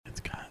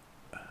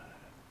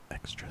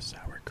extra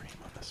sour cream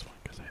on this one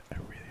because I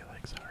really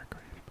like sour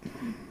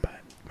cream. But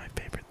my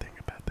favorite thing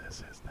about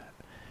this is that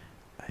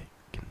I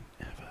can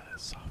have a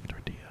soft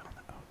tortilla on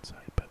the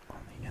outside, but on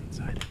the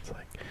inside it's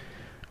like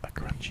a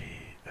crunchy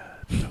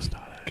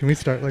tostada. Can we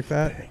start like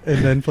that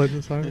and then play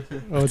the song?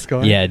 Oh, it's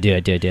going? Yeah, do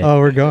it. Oh,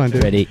 we're going,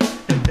 dude. Ready.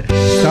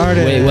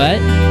 Started. Wait, what?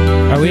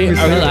 Are we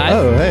live?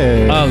 Oh,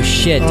 hey. Oh,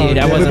 shit, dude.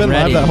 I Have we wasn't been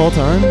ready. live that whole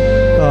time?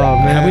 Oh,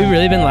 man. Have we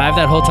really been live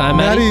that whole time,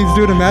 Maddie? Maddie's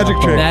doing a magic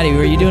trick. Maddie,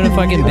 were you doing a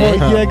fucking bit?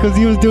 Yeah, because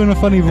he was doing a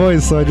funny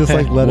voice, so I just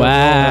like let it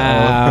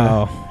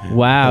Wow.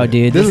 Wow,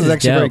 dude. This is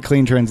actually a very dope.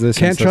 clean transition.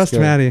 Can't so trust it's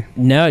good. Maddie.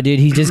 No, dude,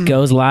 he just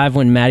goes live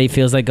when Maddie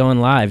feels like going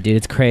live, dude.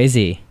 It's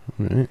crazy.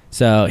 Right.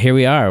 So here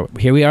we are.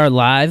 Here we are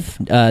live.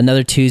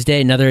 Another Tuesday,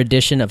 another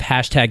edition of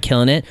Hashtag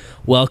Killing It.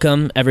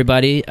 Welcome,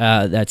 everybody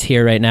that's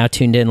here right now,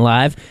 tuned in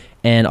live.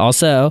 And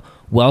also,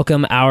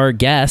 welcome our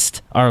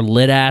guest, our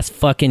lit-ass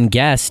fucking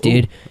guest,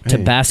 dude. Ooh, hey.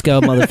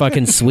 Tabasco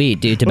motherfucking Sweet,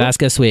 dude.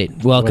 Tabasco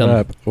Sweet. Welcome. What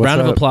up? What's Round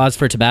of up? applause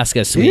for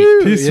Tabasco Sweet.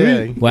 He's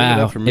Yeah, sweet.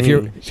 Wow. give it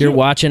If up for you're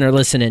watching or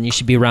listening, you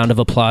should be round of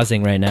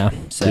applauding right now.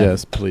 So.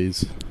 Yes,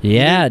 please.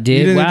 Yeah, You dude.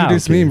 didn't Wow.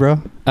 introduce me,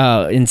 bro.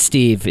 Oh, and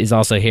Steve is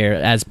also here,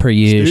 as per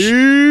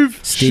usual.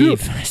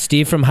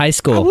 Steve from high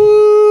school.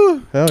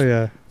 Woo! Hell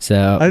yeah. So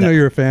I didn't know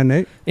you were a fan,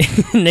 Nate.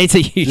 Nate's a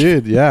huge.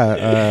 Dude,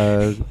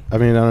 yeah. I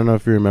mean, I don't know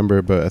if you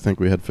remember, but I think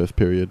we had 5th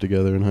period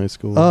together in high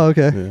school. Oh,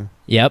 okay. Yeah.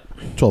 Yep,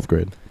 12th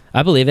grade.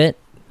 I believe it.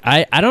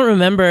 I don't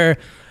remember.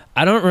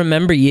 I don't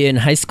remember you in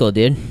high school,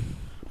 dude.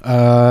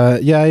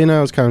 Yeah, you know,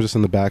 I was kind of just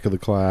in the back of the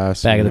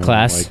class. Back of the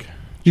class? Like,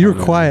 You were trying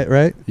to- quiet,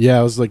 right? Yeah,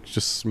 I was like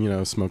just,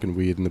 smoking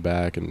weed in the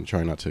back and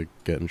trying not to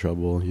get in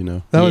trouble,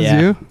 That was Yeah.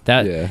 you?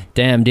 yeah.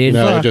 Damn, dude.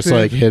 Fuck, just dude.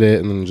 like hit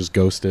it and then just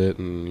ghost it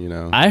and,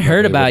 I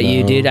heard nobody about would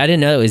you, know. dude. I didn't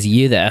know it was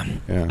you, though.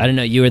 Yeah. I didn't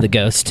know you were the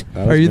ghost.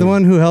 That was Are you the me.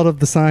 one who held up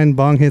the sign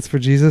 "Bong Hits for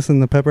Jesus" in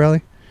the pep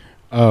rally?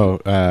 Oh,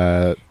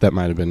 that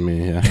might have been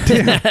me, yeah.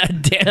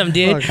 Damn,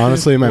 dude. Fuck.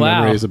 Honestly, my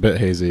Wow. memory is a bit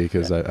hazy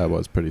because I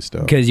was pretty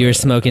stoned. Because you were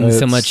smoking so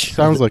It's- much.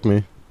 Sounds like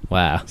me.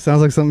 Wow.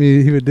 Sounds like something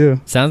he would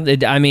do.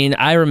 I mean,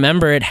 I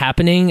remember it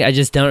happening. I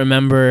just don't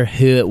remember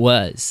who it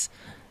was.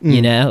 Mm.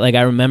 You know, like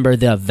I remember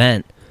the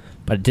event,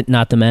 but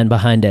not the man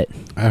behind it.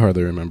 I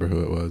hardly remember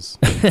who it was.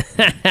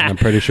 I'm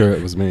pretty sure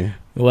it was me.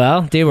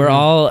 Well, dude, we're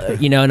all,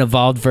 an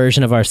evolved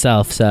version of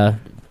ourselves. So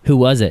who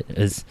was it?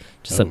 It's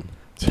just a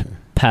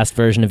past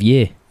version of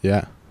you.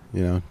 Yeah,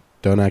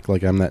 don't act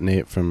like I'm that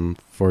Nate from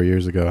 4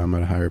 years ago. I'm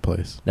at a higher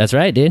place. That's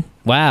right, dude.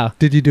 Wow.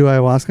 Did you do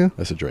ayahuasca?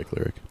 That's a Drake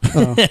lyric.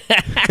 Oh.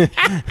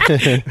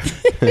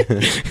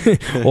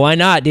 Why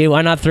not, dude?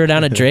 Why not throw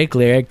down a Drake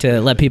lyric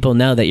to let people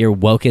know that you're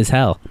woke as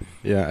hell?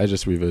 Yeah, I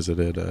just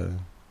revisited,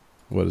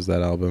 what is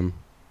that album?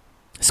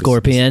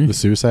 Scorpion. The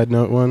Suicide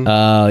Note one.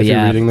 Oh, if yeah.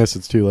 you're reading this,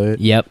 it's too late.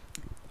 Yep.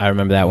 I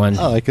remember that one.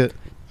 I like it.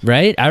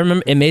 Right? I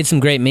remember it made some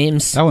great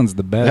memes. That one's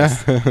the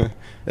best. Yeah.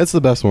 It's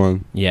the best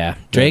one. Yeah.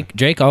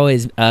 Drake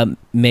always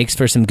makes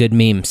for some good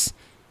memes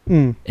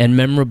Mm. and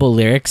memorable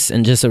lyrics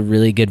and just a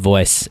really good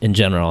voice in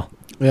general.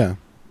 Yeah.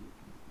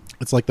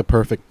 It's like the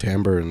perfect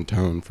timbre and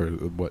tone for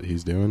what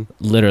he's doing.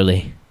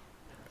 Literally.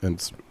 And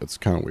it's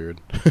kind of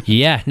weird.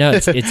 Yeah. No,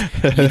 it's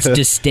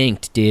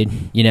distinct, dude.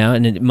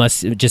 And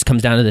it just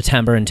comes down to the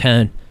timbre and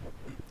tone.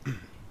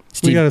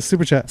 We got a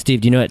super chat.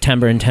 Steve, do you know what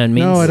timbre and tone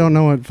means? No, I don't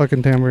know what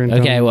fucking tambourine.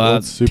 Okay, well,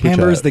 That's super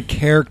Timbre is chat. the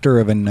character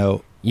of a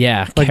note.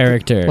 yeah, Like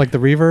character. like the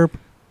reverb,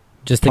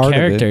 just the part of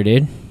character,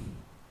 dude.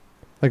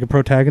 like a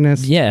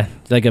protagonist. Yeah,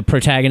 like a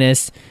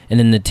protagonist, and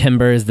then the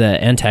timbre is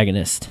the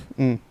antagonist.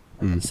 Mm.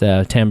 Mm.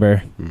 So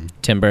timbre.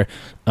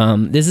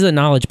 This is a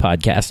knowledge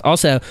podcast.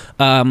 Also,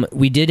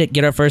 we did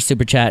get our first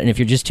super chat, and if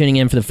you're just tuning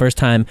in for the first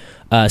time,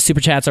 super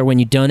chats are when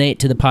you donate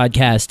to the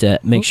podcast to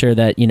make sure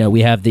that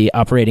we have the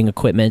operating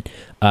equipment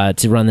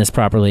to run this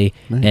properly,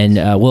 Nice.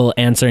 and we'll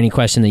answer any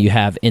question that you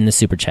have in the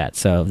super chat.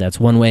 So that's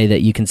one way that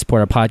you can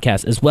support our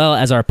podcast, as well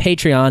as our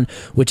Patreon,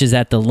 which is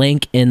at the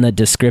link in the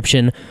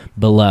description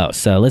below.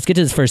 So let's get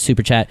to this first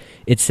super chat.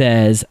 It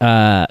says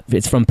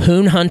it's from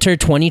Poon Hunter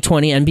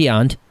 2020 and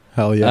beyond.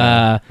 Hell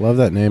yeah. Love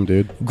that name,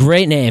 dude.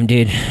 Great name,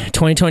 dude.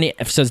 2020.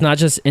 So it's not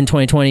just in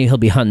 2020 he'll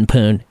be hunting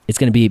poon. It's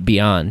going to be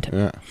beyond.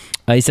 Yeah.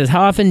 He says,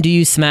 how often do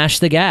you smash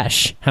the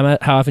gash? How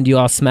often do you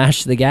all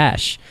smash the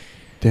gash?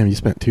 Damn, you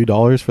spent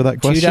 $2 for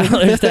that question?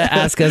 $2 to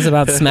ask us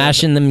about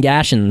smashing them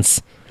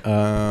gashins.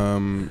 I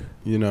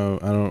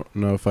don't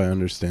know if I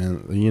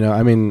understand.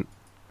 I mean,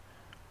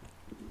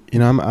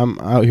 I'm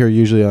out here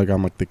usually like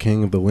I'm like the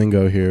king of the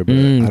lingo here, but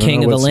I don't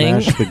king know of what the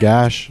ling? smash the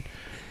gash.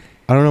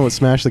 I don't know what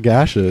smash the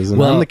gash is, and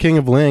Well- I'm the king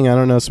of ling. I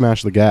don't know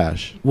smash the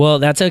gash. Well,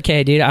 that's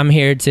okay, dude. I'm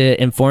here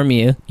to inform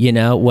you,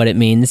 what it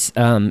means,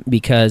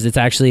 because it's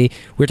actually,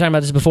 we were talking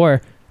about this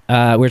before. We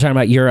were talking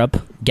about Europe.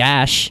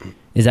 Gash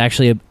is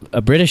actually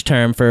a British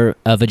term for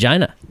a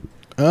vagina.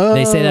 Oh.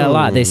 They say that a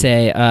lot. They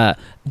say,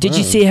 did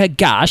you see her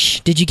gash?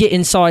 Did you get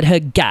inside her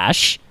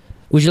gash?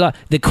 Would you like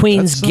the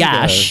Queen's That's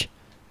gash?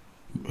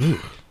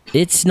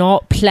 It's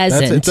not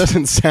pleasant. It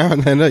doesn't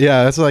sound.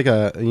 Yeah, that's like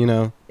a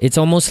It's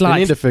almost They like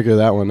need to figure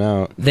that one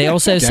out. they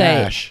also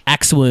say Gash.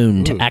 axe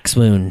wound. Ooh. Axe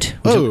wound.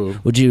 Oh.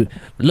 Would you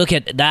look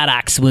at that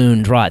axe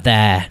wound right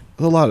there?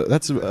 a lot of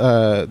that's.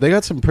 They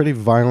got some pretty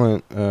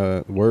violent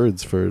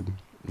words for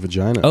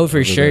vagina. Oh, for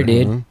over sure, there,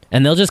 dude. huh?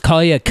 And they'll just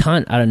call you a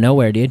cunt out of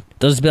nowhere, dude.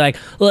 They'll just be like,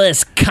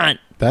 "This cunt."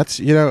 That's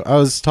I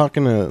was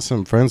talking to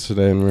some friends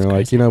today, and we were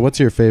like, crazy. what's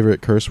your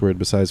favorite curse word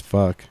besides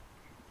fuck?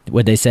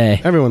 What'd they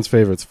say? Everyone's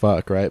favorite's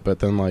fuck, right? But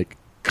then like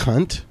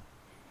cunt,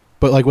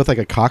 but like with like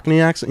a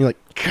Cockney accent, you're like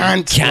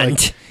cunt. Like,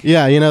 Cunt.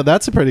 yeah,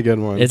 that's a pretty good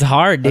one. It's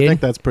hard, I dude.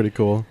 think that's pretty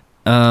cool.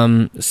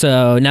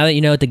 So now that you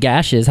know what the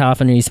gash is, how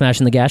often are you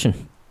smashing the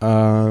gashing?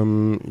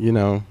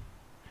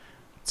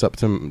 It's up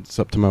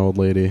to my old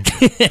lady.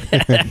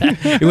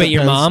 Wait,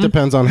 your mom?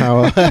 Depends on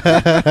how.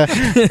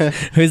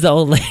 Who's the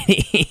old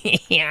lady?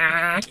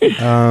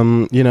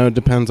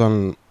 Depends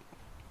on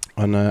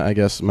I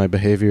guess my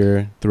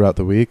behavior throughout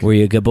the week. Were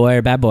you a good boy or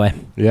a bad boy?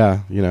 Yeah,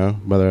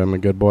 whether I'm a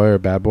good boy or a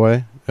bad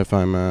boy. If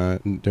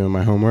I'm doing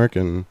my homework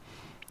and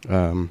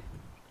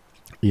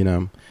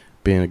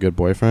being a good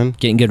boyfriend.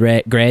 Getting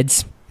good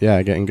grades?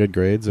 Yeah, getting good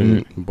grades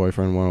and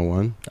boyfriend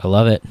 101. I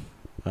love it.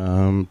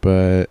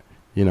 But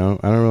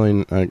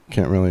I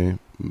can't really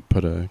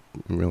put a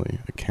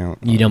count.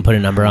 You don't put a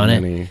number how on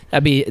many-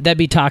 it? That'd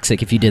be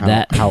toxic if you did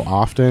that. How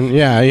often?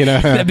 Yeah,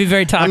 That'd be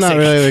very toxic. I'm not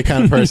really the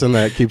kind of person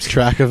that keeps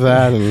track of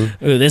that and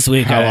Ooh, this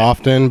week how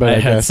often, but I I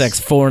had guess sex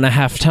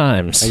 4.5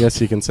 times. I guess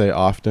you can say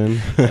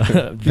often.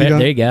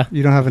 There you go.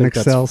 You don't have an I think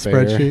that's Excel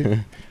fair.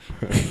 spreadsheet?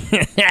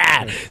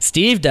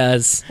 Steve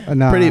does.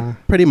 Nah,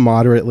 pretty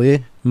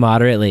moderately.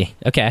 Moderately.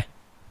 Okay.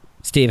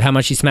 Steve, how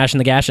much you smashing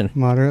the gashing?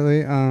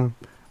 moderately.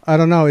 I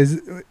don't know.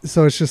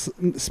 So it's just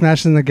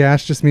smashing the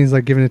gash just means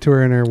like giving it to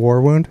her in her war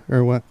wound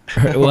or what?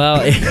 Well,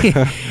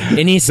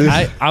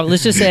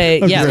 let's just say,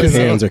 yeah, Your just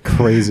so hands are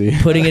crazy.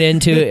 putting it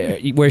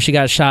into where she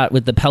got shot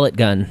with the pellet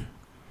gun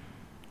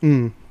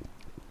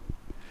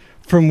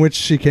From which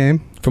she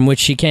came. from which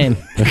she came.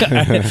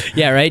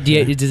 Yeah, right?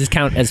 Does this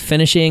count as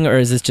finishing or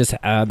is this just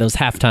those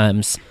half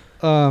times?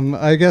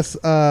 I guess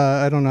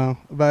I don't know,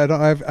 but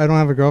I don't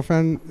have a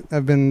girlfriend.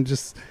 I've been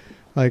just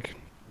like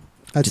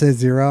I'd say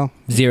 0.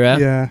 0?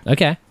 Yeah,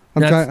 Okay. I've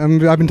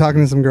been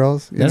talking to some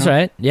girls. That's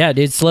right. Yeah,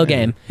 dude, slow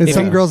game. And Yeah.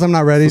 some girls I'm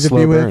not ready It's a to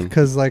be slow with burn.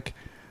 because like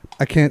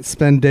I can't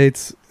spend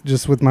dates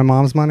just with my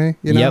mom's money.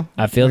 Yep,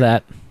 I feel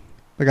that.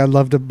 Like I'd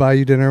love to buy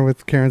you dinner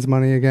with Karen's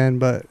money again,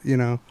 but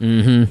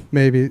Mm-hmm.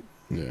 maybe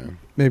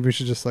Yeah. we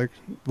should just like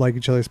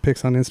each other's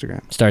pics on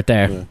Instagram. Start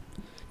there. Yeah.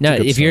 No,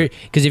 It's a good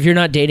if you're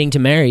not dating to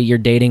marry, you're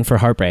dating for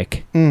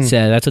heartbreak. Mm.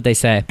 So that's what they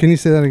say. Can you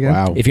say that again?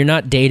 Wow. If you're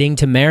not dating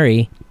to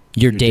marry,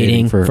 you're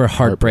dating for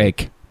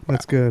heartbreak.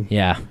 That's good.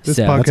 Yeah. This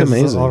so, podcast is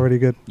amazing. already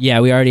good. yeah,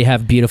 we already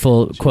have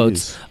beautiful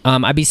quotes.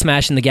 Jeez. I'd be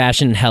smashing the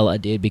gash in hella,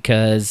 dude,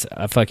 because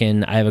I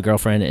have a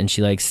girlfriend and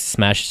she likes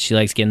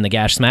getting the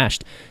gash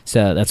smashed.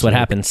 So that's what Sick.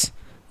 happens.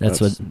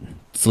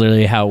 It's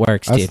literally how it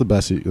works, That's dude. the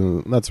best.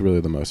 That's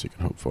really the most you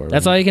can hope for.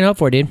 That's all you can hope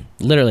for, dude.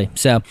 Literally.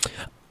 So,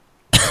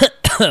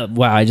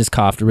 wow, I just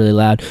coughed really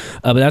loud.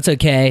 But that's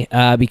okay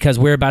because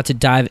we're about to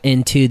dive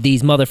into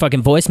these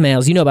motherfucking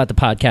voicemails. You know about the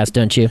podcast,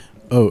 don't you?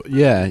 Oh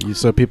yeah.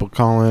 So people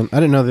call in.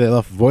 I didn't know they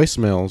left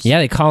voicemails. Yeah,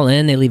 they call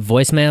in, they leave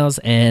voicemails,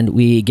 and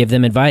we give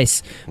them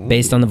advice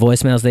based on the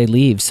voicemails they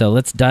leave. So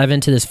let's dive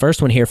into this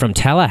first one here from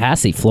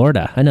Tallahassee,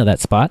 Florida. I know that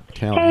spot.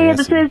 Hey,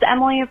 this is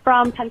Emily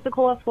from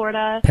Pensacola,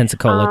 Florida.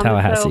 Pensacola,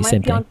 Tallahassee, so my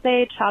same thing.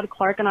 fiance, Chad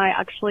Clark, and I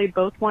actually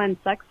both won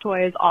sex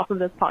toys off of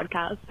this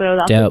podcast. So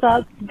that's Dope. what's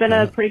up. It's been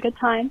a pretty good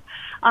time.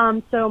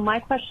 So my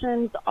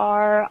questions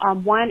are,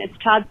 one, it's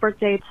Chad's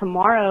birthday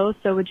tomorrow.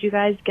 So would you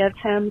guys give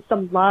him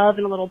some love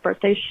and a little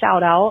birthday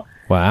shout out?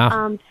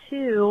 Wow.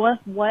 2,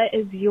 what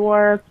is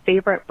your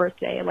favorite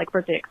birthday? Like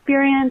birthday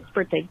experience,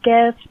 birthday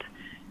gift?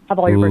 Have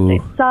all your Ooh.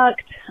 birthdays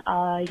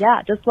sucked?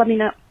 Yeah, just let me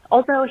know.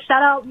 Also,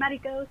 shout out Maddie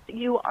Ghost.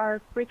 You are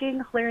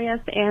freaking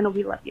hilarious, and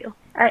we love you.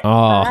 All right,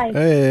 Aw. bye.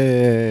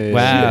 Hey.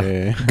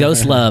 Wow.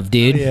 Ghost love,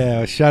 dude.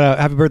 Yeah, shout out.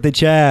 Happy birthday,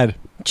 Chad.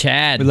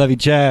 Chad. We love you,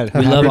 Chad.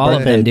 We Happy love all of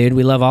birthday. them, dude.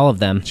 We love all of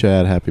them.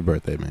 Chad, happy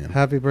birthday, man.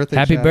 Happy birthday!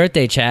 Happy Chad.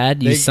 birthday,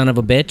 Chad, you They- son of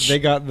a bitch. They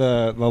got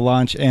the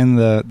launch and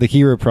the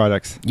hero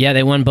products. Yeah,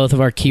 they won both of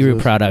our Kiru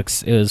This-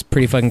 products. It was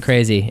pretty fucking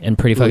crazy and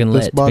pretty fucking Like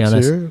this lit, to be box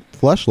honest. here,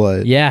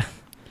 Fleshlight. Yeah,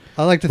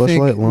 I like to Fleshlight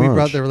think we launch.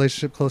 brought the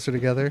relationship closer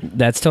together,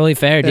 that's totally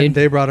fair, dude. and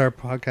they brought our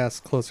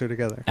podcast closer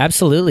together.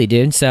 Absolutely,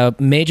 dude. So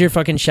major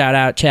fucking shout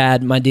out,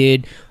 Chad, my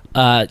dude.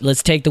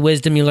 Let's take the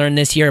wisdom you learned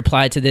this year,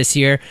 apply it to this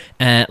year,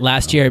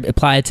 last year,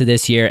 apply it to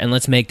this year, and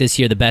let's make this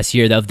year the best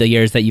year of the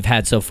years that you've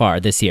had so far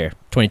this year,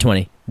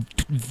 2020.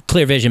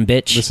 Clear vision,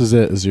 bitch. This is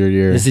it. This is your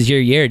year. This is your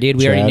year, dude.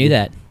 We already Chad. knew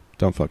that.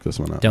 Don't fuck this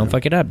one up. Don't man.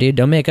 fuck it up, dude.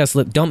 Don't make us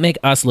look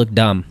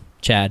dumb,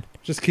 Chad.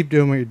 Just keep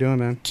doing what you're doing,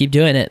 man. Keep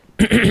doing it.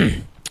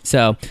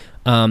 So,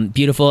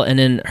 beautiful. And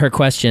then her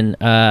question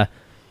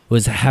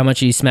was, how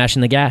much are you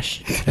smashing the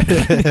gash?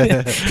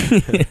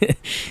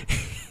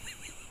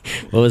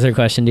 What was her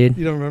question, dude?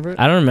 You don't remember it?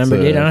 I don't remember,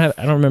 So, dude. I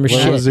don't remember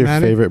What shit. was your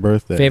Maddie? favorite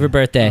birthday? Favorite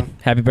birthday. Oh.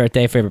 Happy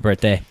birthday. Favorite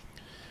birthday.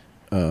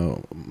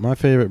 My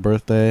favorite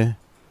birthday.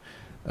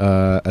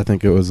 I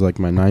think it was like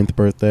my 9th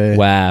birthday.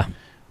 Wow.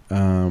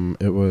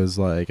 It was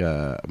like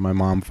my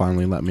mom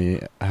finally let me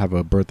have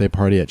a birthday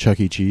party at Chuck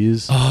E.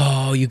 Cheese.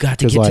 Oh, you got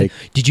to 'Cause, get like-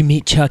 to. Did you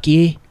meet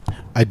Chucky?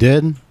 I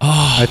did.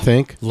 Oh, I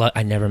think.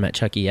 I never met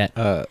Chucky yet.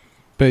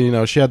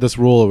 But she had this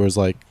rule where it was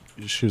like,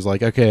 she was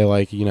like, okay,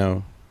 like,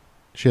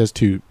 she has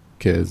 2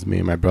 kids, me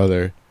and my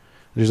brother.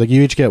 And she's like,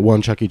 you each get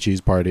 1 Chuck E.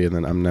 Cheese party, and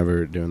then I'm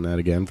never doing that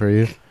again for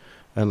you.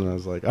 And I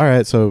was like, all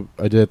right. So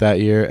I did it that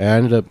year. And I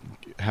ended up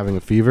having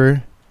a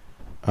fever,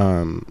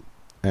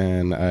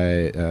 and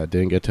I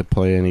didn't get to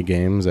play any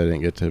games. I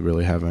didn't get to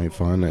really have any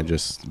fun. I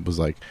just was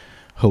like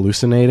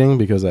hallucinating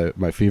because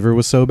my fever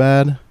was so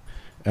bad.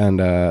 And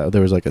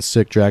there was like a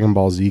sick Dragon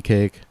Ball Z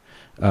cake.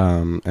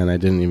 And I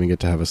didn't even get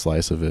to have a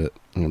slice of it.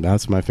 And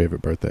that's my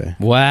favorite birthday.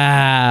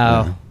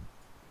 Wow.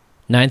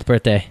 Yeah. 9th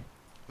birthday.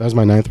 That was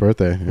my 9th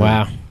birthday. Yeah.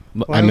 Wow.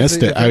 Why I was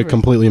missed your it. I favorite?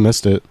 completely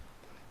missed it.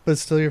 But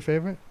it's still your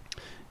favorite?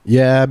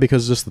 Yeah,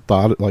 because just the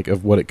thought like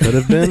of what it could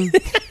have been.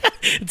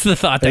 It's the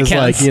thought that It's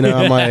counts. like,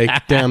 I'm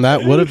like, damn,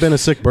 that would have been a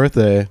sick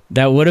birthday.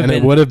 That would have And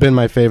been. it would have been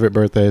my favorite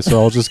birthday,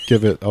 so I'll just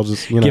give it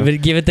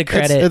give it the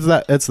credit.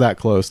 It's that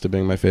close to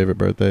being my favorite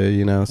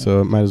birthday, so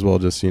it might as well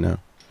just, if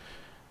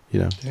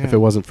it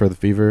wasn't for the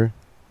fever,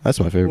 that's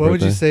my favorite What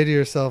birthday. would you say to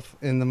yourself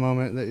in the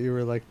moment that you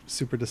were like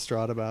super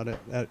distraught about it,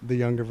 at the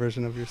younger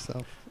version of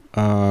yourself?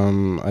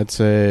 I'd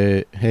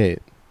say, hey,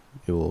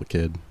 you little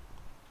kid,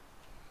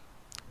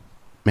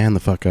 man the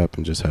fuck up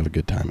and just have a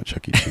good time at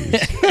Chuck E.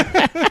 Cheese.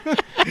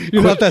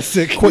 You're not that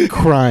sick. Quit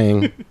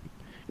crying.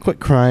 Quit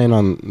crying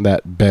on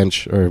that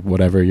bench or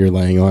whatever you're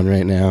laying on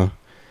right now,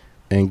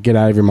 and get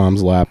out of your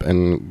mom's lap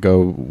and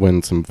go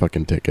win some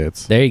fucking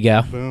tickets. There you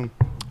go. Boom.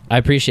 I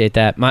appreciate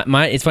that.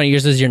 My it's funny.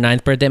 Yours was your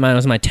 9th birthday. Mine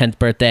was my 10th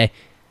birthday.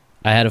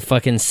 I had a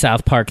fucking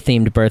South Park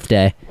themed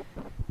birthday.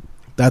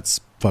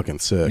 That's fucking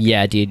sick.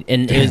 Yeah, dude.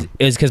 And it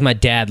was because my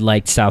dad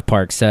liked South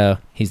Park, so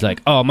he's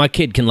like, "Oh, my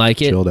kid can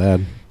like it." Chill,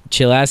 dad.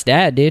 Chill ass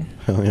dad, dude.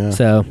 Hell yeah.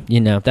 So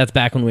that's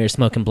back when we were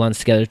smoking blunts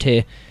together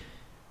too.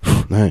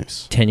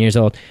 Nice. 10 years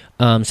old.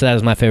 So that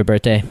was my favorite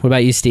birthday. What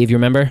about you, Steve? You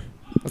remember?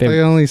 I thought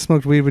you only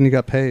smoked weed when you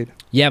got paid.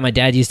 Yeah, my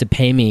dad used to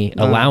pay me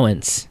Oh.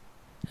 allowance,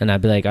 and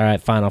I'd be like, "All right,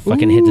 fine, I'll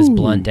fucking hit this Ooh.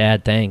 blunt,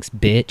 Dad. Thanks,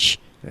 bitch."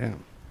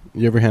 Damn.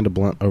 You ever hand a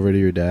blunt over to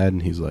your dad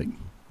and he's like,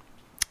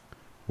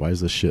 why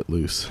is this shit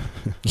loose?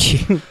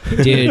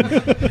 Dude,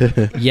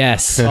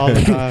 yes. All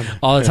the time.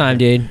 All the time,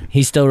 dude.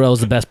 He still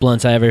rolls the best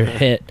blunts I ever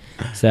hit.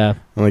 So,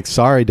 I'm like,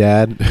 sorry,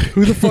 dad.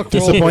 Who the fuck rolled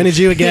Disappointed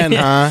you again,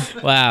 huh?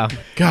 wow.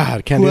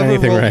 God, can't do Whoever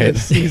anything rolled right.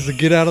 this needs to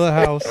get out of the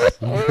house.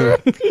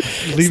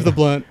 Leave the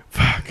blunt.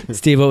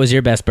 Steve, what was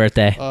your best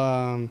birthday?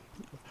 Probably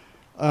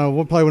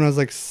when I was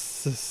like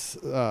 6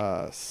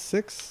 or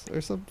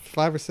something,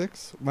 5 or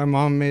 6. My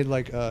mom made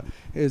it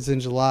was in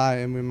July,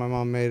 and my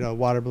mom made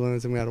water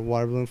balloons, and we had a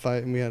water balloon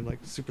fight, and we had like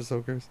super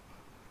soakers.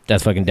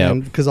 That's fucking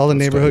dope. Because all the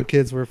That's neighborhood dope.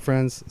 kids were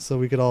friends, so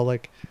we could all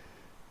like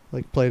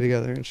play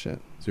together and shit.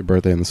 It's your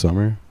birthday in the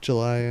summer?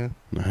 July, yeah.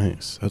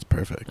 Nice. That's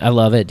perfect. I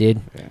love it,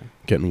 dude. Yeah.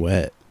 Getting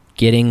wet.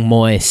 Getting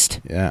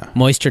moist. Yeah.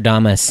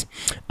 Moistradamus.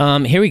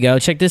 Here we go.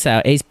 Check this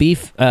out. Ace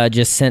Beef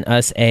just sent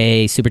us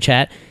a super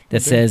chat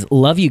that says,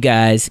 "Love you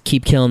guys.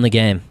 Keep killing the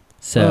game."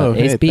 So,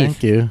 Ace hey, Beef.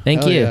 thank you.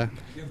 Thank Hell you. yeah.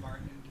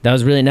 That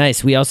was really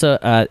nice. We also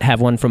have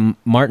one from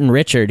Martin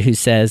Richard who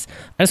says,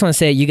 "I just want to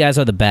say you guys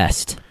are the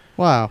best."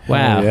 Wow.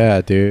 Wow. Oh,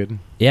 yeah, dude.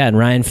 Yeah, and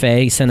Ryan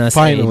Fay sent us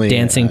Finally. a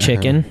dancing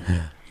chicken.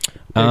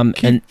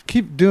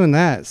 Keep doing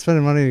that.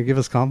 Spending money to give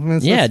us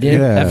compliments. Yeah, That's dude,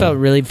 good. Yeah. that felt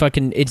really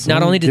fucking. It's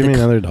not only Give did me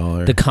the another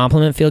 $1. the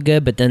compliment feel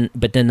good, but then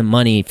the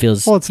money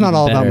feels. Well, it's not even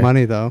all better. about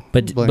money though.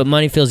 But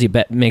money feels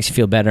makes you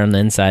feel better on the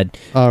inside.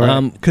 all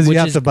right. Because which you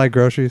have is- to buy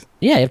groceries.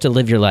 Yeah, you have to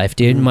live your life,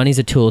 dude. Mhm. Money's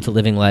a tool to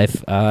living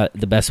life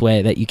the best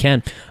way that you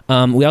can.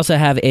 We also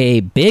have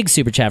a big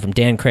super chat from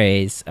Dan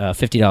Craze,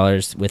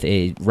 $50 with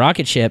a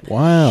rocket ship.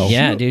 Wow.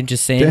 Yeah, dude,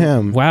 just saying.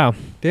 Damn. Wow.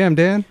 Damn,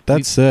 Dan.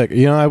 That's sick.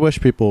 I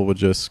wish people would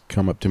just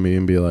come up to me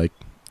and be like,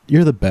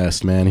 you're the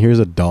best, man. Here's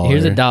 $1.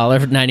 Here's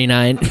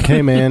 $1.99.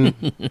 Hey, man.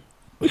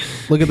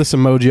 Look at this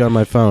emoji on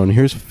my phone.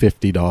 Here's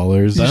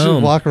 $50. You Boom.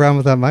 should walk around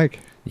with that mic.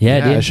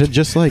 Yeah, I dude. should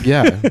just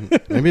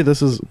maybe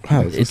this is,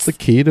 is this the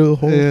key to the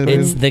whole Yeah,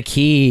 thing? It's the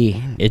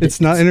key. It's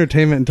not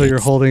entertainment until you're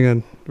holding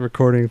a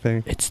recording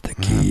thing. It's the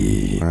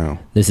key. Wow.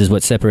 This is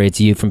what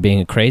separates you from being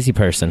a crazy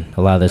person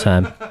a lot of the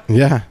time.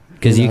 Yeah.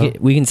 Because You know?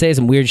 we can say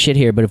some weird shit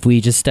here, but if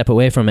we just step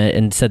away from it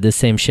and said the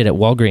same shit at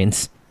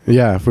Walgreens,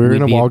 Yeah, if we were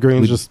in a We'd be-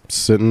 Walgreens we'd- just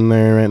sitting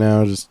there right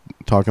now, just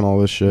talking all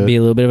this shit, be a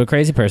little bit of a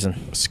crazy person.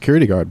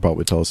 security guard would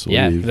probably tell us to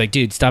Yeah, leave. like,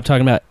 dude, stop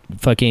talking about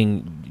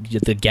fucking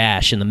the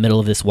gash in the middle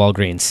of this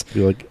Walgreens. Be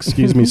like,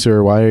 excuse me,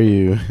 sir, why are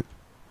you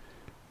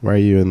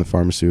in the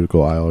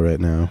pharmaceutical aisle right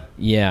now?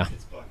 Yeah.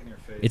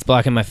 It's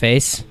blocking my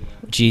face?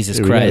 Jesus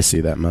Dude, we gotta Christ. see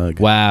that mug.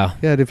 Wow.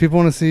 Yeah, do people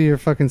want to see your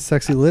fucking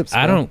sexy lips?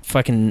 I bro? don't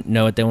fucking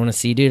know what they want to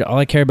see, dude. All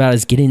I care about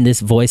is getting this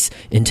voice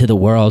into the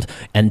world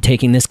and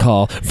taking this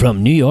call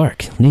from New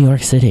York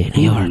City,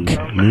 New York.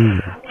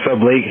 What's up,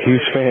 Blake?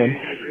 Huge fan.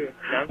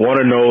 Want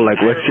to know, like,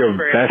 what's your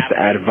best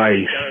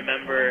advice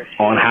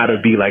on how to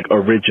be, like,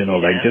 original?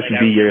 Like, just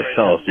be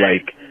yourself.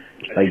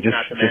 Like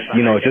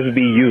just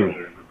be you.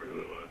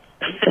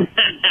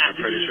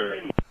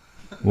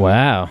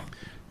 Wow.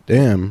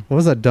 Damn. What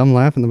was that dumb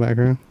laugh in the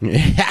background?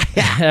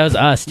 That was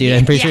us, dude.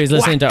 I'm pretty sure he's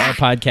listening to our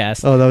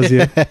podcast. Oh, that was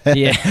you.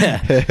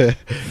 Yeah.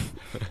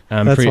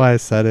 That's why I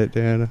said it,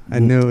 dude. I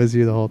knew it was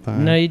you the whole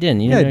time. No, you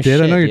didn't. You Yeah, don't I know did.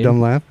 shit, I know your dude.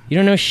 dumb laugh. You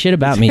don't know shit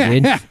about me,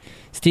 dude.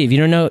 Steve, you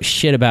don't know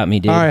shit about me,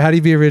 dude. All right, how do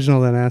you be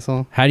original then,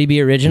 asshole? How do you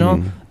be original?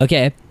 Mm.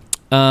 Okay.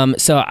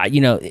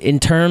 In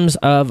terms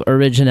of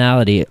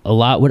originality, a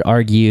lot would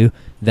argue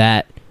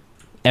that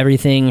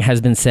everything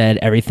has been said,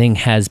 everything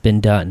has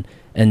been done.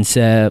 And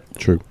so,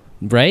 True.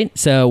 right?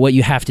 So what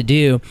you have to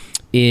do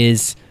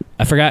is,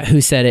 I forgot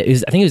who said it.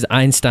 I think it was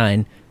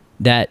Einstein,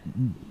 that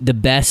the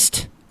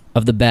best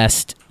of the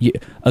best, who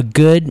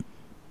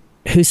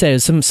said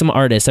it? Was some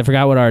artist. I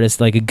forgot what artist.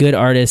 Like a good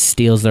artist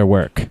steals their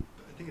work.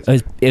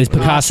 It was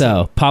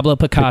Picasso. Pablo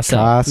Picasso.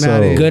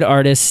 Maddie. Good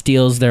artist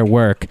steals their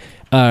work.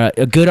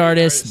 A good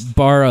artist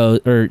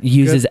borrows or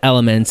uses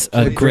elements.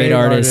 A great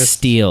artist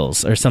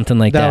steals, or something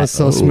like that. That was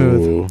so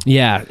smooth. Ooh.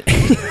 Yeah.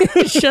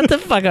 Shut the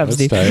fuck up, That's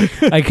Steve.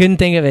 tight. I couldn't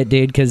think of it,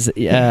 dude. Because,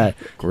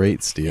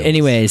 Great steal.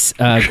 anyways,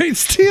 Great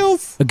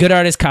steals. a good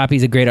artist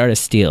copies. A great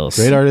artist steals.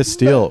 Great artist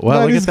steal.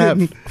 Wow, look Maddie's at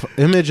that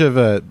getting- image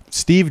of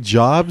Steve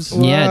Jobs.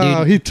 Yeah, Wow,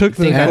 dude. he took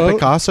the Think And quote.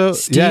 Picasso.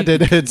 Steve- Yeah,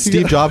 did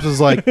Steve Jobs was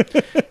like,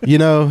 you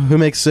know, who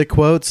makes sick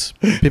quotes?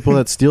 People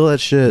that steal that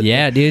shit.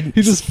 Yeah, dude.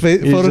 He just He's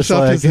photoshopped just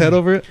like- his head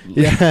over it.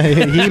 Yeah,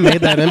 he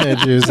made that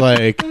image. He was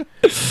like,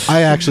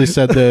 I actually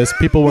said this.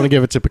 People want to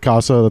give it to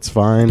Picasso. That's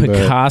fine.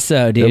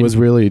 Picasso, But dude. it was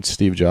really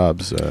Steve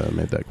Jobs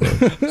made that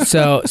quote.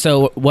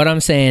 So what I'm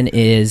saying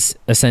is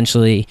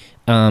essentially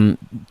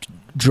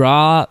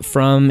draw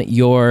from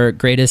your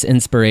greatest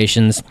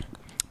inspirations,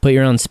 put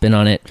your own spin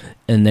on it,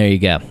 and there you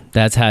go.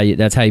 That's how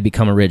you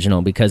become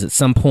original, because at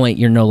some point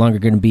you're no longer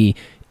going to be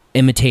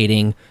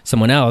imitating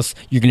someone else.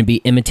 You're going to be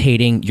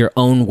imitating your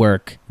own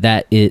work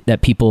that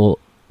people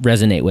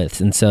resonate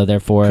with, and so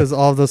therefore, Because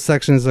all of those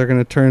sections are going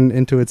to turn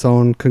into its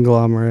own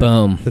conglomerate.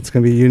 boom. That's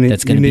going to be unique.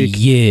 That's going to be unique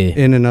you.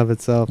 in and of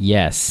itself.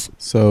 Yes.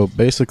 So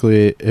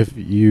basically, if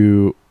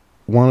you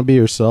want to be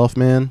yourself,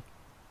 man,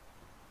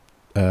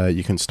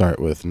 you can start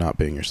with not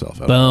being yourself.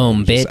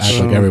 Boom, Just bitch. act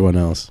like Boom. everyone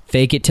else.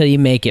 Fake it till you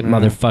make it, Yeah.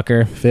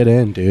 motherfucker. Fit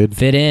in, dude.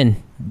 Fit in.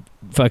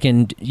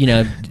 Fucking,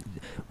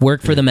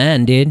 work for the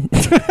man, dude.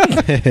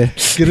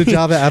 Get a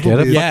job at Get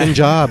a Applebee's. Yeah. fucking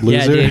job,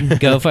 loser. Yeah, dude.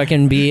 Go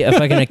fucking be a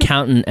fucking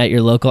accountant at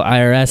your local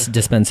IRS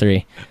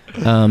dispensary.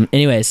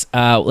 Anyways,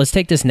 let's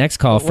take this next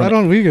call Why from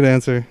don't we get an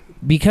answer?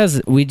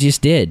 because we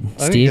just did, I didn't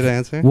Steve. get an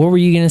answer. What were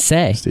you gonna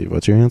say? Steve,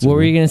 what's your answer? What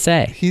were you man? gonna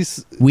say?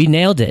 He's We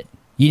nailed it.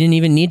 You didn't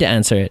even need to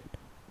answer it.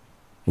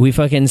 We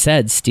fucking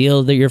said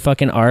steal your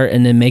fucking art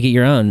and then make it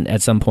your own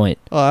at some point.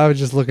 Oh, I would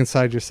just look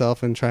inside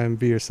yourself and try and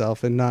be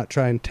yourself and not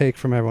try and take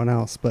from everyone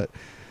else. But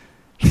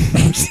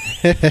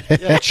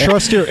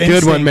Trust your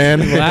Good one, man.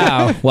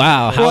 Wow,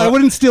 wow. well, I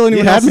wouldn't steal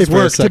anyone had me else's for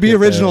a work. To be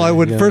second original, there, I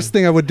would yeah. first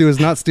thing I would do is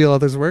not steal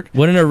others' work.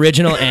 What an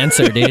original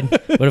answer, dude.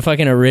 What a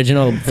fucking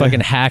original fucking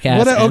hack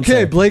ass Okay,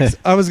 answer. Blake.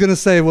 I was gonna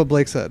say what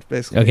Blake said,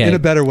 basically, Okay. in a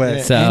better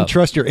way. So- and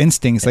trust your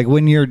instincts. Like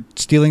when you're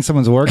stealing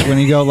someone's work, when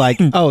you go like,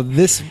 "Oh,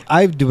 this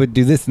would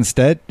do this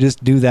instead,"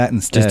 just do that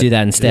instead. Just do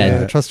that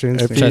instead. Yeah, trust your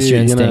If instinct. Trust you,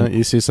 your you know, instinct.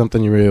 you see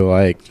something you really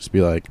like, just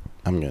be like,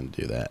 I'm gonna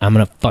do that. I'm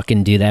gonna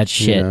fucking do that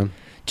shit. You know?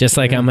 Just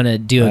like I'm gonna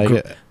do a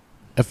Like,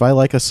 if I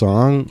like a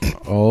song,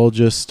 I'll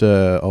just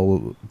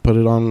I'll put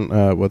it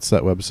on what's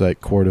that website,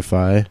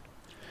 Chordify.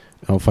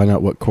 I'll find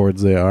out what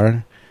chords they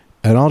are,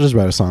 and I'll just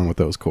write a song with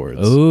those chords.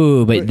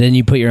 Ooh, but then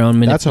you put your own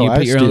That's how you I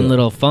put your own steal.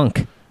 little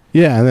funk.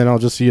 Yeah, and then I'll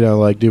just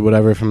like do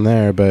whatever from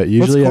there. But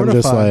usually I'm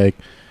just Chordify?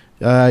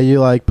 like, you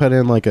like put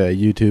in like a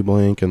YouTube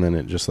link, and then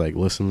it just like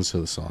listens to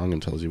the song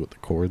and tells you what the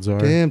chords are.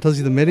 Damn, tells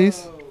you the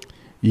midis.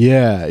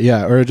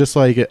 Yeah, or just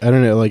like I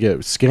don't know, like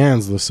it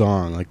scans the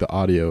song, like the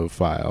audio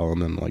file,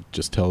 and then like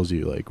just tells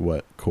you like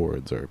what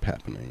chords are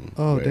happening.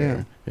 Oh, where.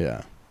 damn.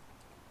 Yeah.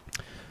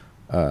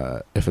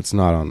 If it's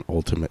not on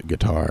Ultimate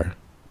Guitar,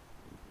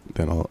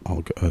 then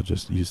I'll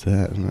just use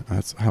that, and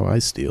that's how I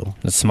steal.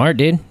 That's smart,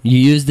 dude. You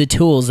use the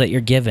tools that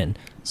you're given.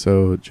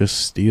 So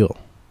just steal.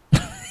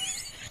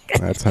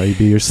 That's how you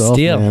be yourself,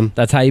 Steal. man.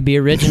 That's how you be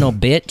original,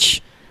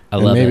 bitch. I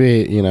And love it.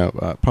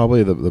 maybe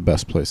probably the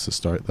best place to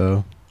start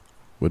though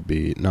would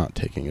be not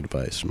taking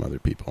advice from other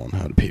people on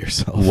how to be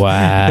yourself.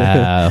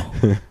 Wow.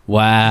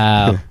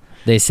 Wow.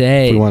 They If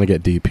say we want to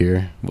get deep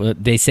here.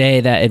 they say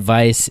that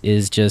advice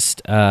is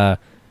just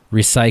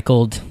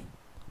recycled,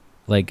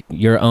 like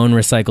your own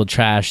recycled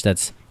trash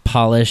that's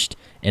polished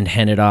and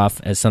handed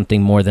off as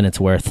something more than it's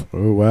worth.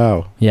 Oh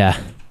wow, Yeah.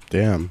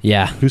 damn.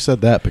 Yeah. Who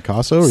said that?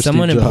 Picasso or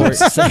Someone Steve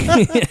Jobs?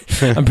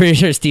 important. I'm pretty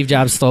sure Steve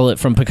Jobs stole it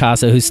from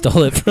Picasso, who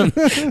stole it from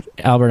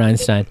Albert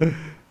Einstein.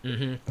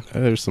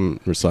 There's some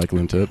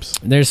recycling tips.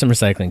 There's some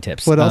recycling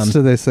tips. What else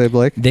do they say,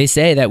 Blake? They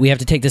say that we have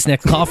to take this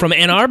next call from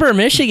Ann Arbor,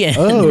 Michigan.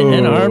 Oh.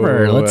 Ann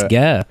Arbor, let's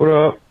go. What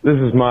up? This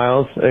is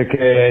Miles,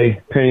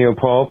 aka Penny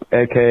Pulp,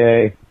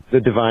 aka the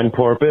Divine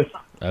Porpoise.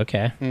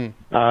 Okay. Sick.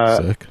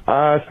 So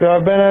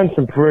I've been on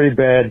some pretty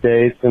bad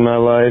dates in my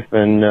life,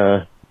 and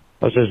I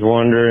was just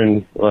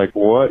wondering, like,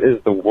 what is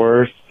the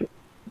worst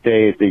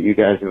date that you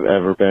guys have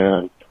ever been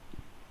on?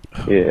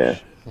 Yeah,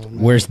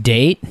 Worst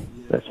date?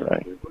 that's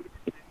right.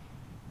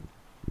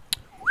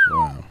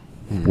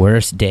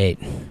 Worst date.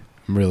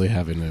 I'm really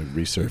having to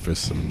resurface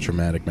some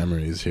traumatic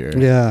memories here.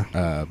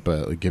 Yeah.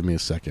 But like, give me a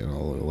second.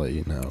 I'll let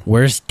you know.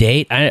 Worst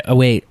date?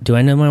 Wait, do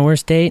I know my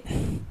worst date?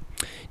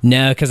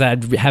 No, because I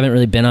haven't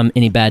really been on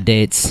any bad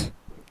dates.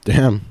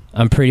 Damn.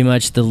 I'm pretty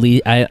much the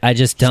lead. I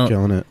just don't.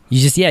 Killing it. You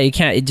just, you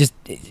can't. It just,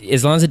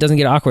 as long as it doesn't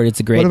get awkward,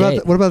 it's a great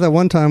date. What about that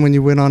one time when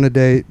you went on a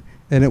date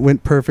and it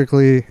went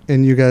perfectly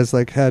and you guys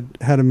like had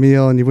a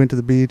meal and you went to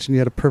the beach and you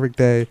had a perfect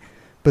day,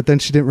 but then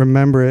she didn't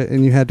remember it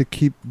and you had to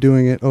keep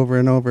doing it over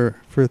and over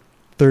for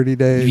 30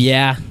 days?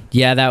 Yeah,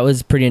 that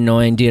was pretty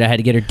annoying, dude. I had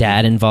to get her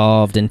dad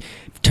involved, and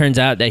turns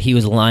out that he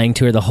was lying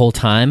to her the whole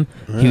time.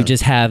 He would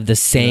just have the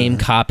same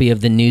copy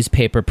of the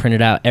newspaper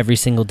printed out every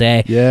single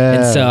day. Yeah.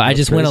 And so I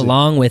just went crazy.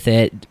 along with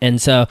it.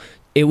 And so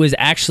it was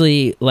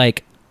actually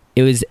like,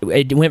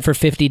 it went for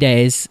 50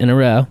 days in a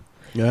row.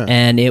 Yeah.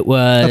 And it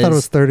was... I thought it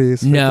was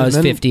 30s. No, it was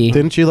 50.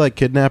 Didn't you like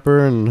kidnap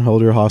her and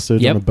hold her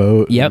hostage on a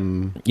boat? Yep.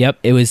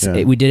 It was...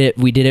 Yeah. We did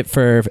it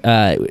for...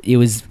 it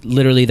was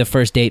literally the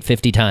first date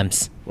 50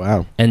 times.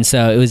 Wow. And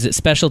so it was a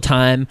special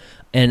time.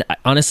 And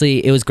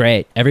honestly, it was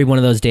great. Every one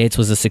of those dates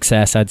was a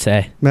success, I'd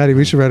say. Maddie,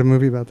 we should write a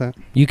movie about that.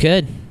 You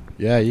could.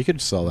 Yeah, you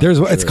could sell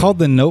that. It's called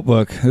The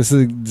Notebook. This is the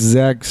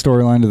exact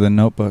storyline to The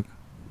Notebook.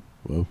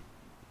 Whoa.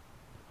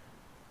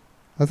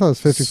 I thought it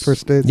was 50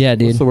 first dates. Yeah,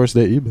 dude. What's the worst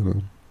date you've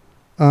been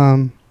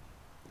on?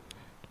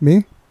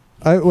 Me?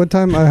 One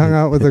time I hung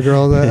out with a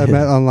girl that I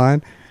met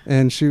online,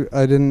 and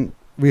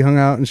we hung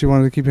out and she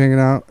wanted to keep hanging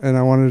out, and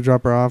I wanted to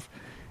drop her off.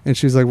 And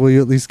she's like, will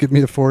you at least give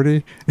me a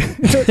 40?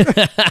 And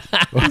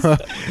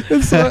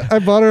so I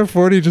bought her a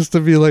 40 just to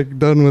be like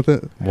done with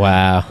it.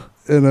 Wow.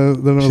 And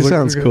then I was She like,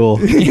 sounds okay. cool.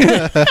 Like,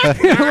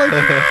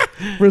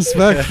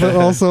 respect, but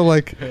also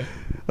like,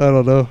 I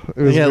don't know.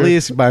 It was Yeah, at weird.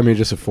 least buy me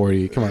just a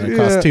 40. Come on, it Yeah.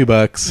 costs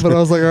 $2. But I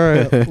was like, all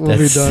right, we'll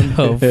That's be done.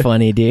 so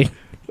funny, dude.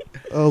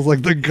 I was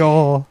like, the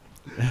gall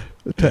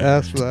to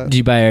ask for that. Did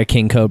you buy her a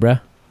King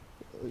Cobra?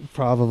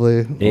 Probably.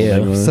 Ew.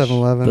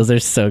 7-Eleven. Those are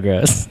so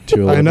gross.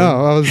 I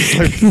know. I was just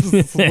like, this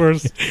is the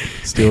worst.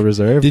 Steel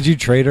Reserve. Did you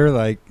trade her?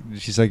 Like,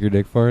 did she suck your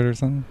dick for it or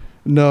something?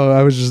 No,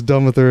 I was just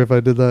done with her if I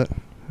did that.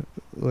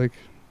 Like,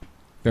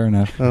 fair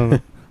enough. I don't know.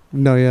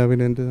 No, yeah, we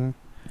didn't do that.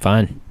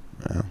 Fine.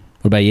 Yeah.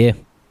 What about you?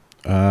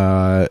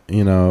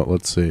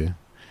 Let's see.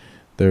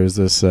 There was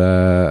this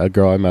a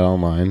girl I met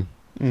online,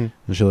 and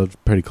she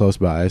lived pretty close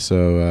by,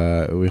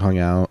 so we hung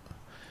out.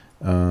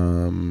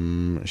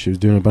 She was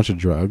doing a bunch of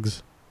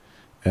drugs,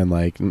 and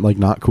like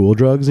not cool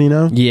drugs,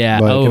 Yeah.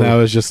 And I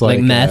was just like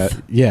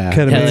meth. Yeah,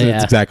 Ketamine.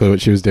 that's exactly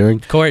what she was doing.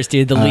 Of course,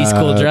 dude. The least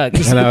cool drug.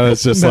 And I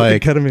was just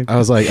like, Ketamine. I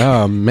was like,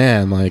 oh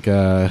man, like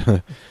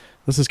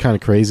this is kind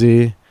of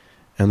crazy.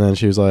 And then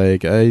she was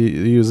like,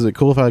 is it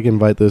cool if I can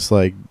invite this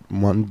like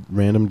one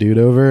random dude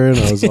over? And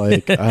I was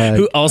like,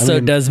 Who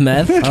also does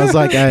meth? I was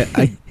like,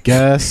 I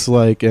guess,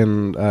 like,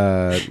 and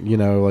like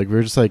we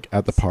were just like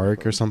at the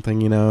park or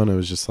something, and it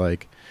was just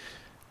like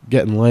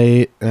getting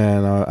late,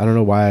 and I don't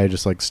know why I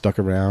just like stuck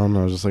around.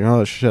 I was just like,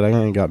 oh shit, I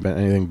ain't got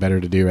anything better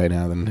to do right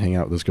now than hang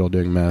out with this girl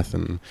doing meth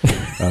and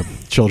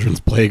children's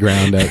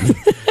playground at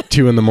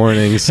 2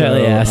 a.m. So, Hell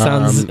yeah,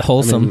 sounds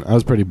wholesome. I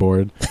was pretty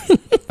bored.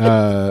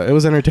 It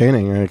was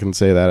entertaining, I can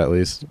say that at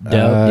least.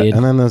 Dope, dude.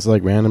 And then this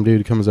like random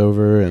dude comes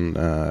over,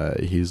 and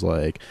he's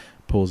like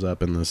pulls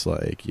up in this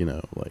like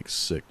like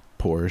sick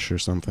Porsche or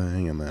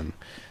something, and then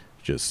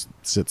just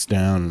sits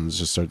down and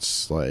just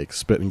starts like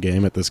spitting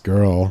game at this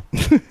girl.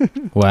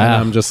 Wow. And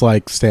I'm just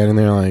like standing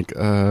there like,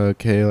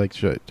 okay, like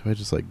do I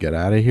just like get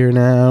out of here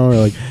now,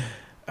 or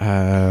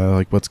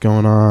like what's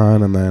going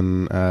on? And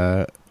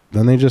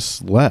then they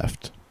just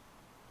left.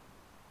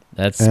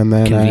 That's And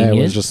then convenient.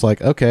 I was just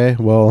like, okay,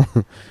 well,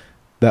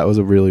 that was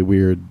a really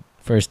weird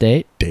First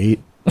date. date.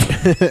 You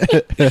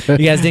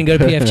guys didn't go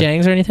to PF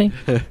Chang's or anything?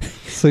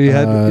 So you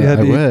had I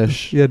to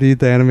wish. you had to eat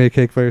the anime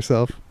cake by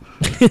yourself.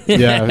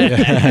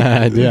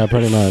 yeah,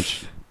 pretty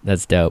much.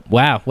 That's dope.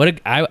 Wow.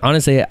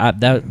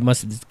 That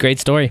must have great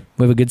story.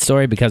 We have a good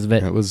story because of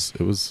it. It was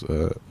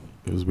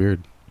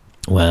weird.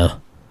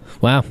 Wow.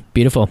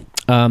 Beautiful.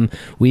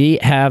 We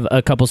have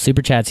a couple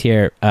super chats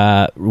here.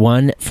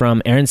 One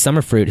from Aaron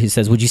Summerfruit who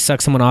says, would you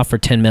suck someone off for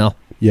 10 mil?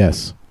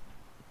 Yes.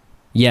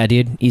 Yeah,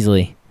 dude.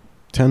 Easily.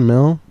 10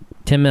 mil?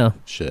 10 mil.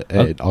 Shit.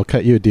 Hey, I'll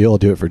cut you a deal. I'll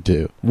do it for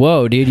 2.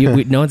 Whoa,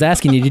 dude. No one's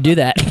asking you to do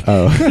that.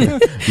 Oh,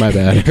 my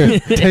bad.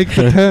 Take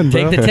the 10,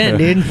 bro. Take the 10,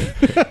 dude.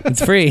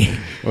 It's free.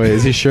 Wait,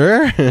 is he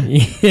sure?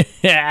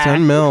 Yeah.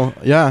 10 mil.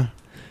 Yeah.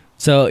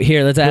 So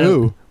here, let's add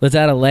a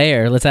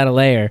layer.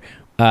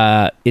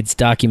 It's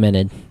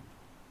documented.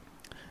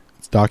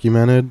 It's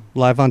documented.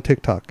 Live on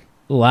TikTok.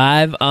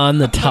 Live on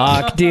the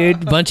talk,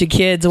 dude. Bunch of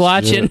kids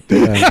watching.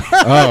 Yeah.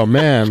 Oh,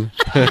 man.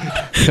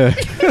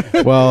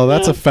 Well,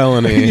 that's a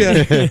felony.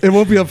 Yeah, it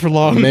won't be up for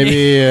long.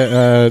 Maybe,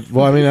 I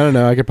don't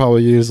know. I could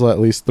probably use at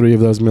least 3 of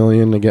those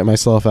million to get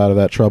myself out of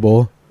that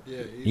trouble.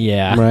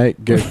 Yeah.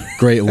 Right? Get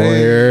great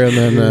lawyer, and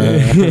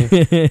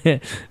then...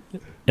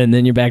 and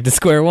then you're back to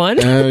square one.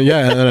 and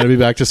then I'd be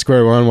back to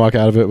square one, walk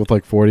out of it with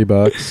like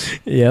 $40.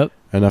 Yep.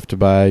 Enough to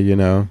buy,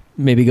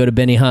 Maybe go to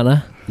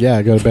Benihana.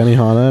 Yeah, go to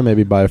Benihana,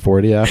 maybe buy a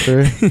 40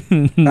 after.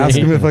 Ask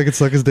him if I could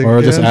suck his dick.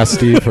 Or just again. ask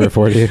Steve for a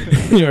 40.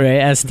 Right,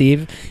 ask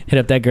Steve. Hit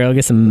up that girl,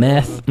 get some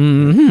meth.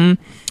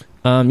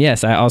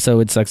 Yes, I also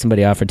would suck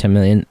somebody off for 10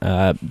 million.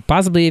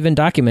 Possibly even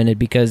documented,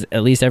 because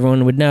at least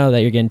everyone would know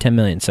that you're getting 10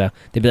 million. So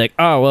they'd be like,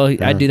 oh, well,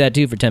 I'd do that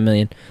too for 10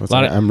 million.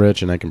 I'm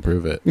rich and I can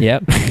prove it.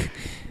 Yep.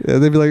 Yeah,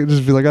 they'd be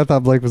like, I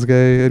thought Blake was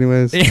gay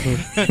anyways.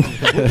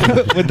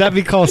 Would that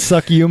be called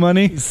suck you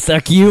money?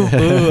 Suck you.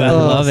 Ooh, I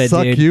love it,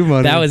 suck dude. you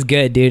money. That was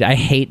good, dude. I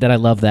hate that I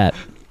love that,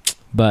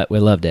 but we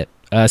loved it.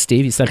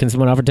 Steve, you sucking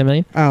someone off for 10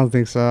 million? I don't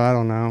think so. I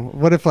don't know.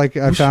 What if like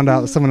I found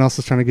out someone else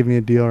was trying to give me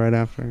a deal right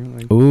after?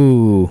 Like,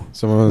 Ooh.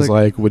 Someone was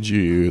like, would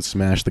you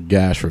smash the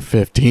gash for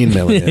 15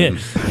 million?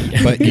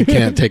 But you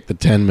can't take the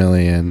 10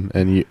 million,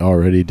 and you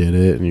already did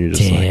it, and you're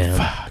just Damn. like,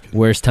 fuck.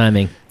 Worst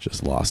timing.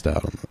 Just lost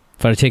out on it.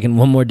 If I'd have taken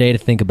one more day to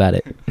think about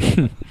it.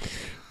 I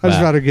just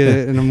Wow. rather get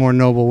it in a more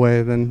noble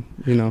way than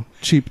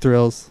cheap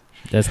thrills.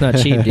 That's not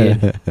cheap,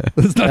 dude.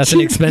 That's an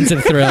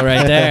expensive thrill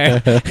right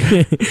there.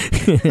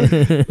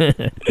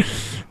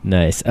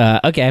 Nice.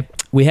 Okay.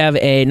 We have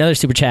another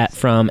super chat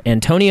from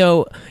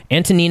Antonino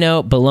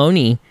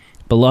Bologna,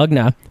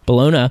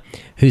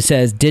 who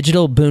says,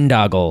 digital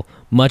boondoggle.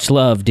 Much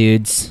love,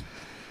 dudes.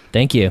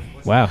 Thank you.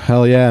 Wow.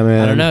 Hell yeah,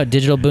 man. I don't know.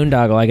 Digital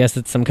boondoggle. I guess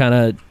it's some kind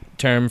of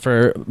term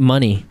for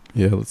money.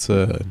 Yeah, let's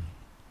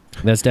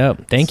That's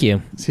dope. Thank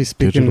you. Is he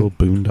speaking digital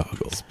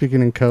boondoggle.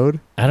 speaking in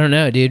code? I don't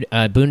know, dude.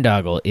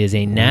 Boondoggle is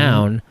a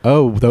noun.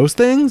 Oh, those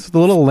things? The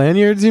little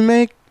lanyards you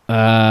make?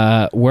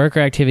 Work or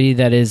activity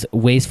that is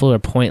wasteful or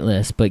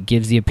pointless but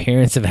gives the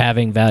appearance of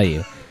having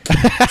value.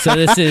 So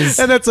this is...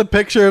 And that's a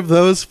picture of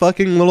those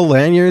fucking little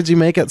lanyards you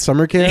make at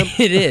summer camp?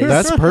 It is.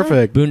 That's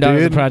perfect, Boondoggle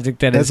is a dude. project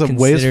that That's is a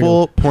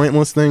wasteful,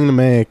 pointless thing to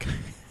make.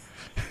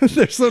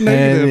 They're so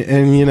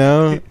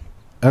negative.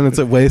 And it's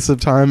a waste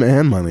of time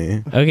and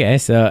money. Okay,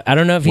 so I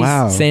don't know if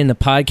he's saying the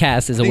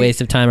podcast is a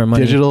waste of time or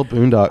money. Digital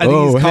boondoggle. I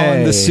think he's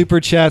calling the super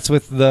chats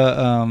with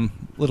the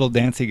little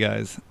dancey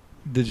guys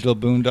digital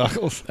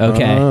boondoggles.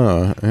 Okay.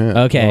 Oh,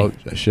 yeah. Okay. Well,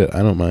 shit,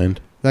 I don't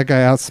mind. That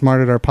guy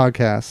outsmarted our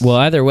podcast. Well,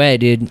 either way,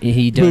 dude,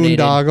 he donated.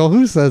 Boondoggle.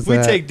 Who says We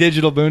that? take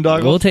digital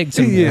boondoggles. We'll take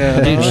some.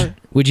 Yeah. Dude,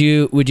 would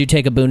you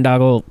take a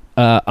boondoggle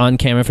on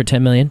camera for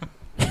 10 million?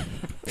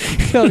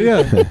 Hell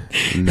yeah.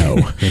 No.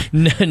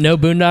 No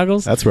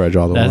boondoggles? That's where I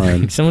draw the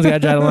line. Someone's got to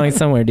draw the line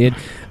somewhere, dude.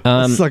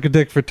 Suck a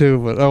dick for 2,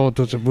 but I won't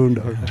touch a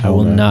boondoggle. I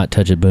will not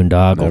touch a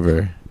boondoggle.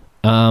 Never.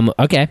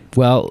 Okay,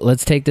 well,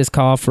 let's take this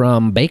call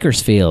from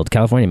Bakersfield,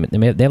 California.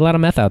 They have a lot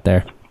of meth out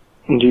there.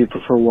 Do you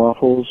prefer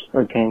waffles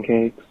or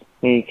pancakes?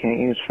 You can't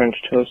use French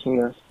toast in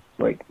this.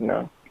 Like,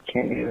 no, you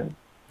can't use it.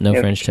 No You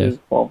have French to choose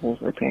toast. Waffles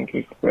or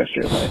pancakes for the rest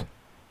of your life.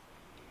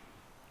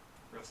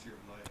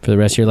 For the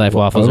rest of your life,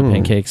 waffles or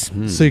pancakes.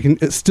 So you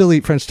can still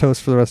eat French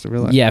toast for the rest of your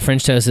life. Yeah,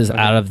 French toast is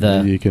out of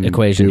the You can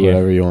equation do here.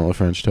 whatever you want with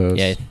French toast.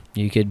 Yeah,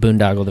 you could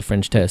boondoggle the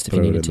French toast if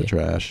Throw you it needed in the to.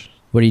 trash.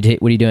 What are you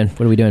doing?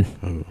 What are we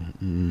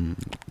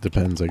doing?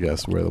 Depends, I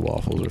guess, where the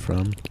waffles are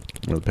from.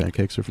 Where the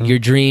pancakes are from. Your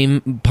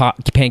dream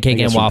pancake I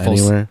guess and from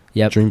waffles. Anywhere.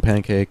 Yep. Dream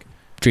pancake.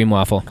 Dream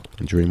waffle.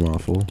 And dream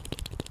waffle.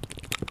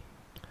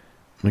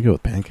 I'm going to go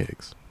with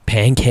pancakes.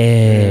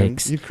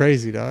 Pancakes. Man, you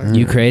crazy, dog.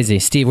 You crazy.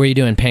 Steve, what are you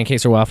doing?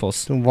 Pancakes or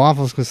waffles? Doing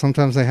waffles because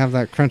sometimes they have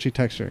that crunchy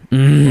texture. Hey,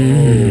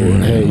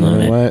 you love know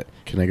it. what?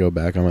 Can I go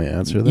back on my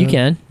answer then? You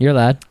can. You're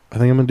allowed. I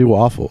think I'm going to do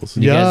waffles.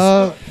 You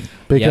guys-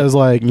 Because,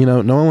 like, no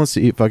one wants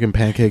to eat fucking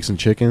pancakes and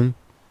chicken.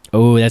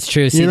 Oh, that's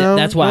true. See,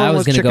 that's why No I one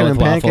was wants going to go chicken with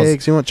and waffles.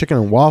 pancakes. You want chicken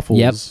and waffles.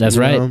 Yep, that's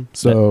you right. know?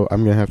 So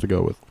I'm going to have to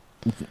go with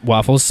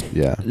waffles.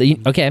 Yeah.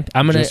 Okay,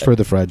 I'm going just to... for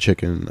the fried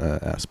chicken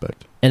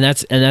aspect. And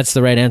that's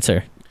the right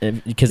answer.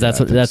 Because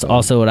that's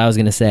also what I was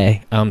going to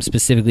say,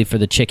 specifically for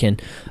the chicken.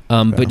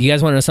 But do you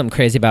guys want to know something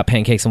crazy about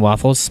pancakes and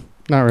waffles?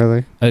 Not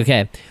really.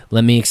 Okay,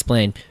 let me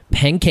explain.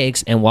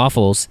 Pancakes and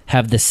waffles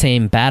have the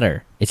same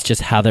batter. It's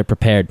just how they're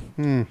prepared.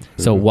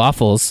 So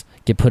waffles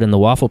get put in the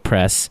waffle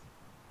press,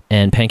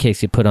 and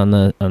pancakes get put on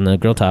the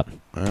grill top.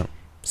 Wow.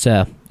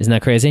 So isn't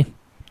that crazy?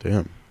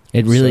 Damn.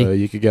 It really. So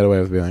you could get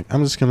away with being like,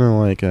 I'm just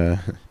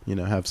gonna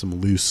have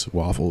some loose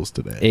waffles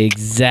today.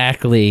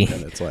 Exactly.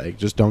 And it's like,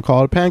 just don't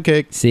call it a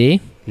pancake. See?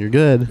 You're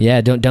good.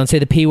 Yeah. Don't say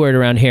the P word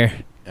around here.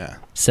 Yeah.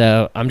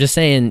 So I'm just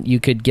saying you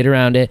could get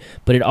around it,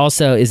 but it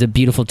also is a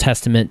beautiful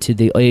testament to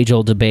the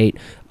age-old debate,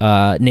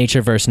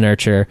 nature versus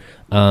nurture,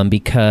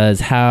 because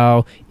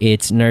how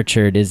it's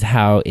nurtured is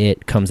how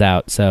it comes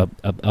out. So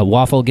a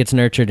waffle gets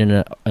nurtured in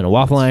a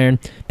waffle iron,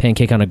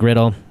 pancake on a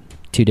griddle,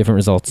 two different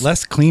results.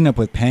 Less cleanup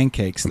with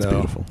pancakes, That's though.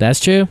 beautiful. That's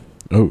true.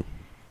 Oh.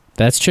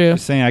 That's true.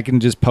 Just saying, I can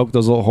just poke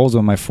those little holes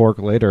on my fork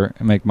later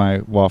and make my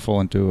waffle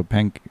into a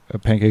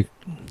pancake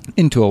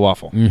into a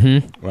waffle.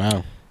 Mm-hmm.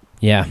 Wow.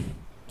 Yeah.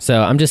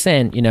 So I'm just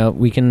saying,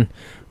 we can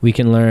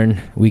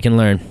learn. We can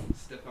learn.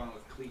 Step on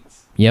with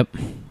cleats. Yep.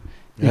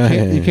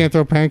 You can't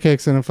throw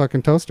pancakes in a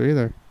fucking toaster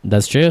either.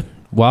 That's true.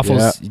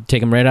 Waffles, you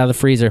take them right out of the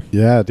freezer.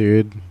 Yeah,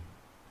 dude.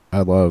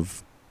 I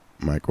love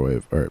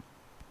microwave or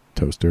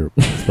toaster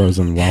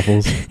frozen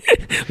waffles.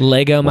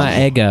 Lego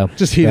my ego.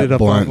 Just heat That it up.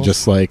 blunt Marvel.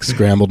 just like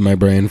scrambled my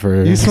brain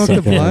for. You a smoked a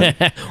second.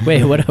 blunt?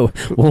 Wait,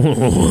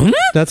 what?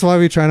 That's why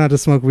we try not to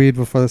smoke weed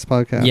before this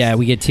podcast. Yeah,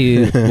 we get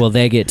too. Well,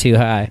 they get too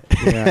high.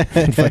 Yeah.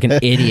 Fucking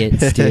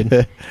idiots,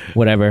 dude.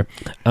 Whatever.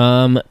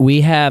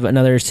 We have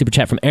another super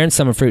chat from Aaron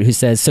Summerfruit who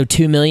says, "So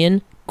 2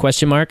 million?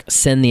 Question mark.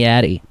 Send the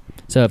Addy."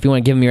 So if you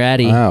want to give him your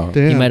Addy, Wow. he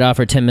Damn. might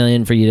offer 10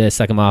 million for you to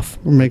suck him off.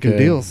 We're making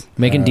Okay. deals.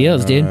 Making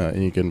deals, dude.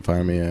 And you can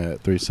find me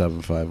at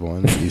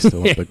 3751 East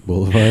Olympic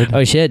Boulevard.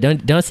 Oh shit!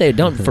 Don't say it.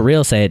 Don't for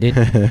real say it,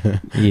 dude.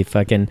 You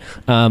fucking.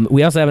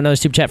 We also have another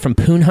super chat from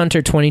Poon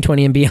Hunter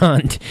 2020 and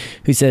beyond,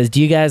 who says,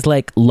 "Do you guys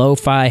like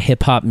lo-fi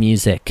hip hop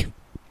music?"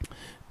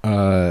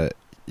 Yeah.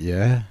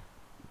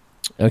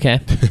 Okay,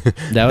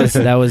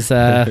 that was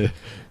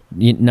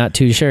not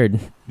too sure.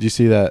 Did you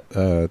see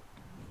that?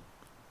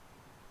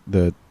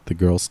 The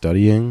girl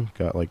studying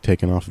got like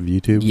taken off of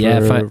YouTube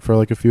Yeah, for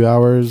like a few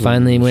hours.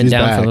 Finally and went she's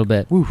down back. for a little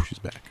bit. Woo, she's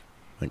back.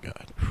 Thank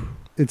God.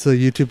 It's a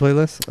YouTube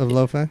playlist of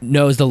lo-fi.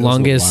 No, it was the It was a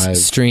longest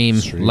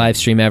live live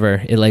stream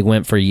ever. It like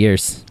went for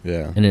years,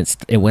 Yeah. and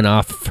it went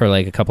off for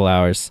like a couple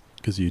hours.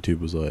 Because YouTube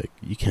was like,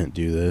 you can't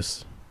do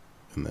this.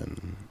 And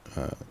then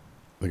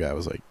the guy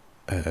was like,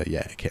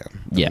 yeah, I can.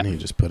 Yeah. And he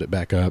just put it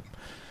back up.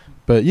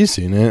 But you've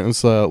seen it.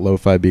 It's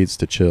lo-fi beats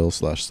to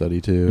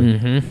chill/study to.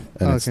 Mm-hmm.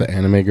 And it's Okay. the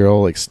anime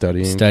girl like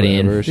studying.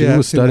 Forever. She Yeah, I've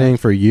was seen studying that.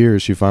 for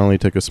years. She finally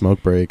took a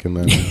smoke break and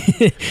then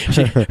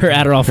Her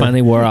Adderall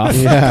finally wore off.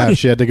 yeah,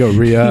 she had to go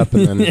re-up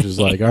and then she's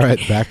like, all right,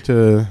 back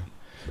to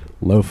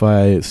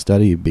lo-fi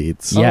study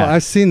beats. Yeah. Oh,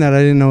 I've seen that. I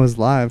didn't know it was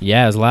live.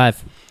 Yeah, it was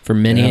live for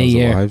many Yeah, it a was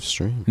year. live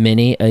stream.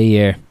 Many a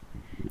year.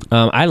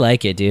 I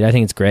like it, dude. I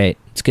think it's great.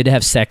 It's good to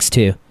have sex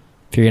too.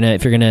 If you're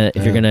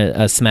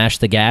gonna smash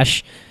the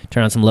gash,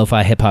 turn on some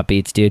lo-fi hip hop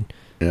beats, dude.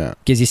 Yeah.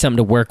 Gives you something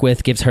to work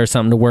with. Gives her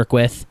something to work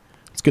with.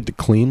 It's good to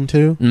clean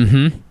too. Mm-hmm.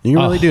 You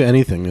can really Oh. do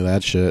anything to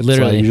that shit. It's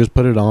Literally. like you just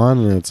put it on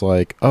and it's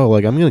like, oh,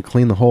 like I'm gonna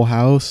clean the whole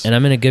house. And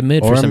I'm in a good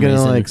mood or for I'm some gonna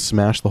reason. like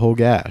smash the whole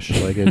gash.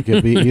 Like it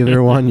could be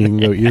either one. You can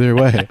go either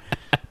way.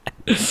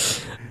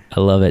 I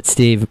love it.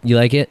 Steve, you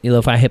like it? You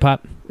lo-fi hip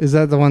hop? Is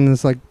that the one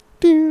that's like?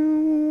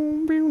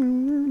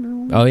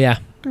 Oh yeah.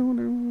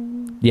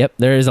 Yep.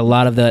 There is a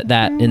lot of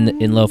that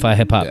in lo-fi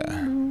hip hop.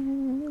 Yeah.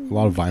 A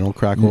lot of vinyl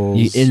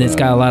crackles. And it's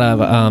got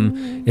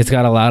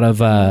a lot of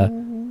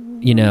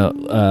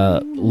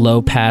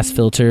low pass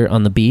filter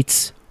on the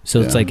beats.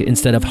 So it's Yeah. like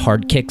instead of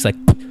hard kicks, like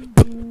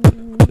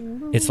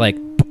it's like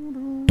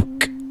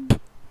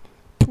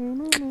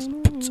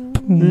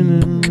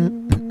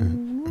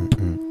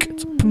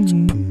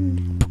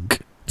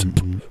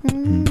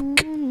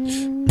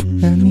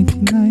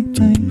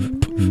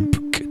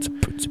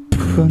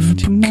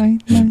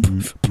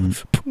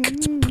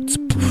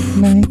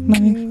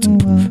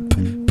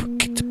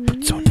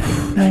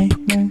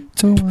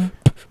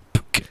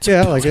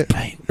Yeah, I like it.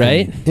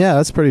 right. Yeah,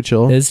 that's pretty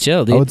chill. It's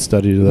chill, I dude. would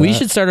study to that. We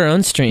should start our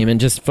own stream and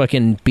just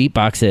fucking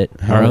beatbox it.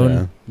 Hell Our own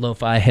yeah.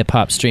 lo-fi hip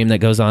hop stream that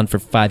goes on for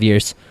 5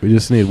 years. We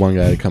just need one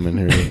guy to come in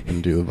here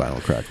and do the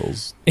vinyl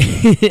crackles. You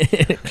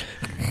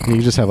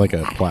can just have like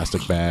a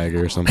plastic bag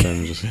or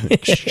something. Just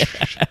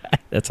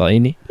That's all you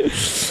need.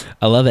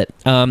 I love it.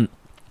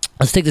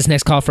 Let's take this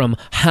next call from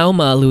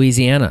Hauma,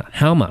 Louisiana.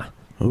 Hauma.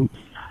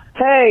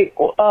 Hey,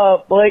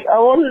 Blake, I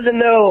wanted to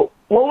know,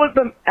 what was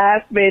the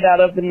ass made out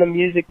of in the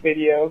music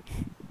video?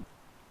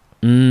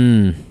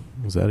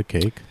 Was that a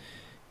cake?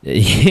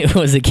 It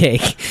was a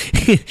cake.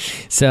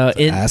 So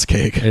ass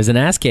cake. It was an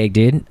ass cake,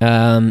 dude. It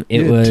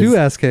Yeah, was two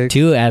ass cakes.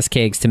 Two ass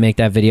cakes to make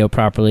that video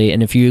properly.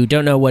 And if you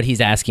don't know what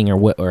he's asking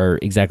or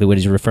exactly what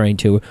he's referring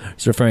to,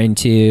 he's referring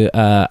to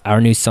our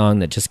new song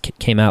that just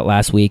came out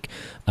last week,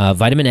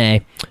 Vitamin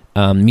A.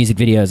 Music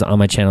video is on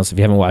my channel, so if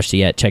you haven't watched it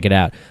yet, check it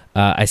out.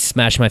 I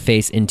smashed my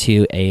face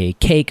into a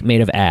cake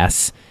made of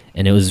ass,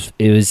 and it was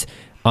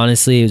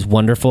honestly, it was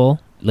wonderful.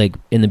 Like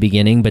in the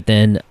beginning, but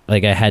then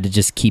like I had to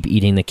just keep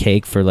eating the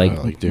cake for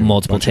like doing a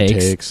multiple bunch of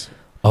takes. takes.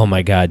 Oh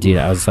my god, dude!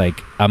 I was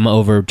like, I'm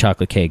over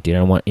chocolate cake, dude. I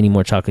don't want any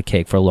more chocolate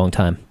cake for a long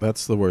time.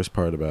 That's the worst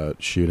part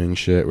about shooting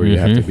shit, where you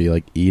have to be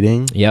like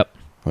eating. Yep.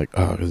 Like,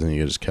 oh, because then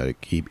you just gotta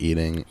keep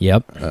eating.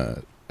 Yep.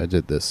 I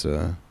did this.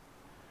 There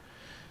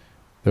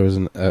was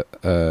an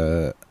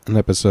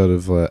episode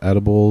of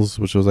Edibles,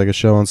 which was like a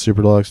show on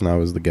Super Deluxe, and I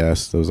was the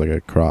guest. It was like a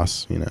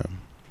cross,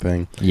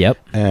 thing. Yep.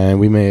 And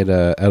we made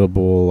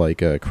edible like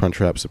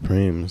Crunchwrap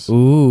Supremes.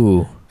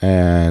 Ooh.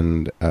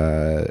 And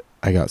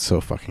I got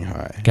so fucking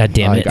high. God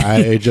damn like, it.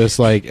 I just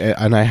like,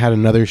 and I had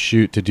another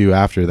shoot to do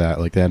after that.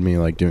 Like they had me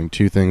like doing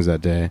two things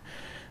that day.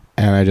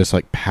 And I just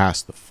like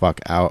passed the fuck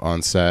out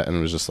on set and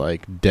was just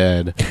like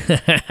dead.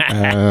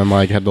 And I'm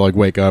like had to like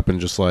wake up and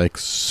just like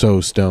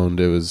so stoned.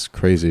 It was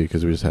crazy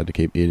because we just had to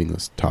keep eating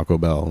this Taco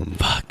Bell. And,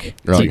 fuck.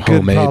 Or like It's a good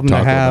homemade problem to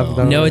Taco have, Bell.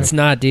 though. No, it's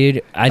not,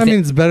 dude. I mean,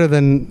 it's better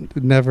than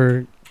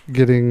never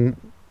getting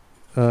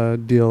a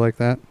deal like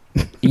that.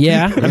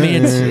 Yeah, I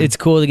mean it's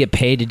cool to get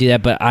paid to do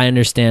that, but I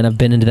understand. I've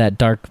been into that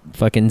dark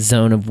fucking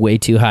zone of way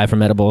too high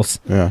from edibles.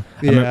 Yeah,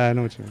 I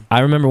know what you mean. I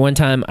remember one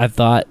time I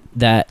thought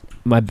that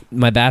my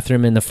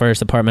bathroom in the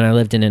first apartment I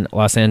lived in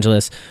Los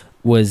Angeles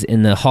was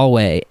in the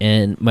hallway,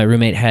 and my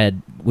roommate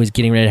was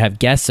getting ready to have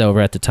guests over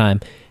at the time,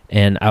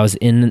 and I was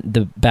in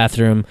the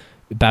bathroom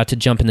about to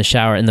jump in the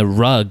shower, and the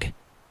rug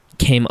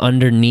came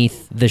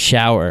underneath the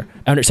shower,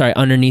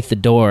 underneath the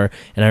door,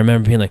 and I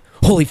remember being like,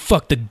 holy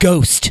fuck, the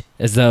ghost,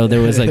 as though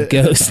there was a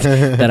ghost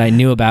that I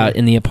knew about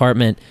in the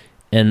apartment.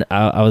 And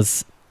I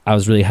was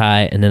really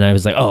high, and then I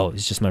was like, oh,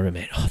 it's just my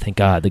roommate. Oh, thank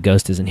God the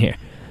ghost isn't here.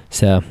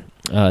 So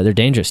they're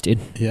dangerous, dude.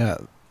 Yeah.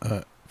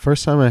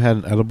 First time I had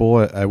an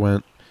edible, I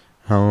went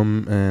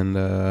home,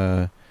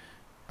 and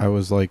I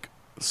was like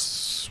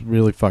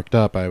really fucked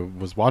up. I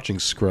was watching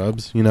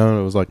Scrubs, you know,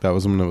 it was like, that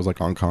was when it was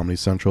like on Comedy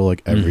Central,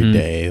 like every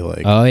day.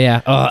 Like, oh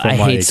yeah, I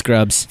hate like,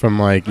 Scrubs. From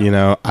like, you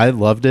know, I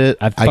loved it.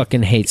 I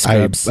fucking hate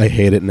Scrubs. I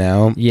hate it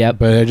now. Yep.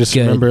 But I just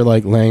remember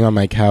like laying on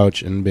my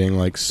couch and being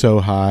like so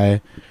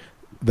high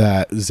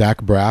that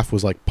Zach Braff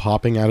was like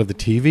popping out of the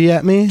TV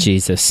at me.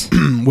 Jesus.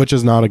 Which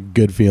is not a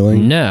good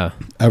feeling. No.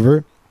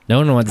 Ever. No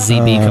one wants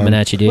ZB coming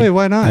at you, dude. Wait,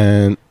 why not?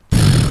 And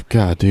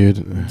God, dude.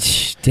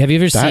 Have you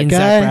ever seen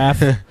guy? Zach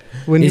Braff?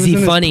 Is he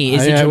funny?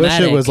 Is he dramatic? I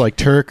wish it was like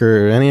Turk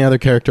or any other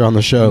character on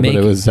the show, but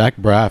it was Zach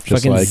Braff,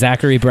 just fucking like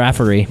Zachary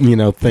Braffery. You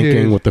know,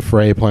 thinking Dude. with the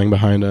Fray playing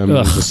behind him,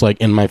 and just like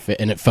in my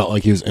and it felt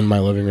like he was in my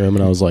living room,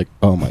 and I was like,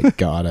 oh my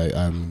God,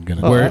 I'm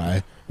gonna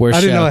die. Worst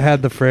I didn't show. know it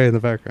had the Fray in the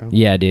background.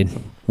 Yeah, dude.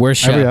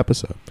 Worst show. Every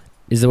episode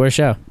is the worst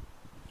show.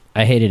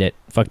 I hated it.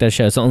 Fuck that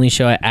show. It's the only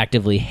show I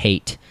actively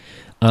hate.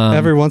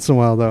 Every once in a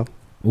while, though.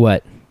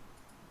 What?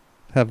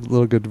 Have a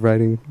little good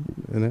writing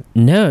in it.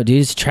 No,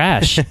 dude, it's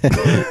trash.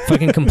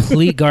 Fucking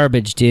complete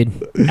garbage, dude.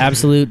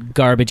 Absolute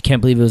garbage. Can't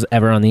believe it was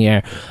ever on the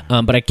air.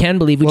 But I can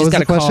believe we What just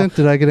was got the a call.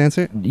 question? Did I get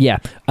answered? Yeah.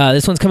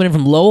 This one's coming in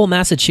from Lowell,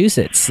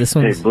 Massachusetts. This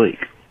one's... Hey, Blake.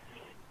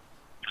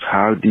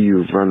 How do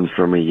you run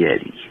from a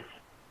Yeti?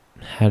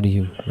 How do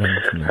you run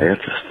from I got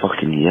this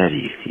fucking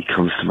Yeti. He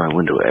comes to my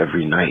window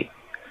every night.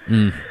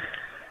 Mm.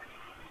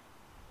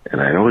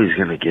 And I know he's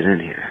going to get in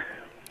here.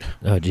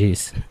 Oh,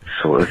 jeez.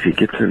 So if he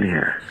gets in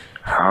here,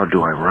 how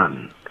do I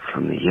run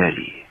from the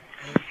Yeti?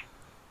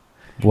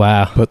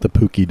 Wow. Put the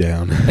Pookie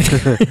down.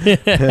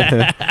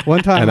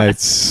 One time, and I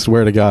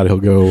swear to God, he'll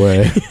go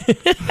away.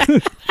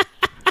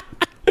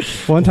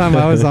 one time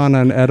I was on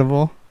an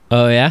edible.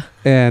 Oh, yeah?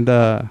 And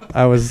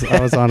I was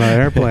on an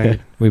airplane.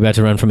 We about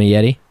to run from a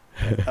Yeti?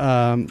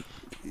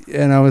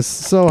 And I was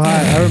so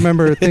high. I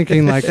remember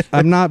thinking, like,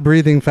 I'm not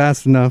breathing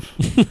fast enough.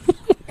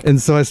 And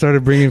so I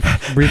started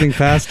breathing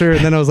faster.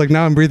 And then I was like,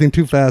 now I'm breathing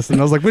too fast. And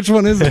I was like, which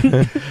one is it?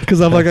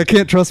 Because I'm like, I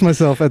can't trust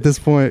myself at this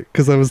point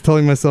because I was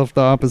telling myself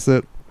the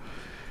opposite.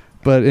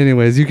 But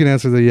anyways, you can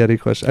answer the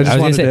Yeti question. I just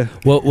wanted to.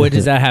 What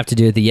does that have to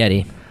do with the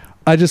Yeti?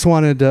 I just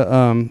wanted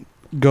to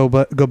go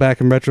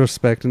back in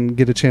retrospect and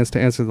get a chance to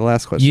answer the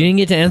last question. You didn't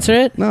get to answer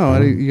it? No,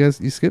 you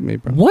skipped me,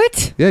 bro.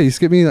 What? Yeah, you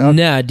skipped me.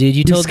 No, dude,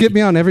 you skipped me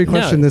on every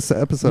question this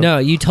episode. No,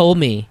 you told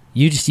me.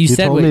 You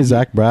said told me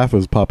Zach Braff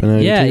was popping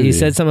out. Yeah, of you TV.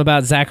 said something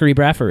about Zachary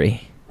Braffery.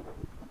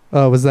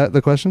 Oh, was that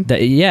the question?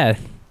 Yeah.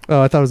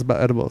 Oh, I thought it was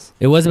about edibles.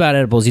 It was about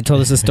edibles. You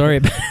told us a story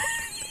about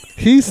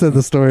He said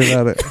the story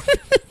about it.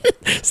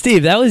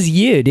 Steve, that was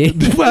you,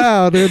 dude.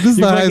 Wow, dude, this is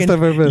the highest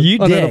I've ever been. You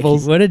on dick.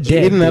 edibles. What a dick. You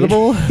ate an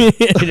edible?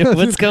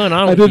 What's going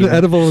on I with did you? an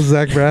edible with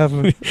Zach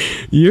Braff.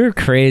 You're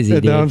crazy,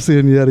 And dude. now I'm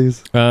seeing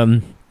Yetis.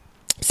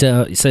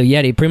 So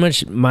Yeti, pretty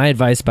much my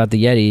advice about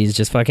the Yeti is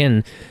just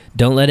fucking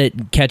don't let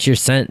it catch your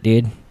scent,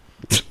 dude.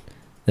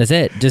 That's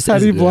it. Just How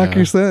do you block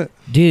your scent?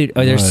 Dude,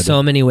 there's Mud.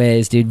 so many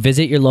ways, dude.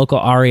 Visit your local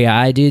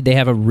REI, dude. They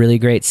have a really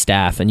great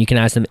staff, and you can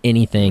ask them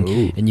anything.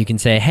 Ooh. And you can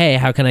say, hey,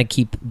 how can I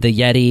keep the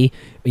Yeti?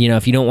 You know,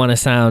 if you don't want to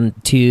sound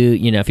too,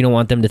 you know, if you don't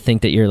want them to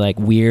think that you're like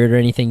weird or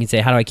anything, you can say,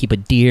 how do I keep a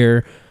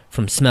deer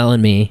from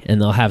smelling me? And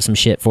they'll have some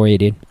shit for you,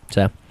 dude.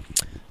 So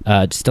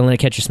just don't let it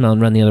catch your smell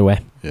and run the other way.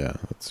 Yeah,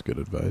 that's good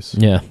advice.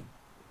 Yeah.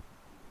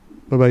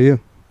 What about you?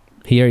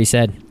 He already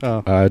said.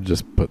 Oh, I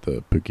just put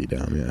the Pookie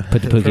down, yeah.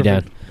 Put the Pookie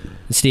down.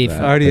 Steve, I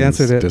already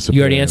answered it.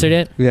 you already answered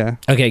it? Yeah.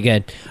 Okay,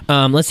 good.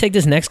 Let's take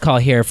this next call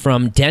here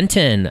from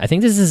Denton. I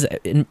think this is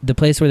in the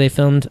place where they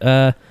filmed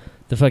the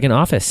fucking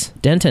Office.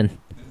 Denton.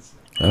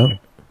 Oh.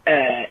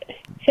 Hey,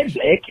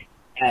 Blake.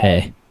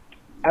 Hey.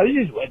 I was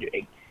just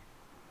wondering,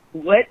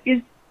 what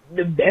is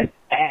the best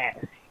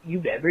ass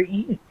you've ever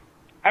eaten?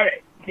 All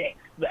right, thanks.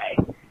 Bye.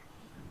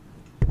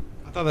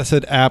 I thought that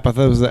said app. I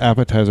thought it was the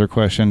appetizer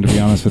question, to be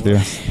honest with you.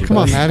 Come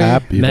on, Maddie.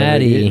 App you've ever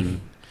Maddie.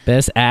 eaten.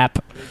 Best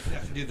app.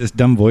 I do this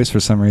dumb voice for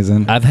some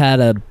reason. I've had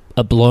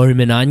a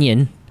bloomin'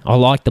 onion. I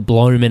like the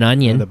bloomin'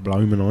 onion The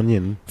blooming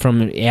onion.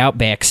 from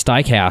Outback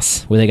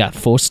Steakhouse where they got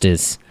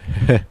Foster's.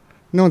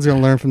 No one's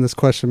gonna learn from this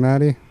question,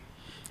 Maddie.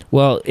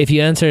 Well, if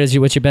you answer as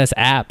what's your best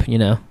app, you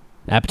know,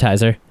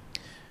 appetizer.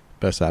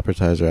 Best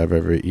appetizer I've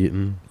ever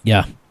eaten.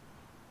 Yeah.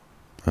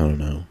 I don't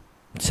know.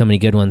 So many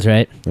good ones,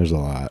 right? There's a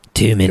lot.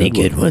 Too many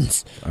good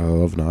ones. I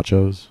love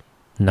nachos.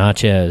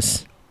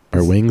 Nachos.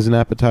 Are wings an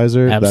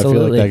appetizer? I feel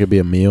Absolutely. like that could be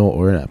a meal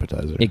or an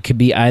appetizer. It could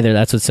be either.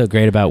 That's what's so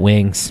great about I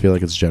wings. feel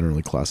like it's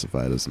generally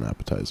classified as an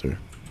appetizer.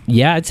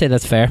 Yeah, I'd say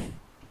that's fair.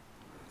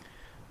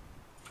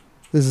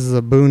 This is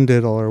a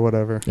boondiddle or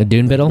whatever. A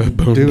dune biddle?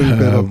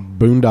 Boondoggle.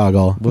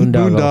 Boondoggle.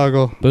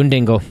 Boondoggle. Boondoggle.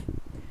 Boondingle.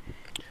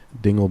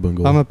 Dingle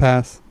Bungle. I'm a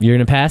pass. You're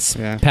gonna pass.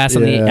 Yeah. Pass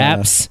on the Yeah.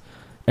 apps.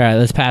 All right,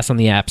 let's pass on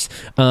the apps.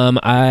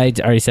 I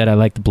already said I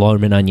like the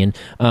Blowman Onion.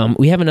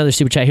 We have another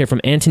super chat here from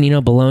Antonino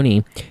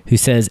Baloney, who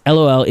says,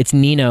 "LOL, it's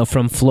Nino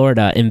from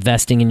Florida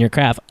investing in your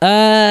craft."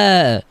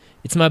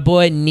 It's my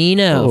boy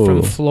Nino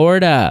from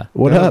Florida.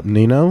 What up,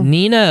 Nino?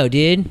 Nino,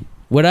 dude.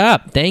 What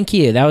up? Thank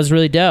you. That was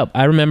really dope.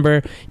 I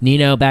remember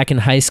Nino back in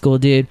high school,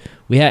 dude.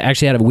 We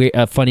actually had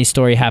a funny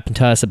story happen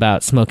to us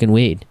about smoking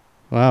weed.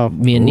 Wow.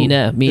 Me and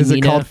Nina. Is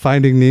it called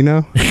Finding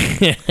Nino?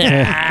 He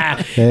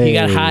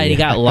got high and he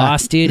got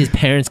lost, dude. His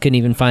parents couldn't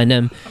even find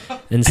him.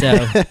 And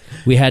so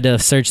we had to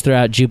search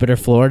throughout Jupiter,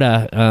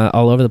 Florida,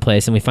 all over the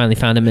place. And we finally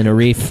found him in a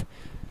reef.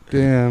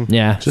 Damn.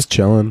 Yeah. Just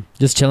chilling.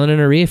 Just chilling in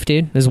a reef,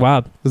 dude. It was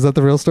wild. Is that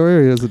the real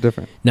story or is it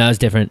different? No, it's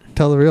different.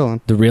 Tell the real one.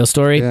 The real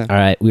story? Yeah. All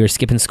right. We were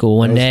skipping school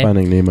one That was day.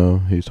 Finding Nemo.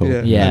 He told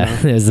me. Yeah,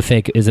 it was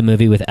it was a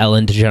movie with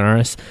Ellen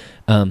DeGeneres.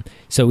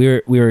 So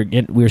we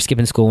were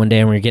skipping school one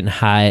day and we were getting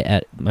high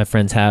at my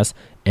friend's house,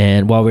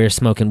 and while we were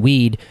smoking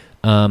weed,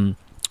 I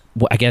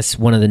guess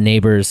one of the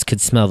neighbors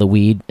could smell the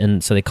weed,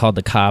 and so they called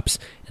the cops.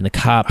 And the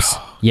cops,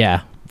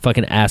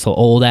 fucking asshole,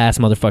 old ass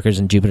motherfuckers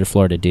in Jupiter,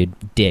 Florida, dude,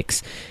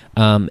 dicks,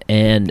 and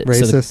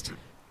Racist. So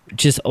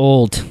just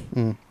old,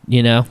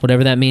 you know,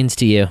 whatever that means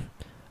to you.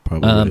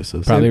 Probably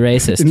racist. Probably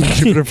racist. In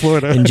Jupiter,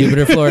 Florida. In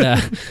Jupiter,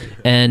 Florida.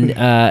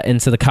 And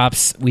so the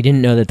cops, we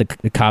didn't know that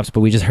the cops,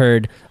 but we just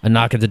heard a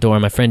knock at the door.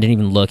 My friend didn't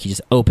even look. He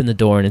just opened the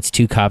door and it's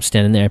two cops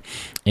standing there.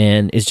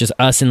 And it's just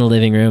us in the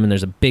living room and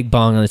there's a big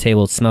bong on the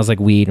table. It smells like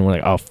weed. And we're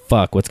like, oh,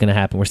 fuck, what's going to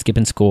happen? We're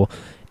skipping school.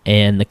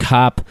 And the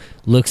cop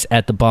looks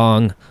at the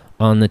bong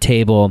on the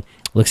table,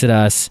 looks at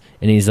us,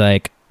 and he's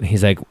like,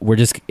 we're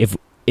just, if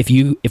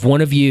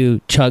one of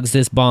you chugs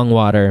this bong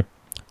water,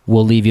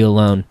 we'll leave you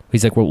alone.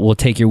 He's like, we'll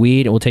take your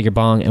weed and we'll take your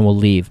bong and we'll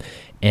leave.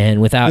 And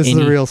without This is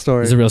a real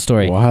story. This is a real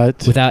story.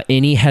 What? Without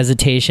any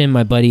hesitation,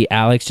 my buddy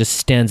Alex just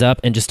stands up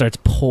and just starts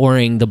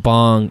pouring the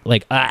bong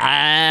like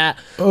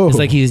It's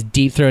like he was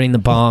deep throating the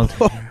bong,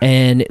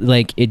 and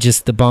like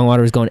the bong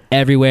water was going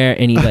everywhere,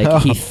 and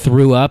he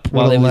threw up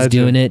while a he was legend.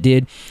 doing it,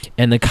 dude.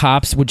 And the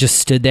cops would just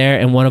stood there,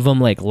 and one of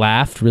them like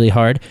laughed really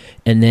hard,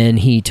 and then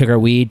he took our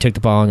weed, took the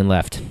bong, and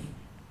left.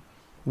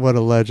 What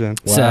a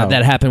legend. So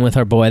that happened with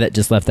our boy that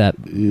just left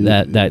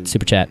that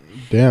super chat.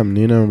 Damn,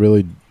 Nino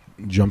really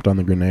jumped on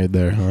the grenade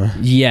there, huh?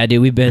 Yeah,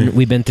 dude, we've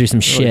been through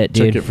some shit,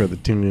 dude. Took it for the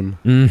team.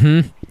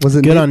 Mm-hmm. Was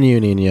it Good on you,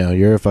 Nino.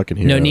 You're a fucking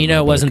hero. No,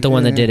 Nino wasn't the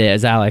one that did it. It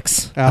was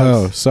Alex.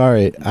 Oh,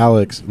 sorry,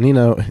 Alex.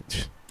 Nino.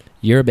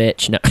 You're a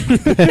bitch. No.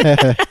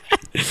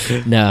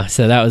 No,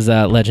 so that was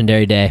a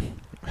legendary day.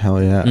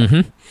 Hell yeah.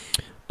 Mm-hmm.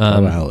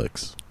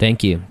 Alex.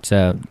 Thank you.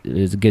 So it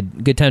was a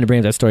good time to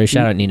bring up that story.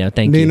 Shout out Nino.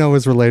 Thank you. Nino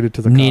was related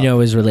to the cop. Nino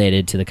was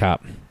related to the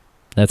cop.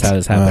 That's how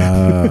this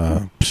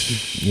happened.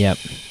 Yep.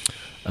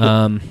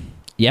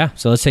 Yeah,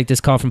 so let's take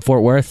this call from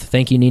Fort Worth.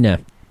 Thank you,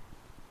 Nina.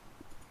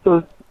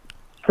 So,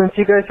 since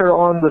you guys are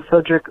on the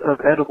subject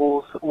of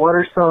edibles, what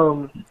are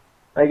some,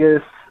 I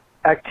guess,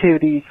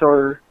 activities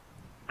or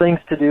things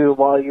to do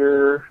while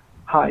you're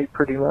high,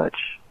 pretty much?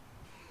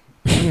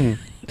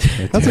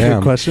 That's a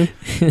good question.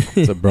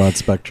 It's a broad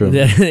spectrum.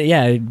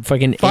 Yeah,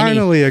 fucking.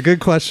 Finally, a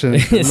good question.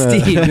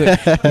 Steve, you want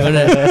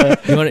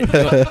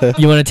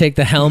to take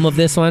the helm of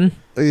this one?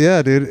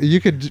 Yeah, dude.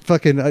 You could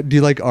fucking. Do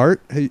you like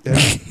art?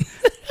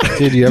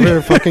 Dude, you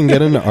ever fucking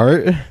get into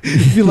art?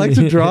 If you like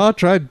to draw,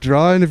 try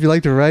drawing. If you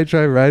like to write,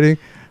 try writing.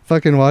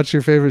 Fucking watch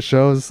your favorite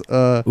shows.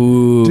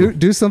 Ooh.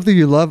 Do something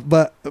you love.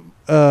 But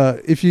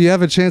if you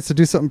have a chance to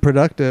do something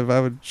productive, I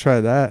would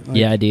try that. Like,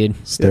 yeah,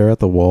 dude. Stare at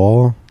the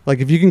wall. Like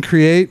if you can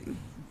create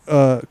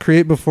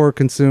before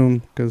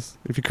consume. Because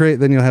if you create,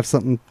 then you'll have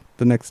something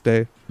the next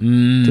day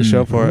to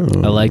show for it.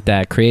 I like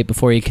that. Create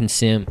before you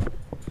consume.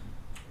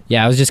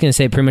 Yeah, I was just gonna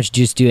say pretty much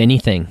just do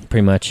anything.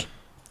 Pretty much.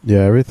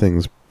 Yeah,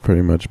 everything's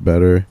pretty much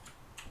better.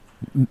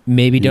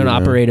 Maybe don't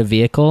operate a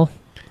vehicle.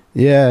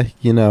 Yeah,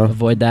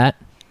 avoid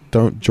that.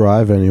 Don't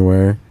drive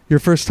anywhere. Your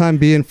first time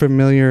being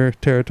familiar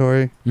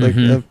territory, like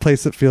a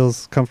place that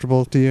feels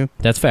comfortable to you.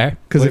 That's fair.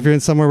 Because if you're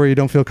in somewhere where you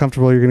don't feel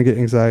comfortable, you're gonna get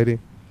anxiety.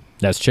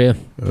 That's true.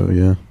 Oh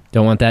yeah.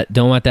 Don't want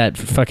that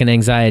fucking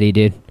anxiety,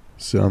 dude.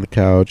 Sit on the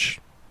couch.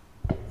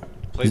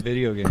 Play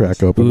video games.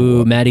 Crack open.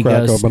 Ooh, Maddie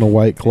crack goes. open a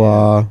White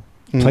Claw.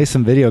 Play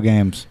some video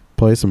games.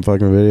 Play some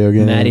fucking video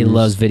games. Maddie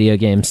loves video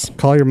games.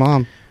 Call your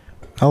mom.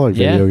 I like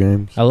video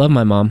games. I love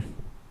my mom.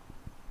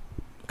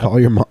 Call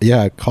your mom.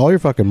 Yeah, call your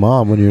fucking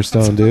mom when you're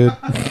stoned, dude.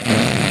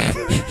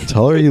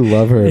 Tell her you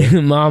love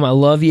her. Mom, I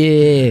love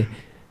you.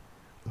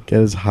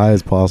 Get as high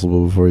as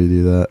possible before you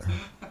do that.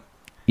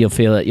 You'll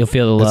feel it. You'll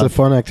feel the love. It's a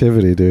fun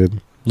activity,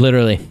 dude.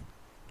 Literally.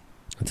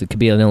 It could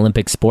be an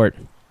Olympic sport.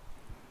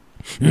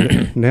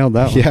 Nailed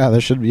that one. Yeah,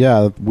 there should be.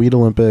 Yeah, Weed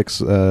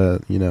Olympics. I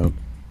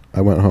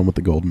went home with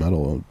the gold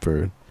medal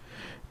for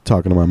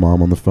talking to my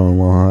mom on the phone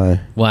while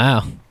high.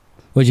 Wow.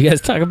 What'd you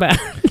guys talk about?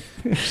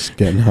 Just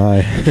getting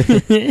high.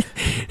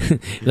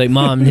 Like,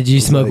 Mom, did you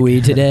smoke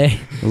weed today?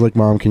 I was like,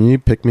 Mom, can you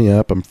pick me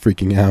up? I'm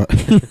freaking out.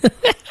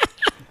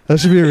 That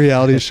should be a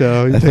reality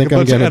show. You I take think a I'm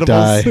bunch of gonna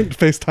edibles die. and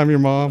FaceTime your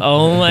mom.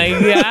 Oh my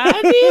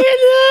God, dude,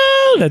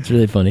 no. That's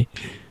really funny.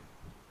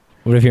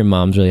 What if your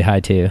mom's really high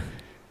too?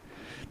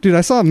 Dude,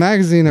 I saw a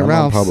magazine at My mom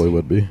Ralph's probably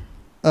would be.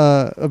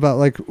 about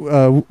like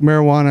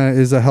marijuana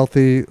is a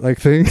healthy like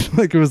thing.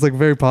 Like it was like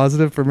very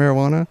positive for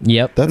marijuana.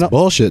 Yep. That's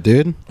bullshit,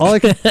 dude. All I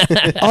could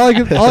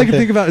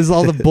think about is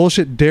all the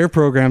bullshit DARE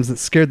programs that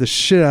scared the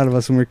shit out of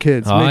us when we were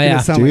kids, Oh, making yeah.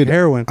 it sound Dude, like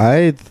heroin.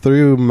 I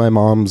threw my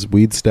mom's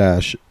weed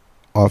stash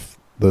off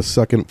the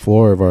second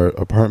floor of our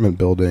apartment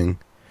building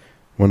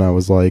when I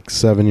was like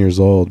 7 years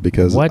old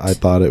because What? I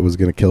thought it was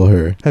going to kill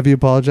her. Have you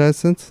apologized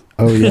since?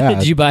 Oh, yeah.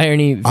 Did you buy her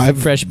any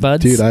fresh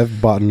buds? Dude, I've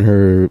bought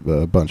her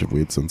a bunch of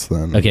weed since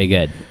then. Okay,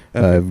 good.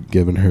 I've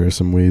given her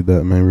some weed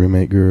that my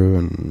roommate grew,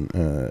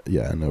 and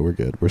yeah, no, we're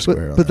good. We're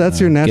square on But that that's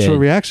now. your natural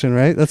Good. reaction,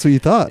 right? That's what you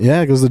thought.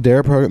 Yeah, because the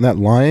DARE program, that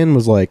line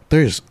was like,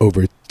 there's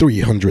over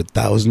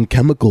 300,000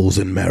 chemicals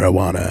in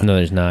marijuana. No,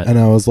 there's not. And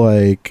I was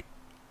like,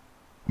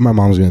 my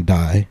mom's going to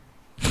die.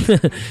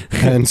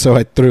 And so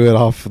I threw it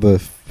off the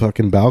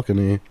fucking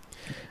balcony,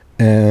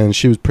 and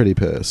she was pretty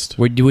pissed.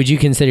 Would you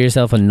consider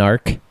yourself a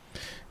narc?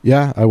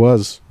 Yeah, I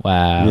was.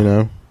 Wow. You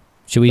know?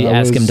 Should we That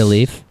ask him to was-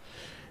 leave?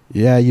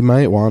 Yeah, you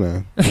might want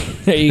to.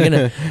 Are you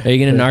gonna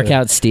narc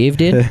out Steve,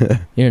 dude?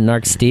 You're gonna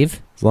narc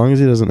Steve? As long as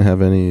he doesn't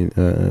have any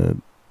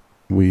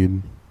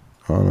weed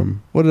on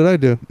him. What did I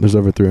do? There's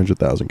over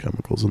 300,000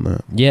 chemicals in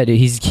that. Yeah, dude.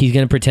 He's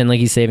gonna pretend like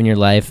he's saving your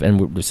life,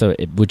 and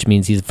which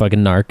means he's a fucking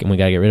narc, and we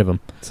gotta get rid of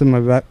him. It's in my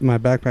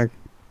backpack.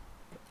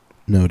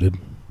 Noted.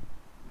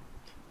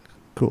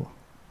 Cool.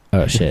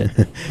 Oh shit.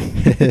 All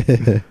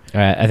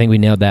right, I think we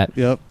nailed that.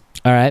 Yep.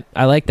 All right,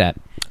 I like that.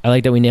 I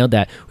like that we nailed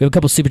that. We have a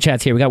couple super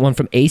chats here. We got one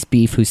from Ace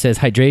Beef who says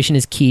hydration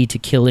is key to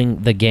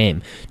killing the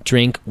game.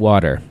 Drink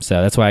water.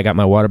 So that's why I got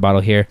my water bottle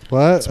here. What?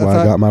 That's why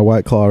I got my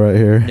White Claw right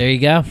here. There you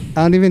go.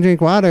 I don't even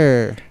drink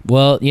water.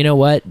 Well, you know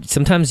what?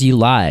 Sometimes you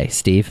lie,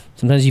 Steve.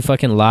 Sometimes you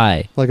fucking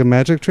lie. Like a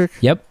magic trick?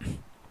 Yep.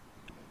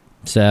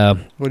 So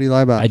What do you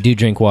lie about? I do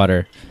drink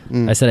water.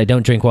 I said I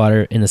don't drink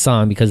water in the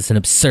song because it's an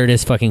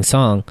absurdist fucking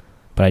song,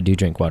 but I do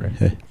drink water.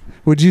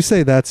 Would you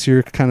say that's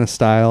your kind of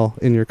style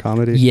in your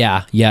comedy?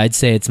 Yeah, I'd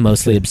say it's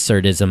mostly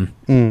absurdism.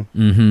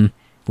 Mm-hmm.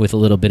 With a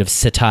little bit of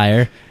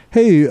satire.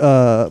 Hey,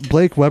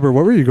 Blake Weber,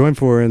 what were you going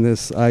for in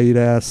this I Eat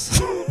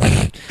Ass?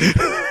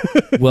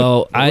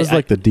 Well, It was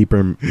like the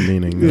deeper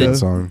meaning of that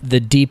song. The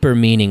deeper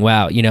meaning.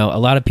 Wow. You know, a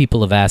lot of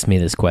people have asked me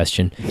this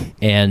question,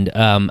 and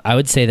I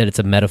would say that it's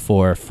a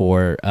metaphor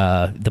for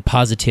the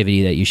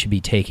positivity that you should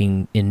be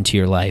taking into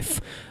your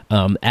life.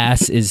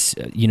 Ass is,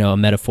 a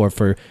metaphor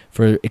for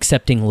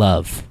accepting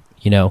love,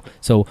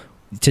 So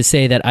to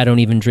say that I don't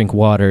even drink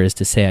water is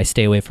to say I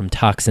stay away from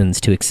toxins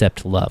to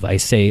accept love. I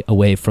stay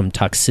away from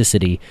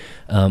toxicity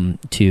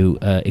to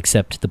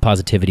accept the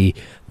positivity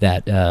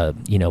that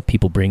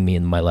people bring me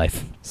in my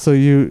life. So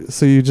you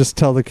just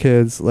tell the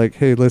kids, like,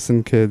 hey,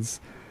 listen, kids,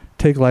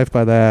 take life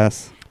by the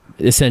ass.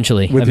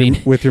 Essentially,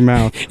 with your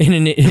mouth.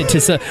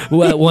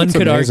 One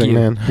could amazing, argue.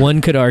 man. One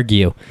could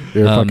argue.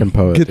 You're a fucking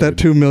poet. Get that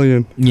 2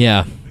 million.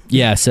 Yeah.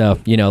 So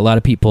a lot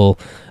of people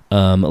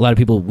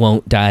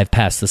won't dive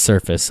past the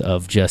surface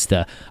of just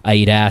I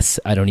eat ass.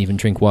 I don't even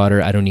drink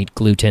water. I don't eat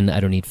gluten. I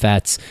don't eat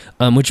fats.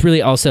 Which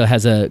really also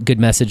has a good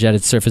message at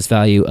its surface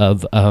value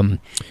of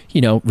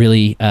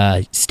really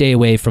stay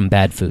away from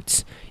bad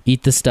foods.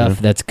 Eat the stuff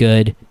that's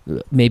good.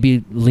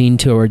 Maybe lean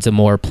towards a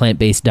more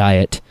plant-based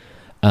diet.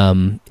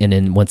 And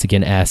then once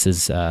again, ass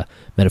is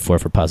metaphor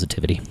for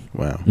positivity.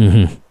 Wow.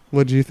 Mm-hmm.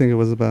 What do you think it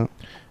was about?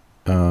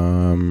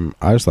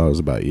 I just thought it was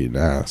about eating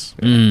ass.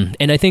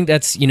 And I think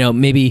that's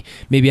maybe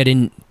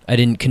I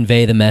didn't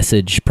convey the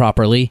message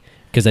properly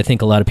because I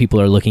think a lot of people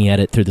are looking at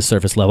it through the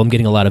surface level. I'm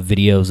getting a lot of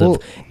videos of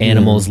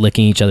animals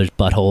licking each other's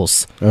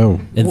buttholes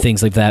and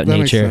things like that That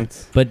nature. makes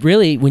sense. But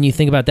really, when you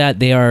think about that,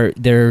 they're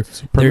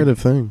It's a primitive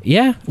thing.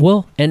 Yeah,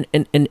 well, and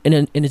in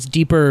its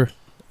deeper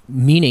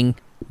meaning,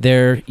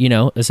 they're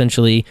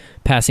essentially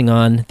passing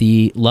on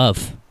the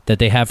love that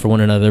they have for one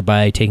another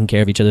by taking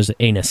care of each other's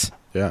anus.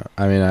 Yeah,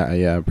 I mean,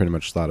 I pretty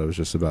much thought it was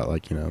just about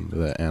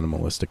the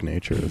animalistic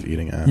nature of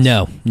eating ass.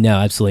 No,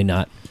 absolutely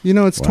not.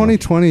 It's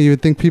 2020. You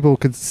would think people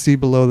could see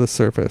below the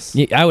surface.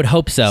 Yeah, I would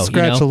hope so.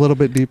 Scratch a little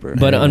bit deeper.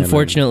 But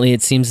unfortunately,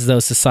 it seems as though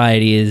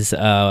society is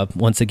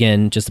once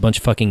again just a bunch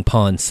of fucking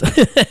pawns.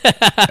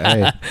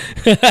 Hey,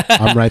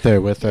 I'm right there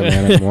with them,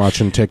 man. I'm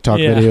watching TikTok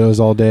videos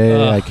all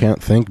day. I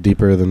can't think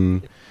deeper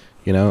than,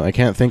 I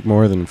can't think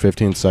more than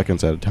 15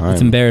 seconds at a time.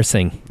 It's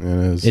embarrassing. It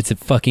is. It's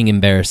fucking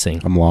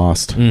embarrassing. I'm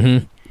lost.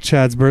 Mm-hmm.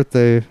 Chad's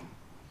birthday.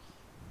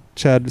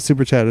 Chad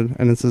super chatted,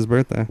 and it's his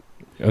birthday.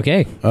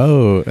 Okay.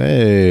 Oh,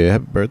 hey,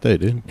 happy birthday,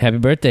 dude. Happy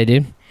birthday,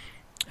 dude.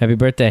 Happy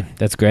birthday.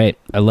 That's great.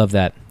 I love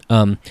that.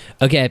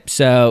 Okay,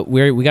 so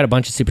we got a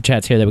bunch of super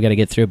chats here that we got to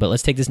get through, but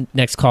let's take this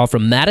next call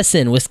from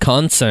Madison,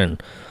 Wisconsin.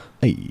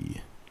 Hey.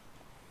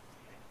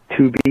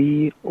 To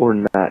be or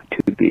not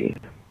to be?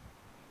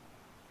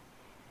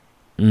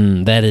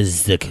 That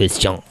is the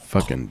question.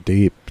 Fucking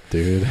deep,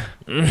 dude.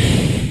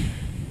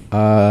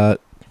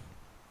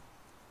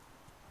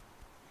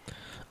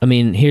 I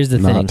mean, here's the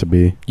thing. Not to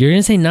be. You're going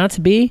to say not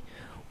to be?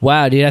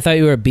 Wow, dude, I thought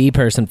you were a B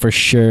person for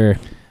sure.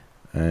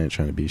 I ain't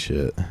trying to be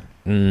shit.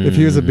 If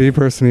he was a bee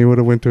person, he would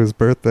have went to his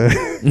birthday.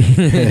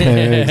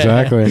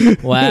 Exactly.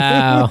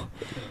 Wow.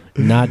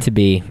 Not to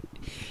be.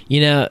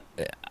 You know,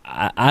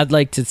 I'd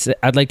like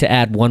to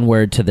add one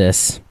word to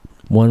this.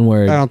 One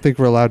word. I don't think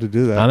we're allowed to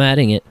do that. I'm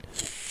adding it.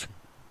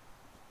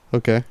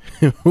 Okay.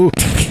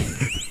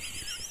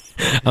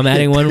 I'm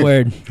adding one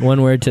word.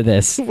 One word to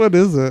this. What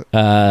is it?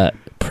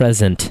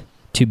 Present.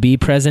 To be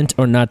present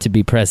or not to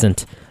be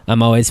present.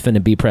 I'm always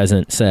finna be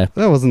present. So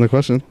that wasn't the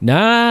question.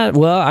 Nah.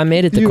 Well, I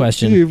made it the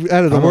question. You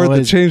added a word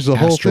that changed the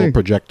whole Astral thing.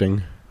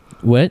 projecting.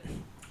 What?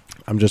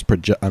 I'm just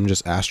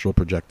astral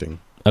projecting.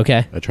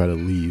 Okay. I try to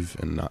leave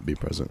and not be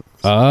present.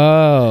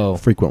 Oh.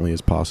 Frequently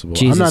as possible.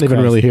 Jesus I'm not even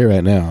Christ. really here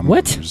right now.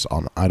 I'm just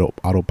on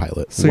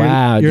autopilot. So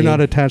wow, you're dude.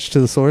 not attached to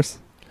the source?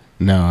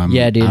 No, I'm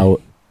Yeah, dude.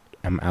 out.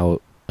 I'm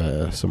out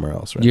somewhere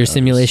else right Your now.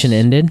 simulation Just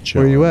ended?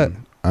 chilling. Where you at?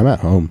 I'm at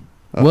home.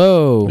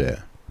 Whoa. Yeah.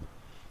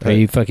 Are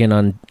you fucking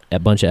on a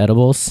bunch of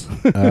edibles?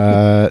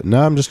 No,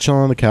 I'm just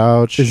chilling on the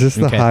couch. Is this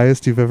the Okay.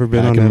 highest you've ever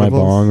been on Packing my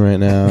edibles? bong right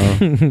now.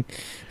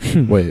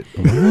 Wait.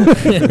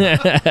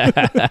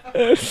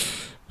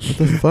 What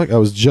the fuck? I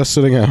was just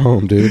sitting at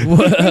home, dude.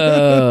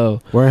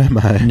 Whoa. Where am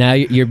I? Now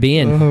you're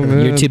being. Oh,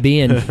 man. You're to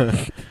being.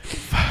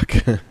 Fuck.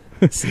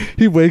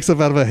 He wakes up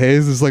out of a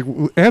haze and is like,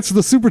 answer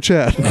the super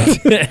chat.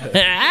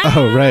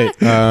 Oh,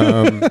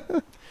 right.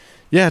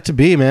 Yeah, to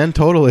be, man.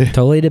 Totally.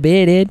 Totally to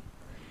be, dude.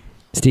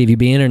 Steve, you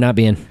being or not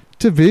being?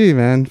 To be,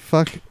 man.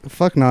 Fuck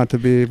not to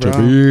be, bro.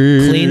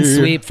 Clean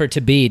sweep for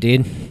to be,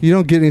 dude. You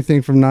don't get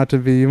anything from not to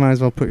be. You might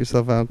as well put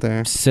yourself out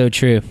there. So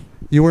true.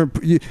 You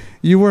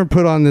weren't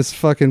put on this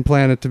fucking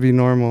planet to be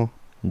normal.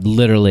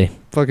 Literally.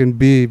 Fucking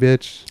be,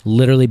 bitch.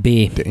 Literally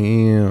be.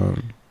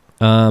 Damn.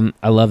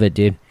 I love it,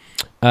 dude.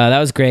 That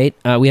was great.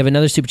 We have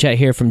another super chat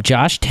here from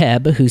Josh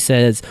Tebb, who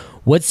says,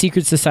 "What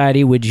secret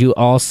society would you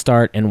all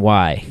start and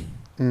why?"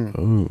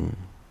 Ooh.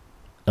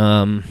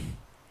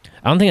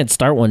 I don't think I'd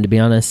start one, to be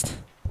honest.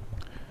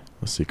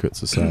 A secret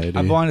society.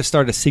 I've wanted to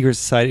start a secret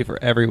society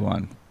for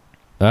everyone.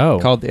 Oh.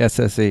 Called the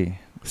SSE.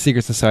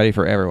 Secret Society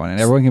for Everyone. And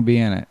everyone can be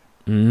in it.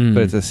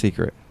 But it's a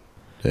secret.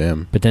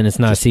 Damn. But then it's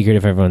not a secret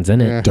if everyone's in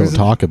it. Yeah. Don't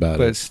talk about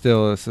But it. it's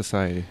still a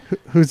society.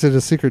 Who's it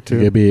a secret to?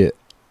 It could be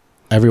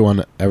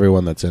everyone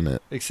that's in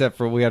it. Except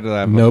for we have to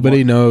have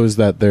Nobody knows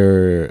that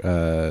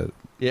they're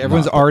Yeah,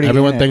 everyone's not- already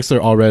everyone in thinks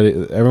it.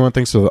 everyone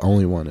thinks they're the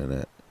only one in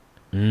it.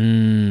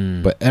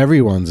 But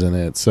everyone's in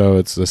it, so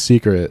it's a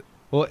secret.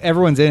 Well,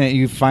 everyone's in it.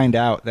 You find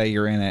out that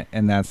you're in it,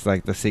 and that's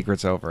like the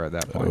secret's over at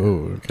that point.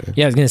 Oh, okay.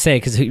 Yeah, I was gonna say,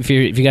 because if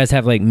you guys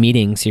have like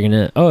meetings, you're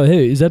gonna, oh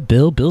hey, is that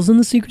Bill? Bill's in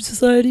the secret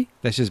society.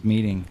 That's just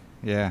meeting.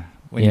 Yeah,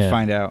 when Yeah. you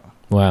find out.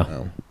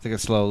 Wow. It's like a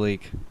slow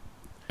leak.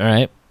 All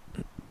right.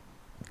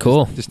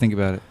 Cool. Just think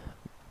about it.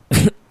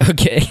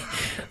 Okay.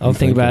 I'll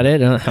think about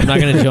it. I'm not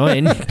gonna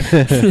join. All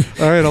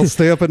right, I'll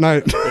stay up at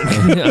night.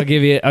 I'll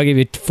give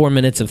you 4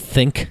 minutes of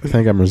think. I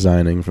think I'm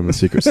resigning from the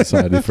secret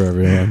society for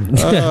everyone.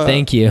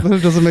 Thank you.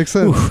 That doesn't make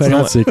sense. Oof, It's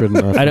not secret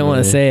enough. I don't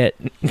want to say it.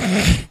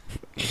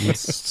 I'm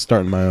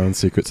starting my own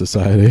secret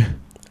society.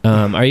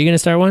 Are you gonna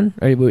start one?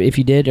 Or if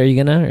you did, are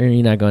you gonna? Or are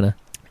you not gonna?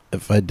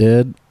 If I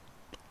did,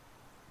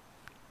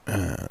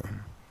 I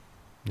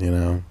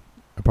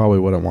probably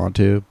wouldn't want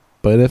to.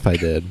 But if I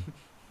did,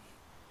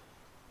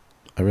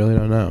 I really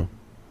don't know.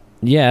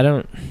 Yeah, I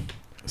don't.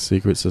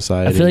 Secret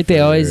society. I feel like they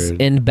for- always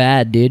end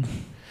bad, dude.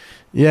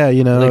 Yeah,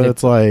 Like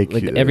it's like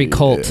every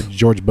cult.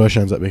 George Bush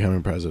ends up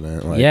becoming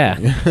president. Like, Yeah.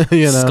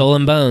 Skull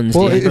and bones.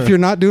 Well, dude. if you're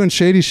not doing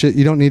shady shit,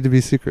 you don't need to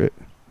be secret,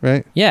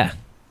 right? Yeah.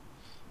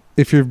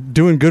 If you're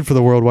doing good for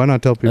the world, why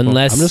not tell people?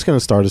 Unless I'm just gonna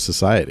start a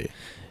society.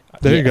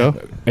 There you go.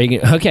 Are you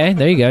gonna, okay?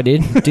 There you go,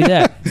 dude. Do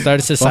that. Start a Fuck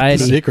the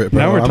society. secret, bro.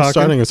 Now we're I'm talking.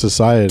 starting a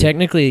society.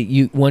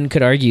 Technically, one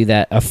could argue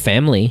that a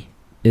family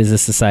is a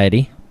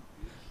society.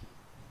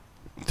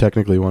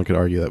 Technically, one could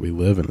argue that we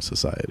live in a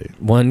society.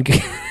 One.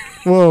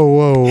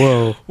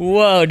 Whoa.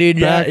 Whoa, dude.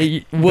 Back,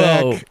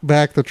 Whoa.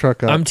 back the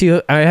truck up.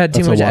 I had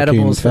too much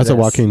edibles for That's a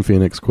this. Joaquin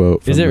Phoenix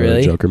quote from Is it the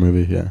really? Joker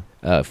movie. Yeah,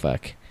 Oh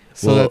fuck.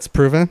 So Well, that's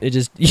proven. It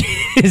just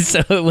so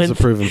it went. it's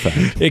a proven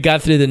fact. It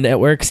got through the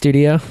network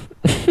studio.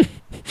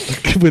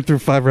 Went through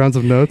 5 rounds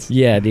of notes.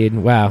 Yeah, dude.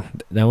 Wow,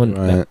 that one.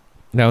 Right.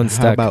 That one How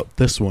stuck. about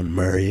this one,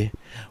 Murray?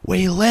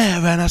 We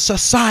live in a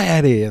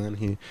society, and then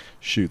he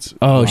shoots.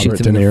 Oh, Robert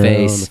shoots De him in the Niro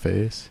face. in the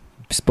face.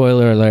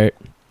 Spoiler alert.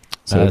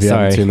 So if you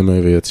sorry. haven't seen the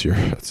movie, it's your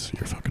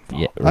fucking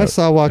fault. Yeah, I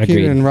saw Joaquin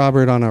Agreed. and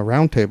Robert on a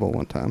round table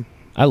one time.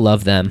 I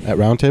love them. At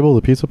Round Table,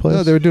 the pizza place.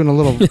 No, they were doing a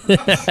little.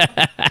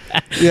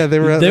 Yeah, they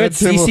were. They're that at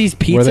table- CC's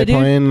Pizza, Were they dude.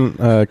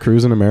 playing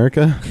Cruise in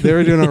America? They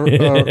were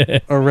doing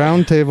a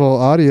round table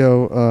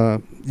audio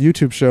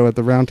YouTube show at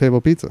the Round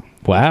Table Pizza.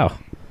 Wow,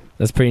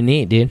 that's pretty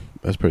neat, dude.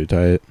 That's pretty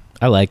tight.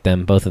 I like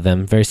them, both of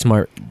them. Very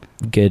smart,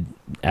 good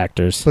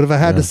actors. But if I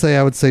had Yeah. to say,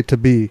 I would say to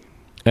be.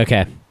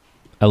 Okay.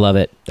 I love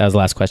it. That was the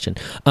last question.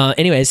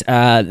 Anyways,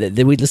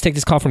 let's take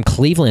this call from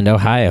Cleveland,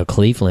 Ohio.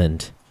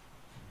 Cleveland.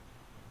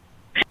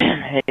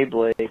 Hey,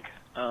 Blake.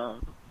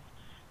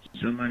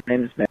 So my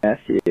name is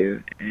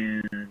Matthew,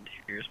 and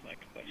here's my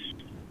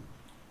question.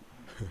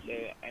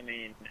 So, I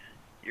mean,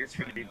 you're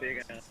pretty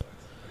big on...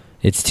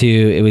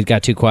 It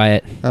got too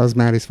quiet. That was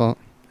Maddie's fault.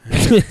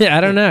 I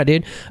don't know,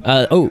 dude.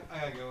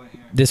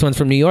 This one's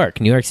from New York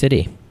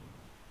City.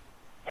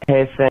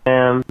 Hey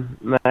Sam,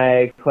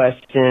 my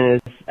question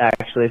is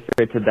actually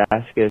for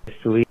Tabasco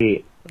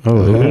Sweet.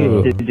 Oh, He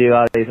hello. used to do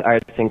all these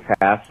arts and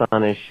crafts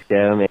on his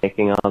show,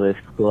 making all this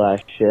cool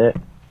ass shit.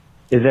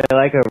 Is there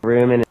like a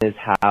room in his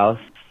house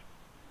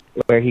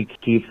where he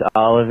keeps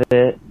all of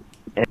it?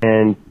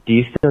 And do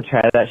you still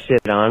try that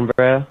shit on,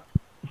 bro?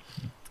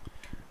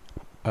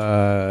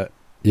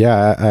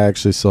 Yeah, I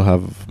actually still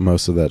have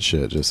most of that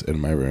shit just in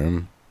my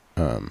room.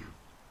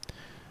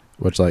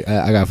 Which like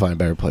I gotta find a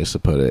better place to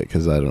put it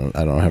because I don't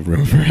have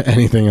room for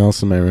anything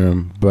else in my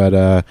room.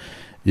 But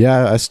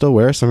yeah, I still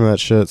wear some of that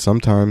shit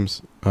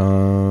sometimes.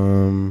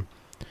 I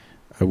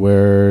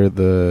wear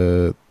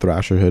the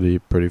Thrasher hoodie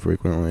pretty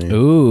frequently.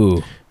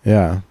 Ooh.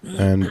 Yeah,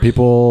 and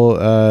people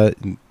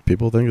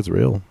think it's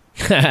real.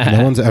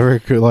 No one's ever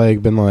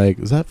been like,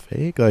 is that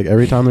fake? Like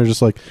every time they're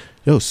just like,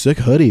 yo, sick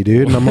hoodie,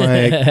 dude. And I'm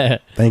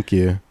like, thank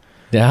you.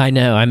 Yeah, I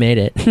know. I made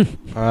it.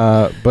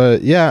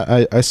 But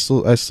yeah, I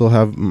still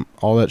have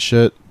all that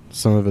shit.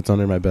 Some of it's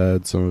under my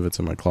bed. Some of it's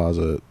in my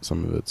closet.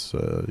 Some of it's,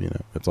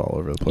 it's all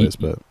over the place.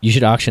 But you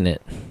should auction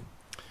it.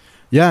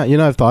 Yeah,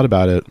 I've thought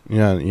about it.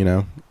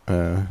 Yeah,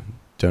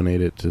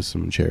 donate it to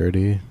some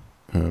charity.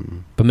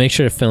 But make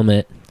sure to film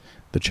it.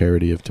 The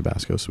charity of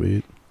Tabasco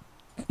Sweet.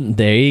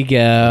 There you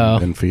go.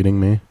 And feeding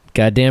me.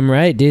 Goddamn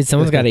right, dude.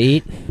 Someone's got to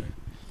eat.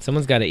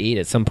 Someone's got to eat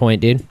at some point,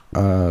 dude.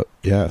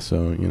 Yeah,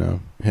 so,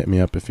 hit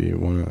me up if you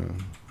want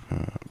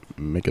to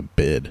make a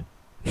bid.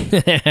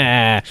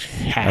 I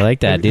like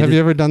that, dude. Have you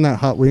ever done that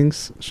Hot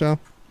Wings show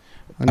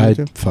on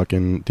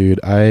YouTube? Dude,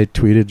 I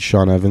tweeted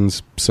Sean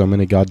Evans so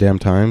many goddamn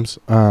times,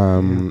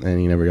 and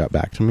he never got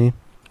back to me.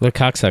 What a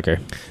cocksucker.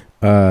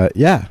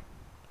 Yeah.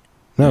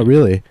 No,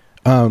 really.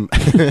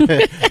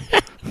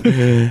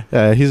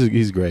 Yeah,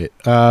 he's great.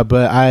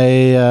 But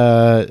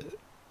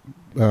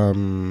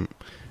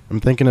I'm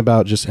thinking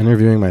about just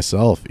interviewing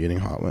myself eating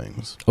hot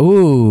wings.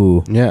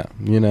 Ooh. Yeah,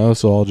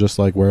 so I'll just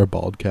wear a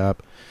bald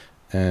cap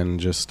and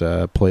just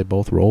play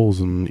both roles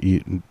and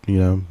eat,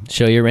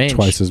 show your range.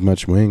 Twice as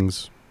much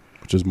wings,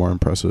 which is more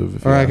impressive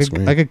if Or you I ask could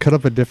me. I could cut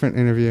up a different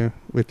interview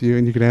with you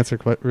and you could answer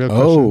real questions.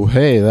 Oh,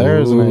 hey,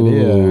 there's an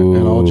idea.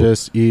 And I'll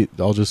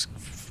just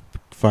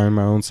find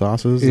my own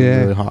sauces and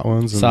really hot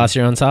ones. And, sauce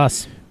your own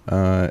sauce.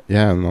 Yeah,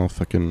 and I'll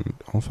fucking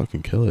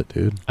kill it,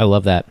 dude. I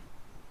love that.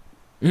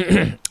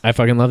 I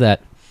fucking love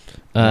that.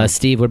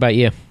 Steve, what about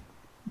you?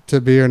 To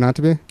be or not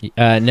to be?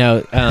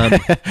 No.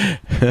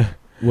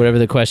 Whatever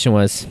the question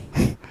was.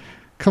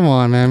 Come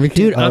on, man.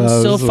 Dude, I'm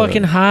so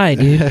fucking high,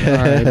 dude. All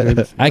right,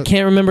 dude. I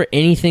can't remember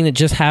anything that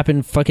just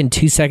happened fucking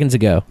 2 seconds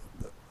ago.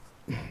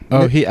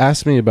 Oh, he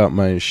asked me about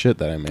my shit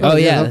that I made. Oh,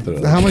 yeah.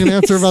 How am I going to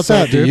answer about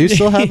that, dude? Do you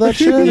still have that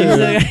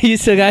shit? You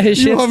still got his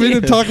shit? You want me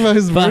to talk about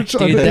his merch?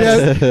 Dude,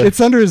 It's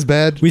under his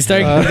bed. We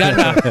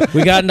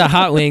got into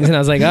Hot Wings, and I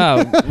was like,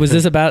 oh, was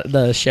this about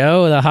the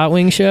show, the Hot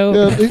Wing show?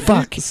 Yeah,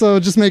 Fuck. So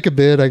just make a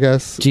bid, I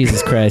guess.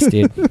 Jesus Christ,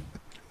 dude.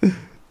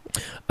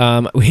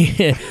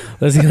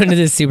 Let's go into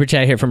this super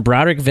chat here from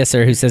Broderick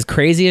Visser, who says,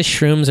 craziest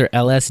shrooms or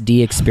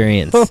LSD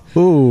experience.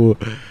 Ooh.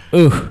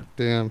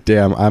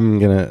 Damn. I'm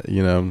gonna,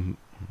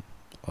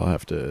 I'll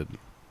have to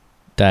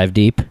dive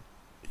deep.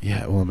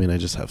 Yeah, well, I mean, I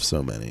just have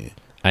so many.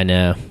 I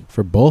know.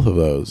 For both of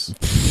those.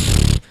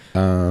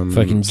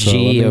 Fucking so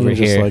G let me over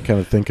just, here. kind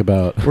of think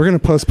about. We're going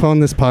to postpone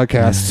this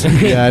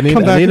podcast. Yeah, I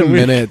need a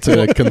minute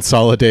to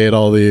consolidate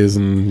all these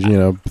and,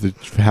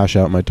 hash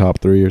out my top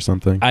 3 or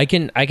something. I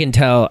can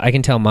tell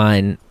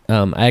mine.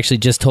 I actually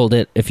just told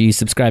it. If you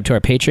subscribe to our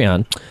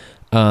Patreon,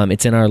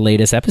 it's in our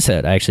latest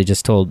episode. I actually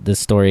just told this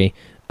story,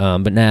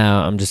 but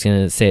now I'm just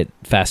gonna say it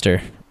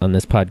faster on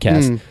this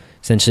podcast.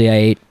 Essentially, I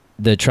ate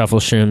the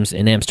truffle shrooms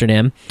in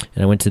Amsterdam,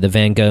 and I went to the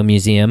Van Gogh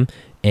Museum,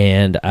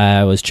 and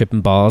I was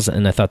tripping balls,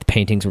 and I thought the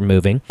paintings were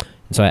moving.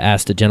 And so I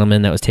asked a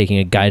gentleman that was taking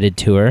a guided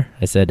tour.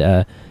 I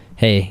said,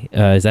 hey,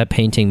 is that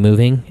painting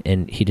moving?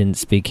 And he didn't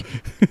speak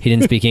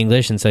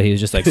English, and so he was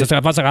just like,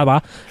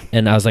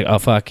 and I was like, oh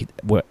fuck,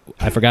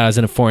 I forgot I was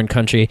in a foreign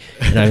country,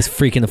 and I was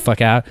freaking the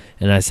fuck out,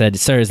 and I said,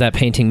 sir, is that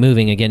painting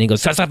moving again? He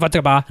goes, and I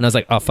was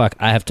like, oh fuck,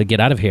 I have to get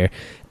out of here.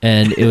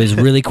 And it was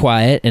really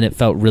quiet, and it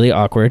felt really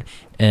awkward,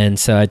 and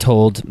so I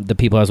told the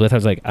people I was with, I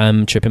was like,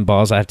 I'm tripping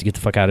balls, I have to get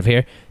the fuck out of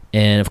here.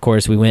 And of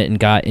course we went and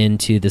got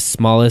into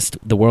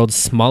the world's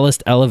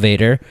smallest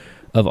elevator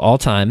of all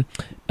time,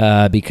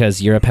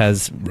 because Europe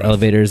has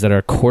elevators that are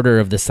a quarter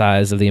of the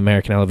size of the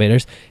American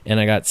elevators, and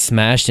I got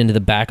smashed into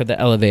the back of the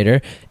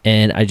elevator,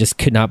 and I just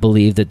could not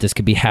believe that this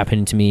could be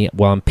happening to me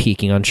while I'm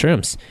peaking on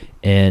shrooms.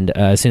 And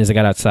as soon as I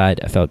got outside,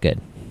 I felt good.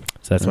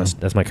 So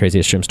that's my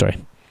craziest shroom story.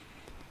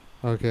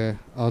 Okay,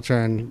 I'll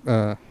try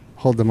and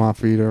hold them off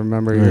for you to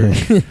remember your.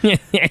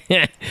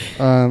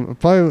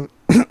 Probably,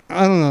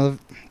 I don't know.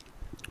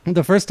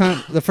 The first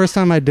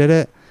time I did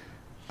it,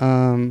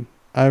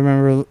 I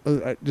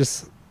remember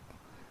just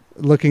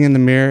looking in the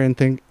mirror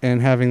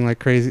and having like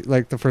crazy,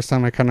 like the first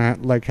time I kind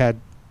of like had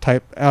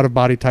out of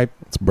body type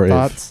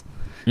thoughts.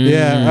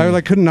 Yeah, I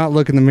like could not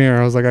look in the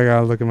mirror. I was like, I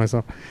gotta look at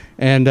myself.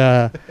 And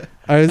I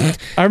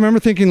remember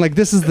thinking like,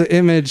 this is the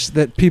image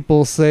that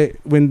people say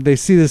when they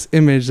see this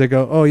image. They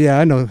go, oh yeah,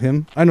 I know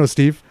him. I know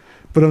Steve.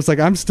 But I was like,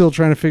 I'm still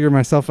trying to figure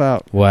myself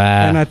out.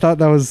 Wow. And I thought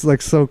that was like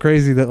so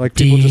crazy that like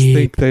people just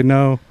think they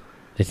know.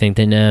 They think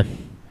they know.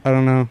 I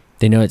don't know.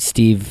 They know what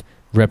Steve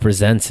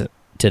represents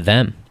to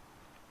them.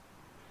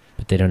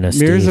 But they don't know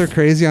Mirrors Steve. are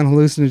crazy on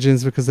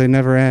hallucinogens because they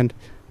never end.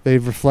 They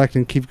reflect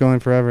and keep going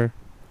forever.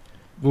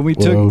 When we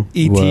took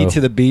E.T. to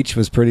the beach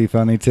was pretty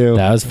funny too.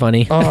 That was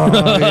funny. Oh,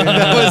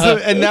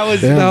 yeah.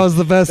 That was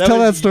the best. Tell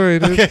that story,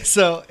 dude. Okay,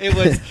 so it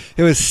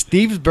was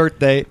Steve's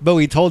birthday, but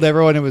we told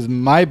everyone it was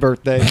my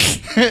birthday,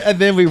 and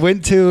then we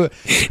went to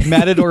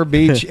Matador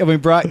Beach and we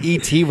brought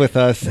E.T. with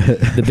us.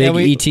 The big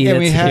E.T. that's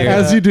here.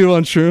 As you do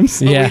on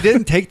shrooms. Yeah. We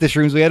didn't take the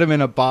shrooms. We had them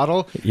in a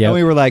bottle, and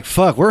we were like,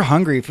 "Fuck, we're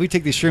hungry. If we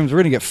take these shrooms, we're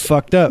gonna get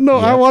fucked up." No,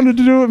 I wanted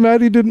to do it.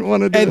 Maddie didn't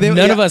want to do it.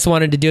 None of us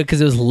wanted to do it because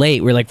it was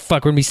late. We are like,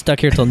 fuck, we're going to be stuck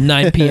here till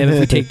 9 p.m. if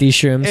we take these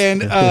shrooms.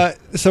 And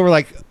so we're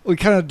like, we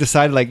kind of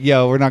decided like,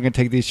 yo, we're not going to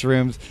take these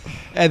shrooms.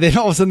 And then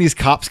all of a sudden these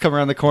cops come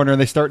around the corner and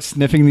they start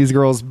sniffing these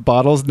girls'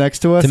 bottles next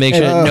to us. To make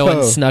sure no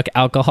one snuck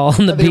alcohol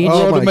on the beach. They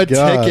wrote them a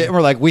ticket and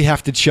we're like, we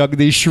have to chug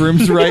these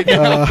shrooms right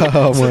now.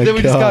 So then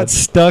we just got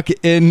stuck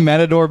in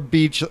Matador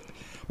Beach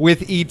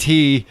with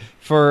E.T.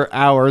 for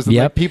hours. And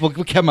like, people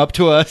come up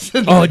to us.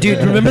 Oh, dude,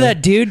 remember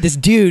that dude? This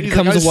dude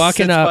comes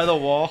walking up by the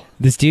wall.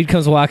 This dude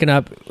comes walking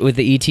up with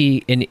the ET,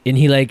 and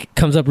he like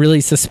comes up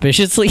really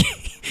suspiciously,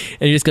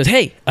 and he just goes,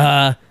 "Hey,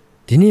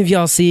 did any of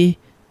y'all see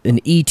an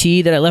ET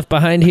that I left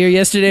behind here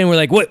yesterday?" And we're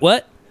like,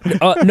 "What?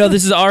 No,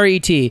 this is our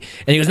ET." And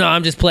he goes, "No,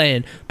 I'm just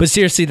playing." But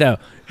seriously though,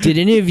 did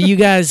any of you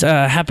guys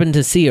happen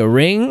to see a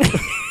ring?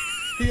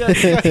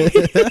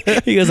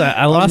 He goes,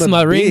 I lost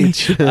my ring.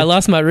 I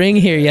lost my ring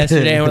here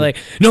yesterday. And we're like,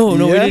 no,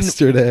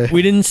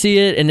 we didn't see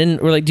it. And then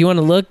we're like, do you want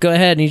to look? Go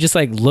ahead. And he just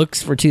like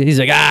looks for two. He's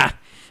like,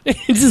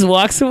 he just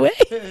walks away.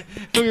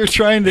 We were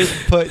trying to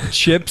put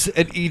chips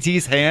in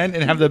E.T.'s hand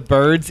and have the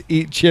birds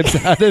eat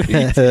chips out of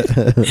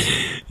E.T.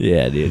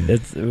 Yeah, dude.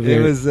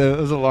 It was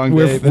a long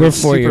day. We're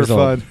 4 years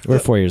old. We're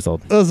 4 years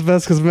old. That was the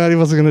best because Maddie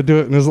wasn't going to do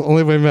it. And it was the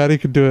only way Maddie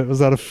could do it was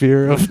out of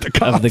fear of the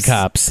cops. Of the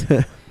cops.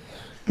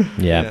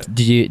 Yeah.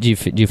 Did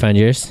you find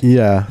yours?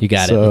 Yeah. You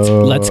got it.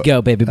 Let's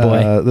go, baby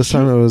boy. This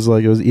time it was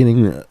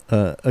eating.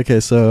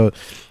 Okay, so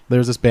there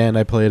was this band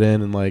I played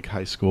in like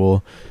high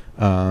school.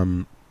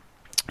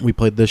 We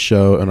played this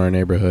show in our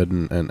neighborhood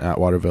and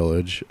Atwater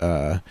Village.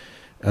 And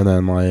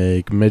then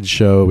like mid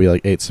show we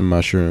like ate some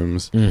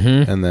mushrooms.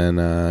 Mm-hmm. And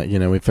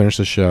then we finished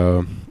the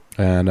show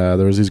and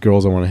there was these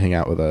girls that want to hang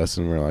out with us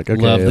and we're like,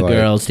 okay, love the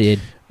girls,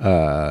 dude.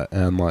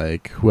 And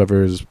like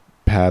whoever's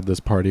pad this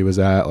party was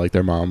at, like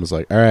their mom was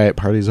like, all right,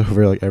 party's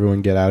over, like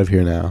everyone get out of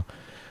here now.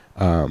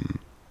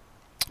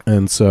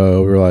 And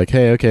so we were like,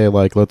 hey, okay,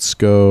 like let's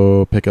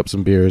go pick up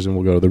some beers and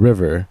we'll go to the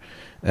river.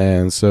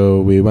 And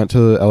so we went to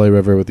the LA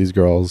River with these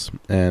girls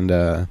and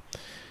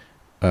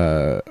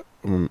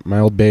my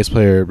old bass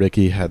player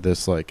Ricky had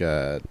this like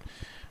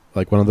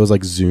one of those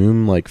like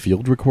Zoom like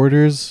field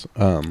recorders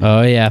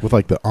oh yeah, with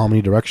like the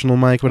omnidirectional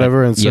mic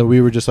whatever. And so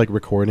we were just like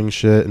recording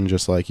shit and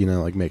just like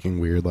like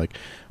making weird like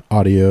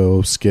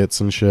audio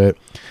skits and shit.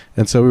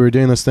 And so we were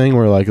doing this thing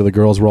where like the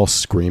girls were all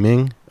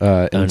screaming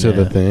into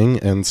the thing.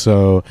 And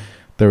so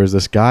there was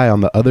this guy on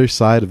the other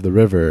side of the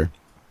river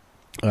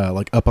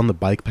like up on the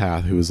bike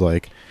path who was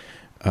like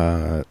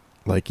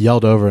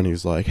yelled over and he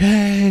was like,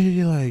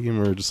 hey, like,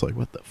 and we were just like,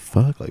 what the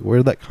fuck, like where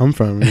did that come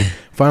from? And we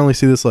finally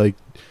see this like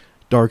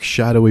dark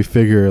shadowy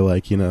figure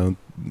like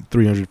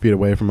 300 feet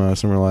away from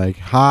us and we're like,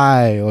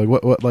 hi, like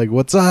what like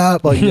what's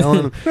up, like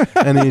yelling.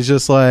 And he's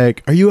just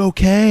like, are you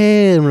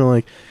okay? And we're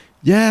like,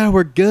 yeah,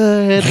 we're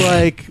good,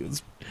 like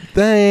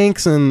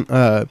thanks. And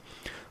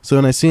so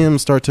when I see him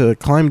start to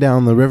climb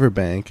down the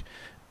riverbank,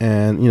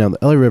 and the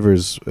LA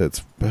River's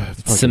it's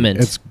cement,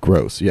 it's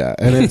gross, yeah,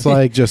 and it's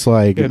like just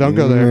like yeah, don't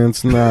go there.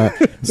 It's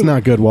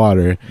not good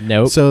water.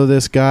 Nope. So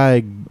this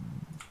guy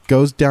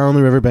goes down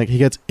the riverbank, he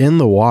gets in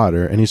the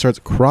water and he starts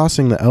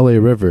crossing the LA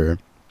River.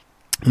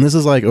 And this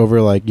is like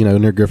over like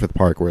near Griffith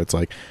Park where it's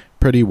like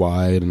pretty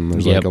wide and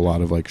there's like a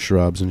lot of like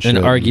shrubs and shit.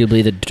 And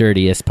arguably the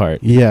dirtiest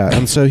part. Yeah,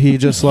 and so he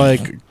just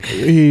like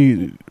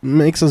he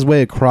makes his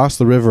way across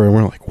the river and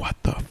we're like, what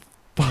the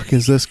fuck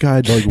is this guy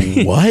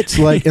like? What?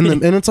 Like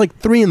and it's like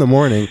 3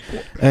 a.m.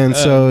 and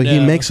so he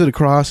makes it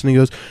across and he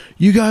goes,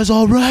 you guys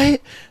all right?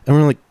 And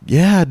we're like,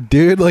 yeah,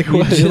 dude, like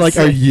what? Like,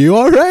 are you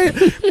all right?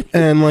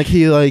 And like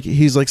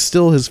he's like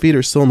still, his feet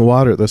are still in the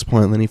water at this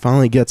point. And then he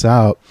finally gets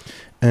out.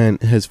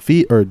 And his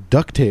feet are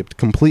duct taped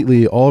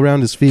completely all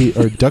around his feet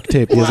are duct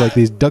taped. He has like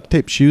these duct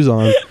tape shoes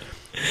on.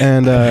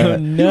 And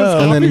and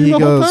then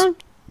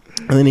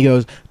he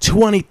goes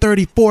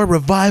 2034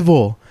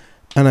 revival.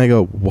 And I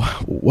go,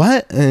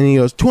 what? And he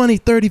goes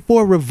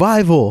 2034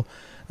 revival.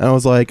 And I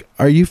was like,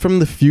 are you from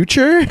the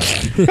future?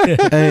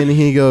 And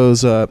he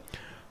goes,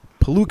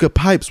 Palooka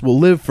Pipes will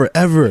live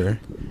forever.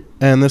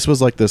 And this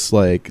was like this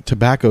like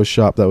tobacco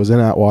shop that was in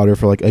Atwater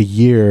for like a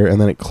year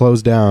and then it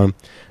closed down.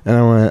 And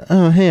I went,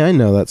 oh, hey, I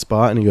know that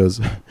spot. And he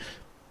goes,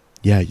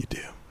 yeah, you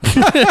do.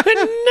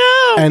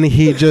 No. And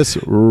he just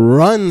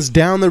runs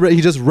down the river.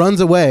 He just runs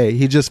away.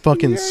 He just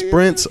fucking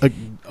sprints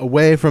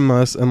away from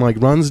us and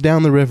like runs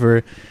down the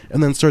river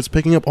and then starts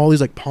picking up all these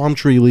like palm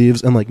tree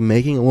leaves and like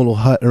making a little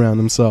hut around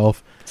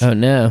himself. Oh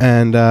no.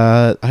 And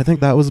I think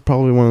that was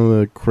probably one of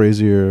the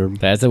crazier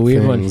That's a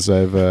weird things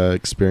I've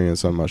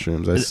experienced on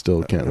mushrooms. I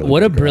still can't really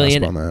what a get a grasp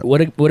brilliant on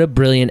that. what a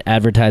brilliant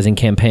advertising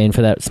campaign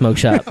for that smoke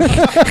shop.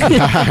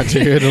 Yeah,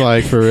 dude,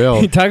 like for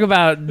real. Talk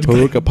about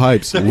Toluca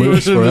Pipes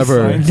lives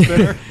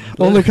forever.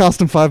 Only cost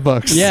him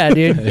 $5. Yeah,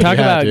 dude. Talk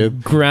Yeah, about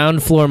dude.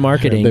 ground floor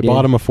marketing. They dude.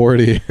 bought him a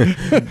 40.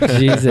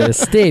 Jesus,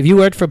 Steve, you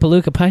worked for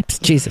Palooka Pipes.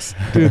 Jesus,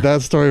 Dude,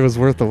 that story was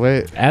worth the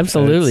wait.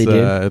 absolutely,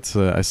 it's,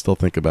 dude, I still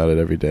think about it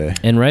every day.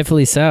 and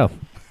rightfully so.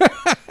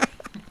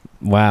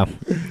 Wow.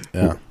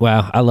 Yeah.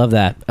 Wow, I love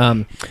that.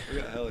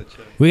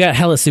 We got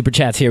hella super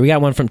chats here. We got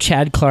one from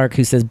Chad Clark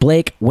who says,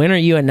 Blake, when are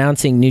you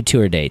announcing new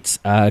tour dates?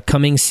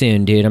 Coming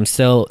soon, dude. I'm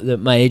still,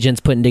 my agent's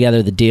putting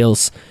together the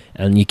deals,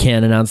 and you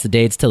can't announce the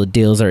dates till the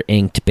deals are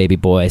inked, baby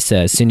boy. So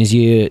as soon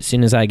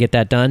as I get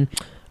that done,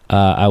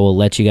 I will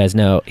let you guys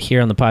know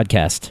here on the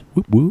podcast.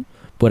 Whoop, whoop.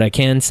 What I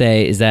can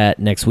say is that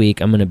next week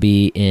I'm going to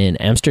be in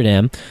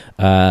Amsterdam,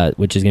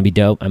 which is going to be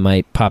dope. I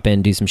might pop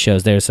in, do some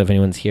shows there. So if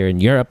anyone's here in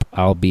Europe,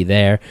 I'll be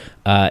there.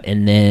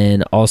 And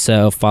then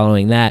also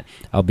following that,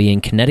 I'll be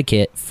in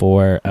Connecticut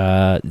for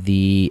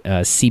the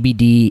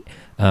CBD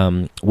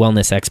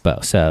Wellness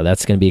Expo. So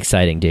that's going to be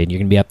exciting, dude. You're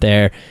going to be up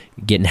there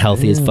getting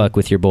healthy as fuck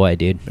with your boy,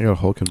 dude. They got a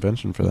whole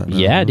convention for that now.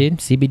 Yeah, dude.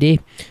 CBD.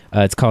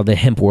 It's called the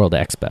Hemp World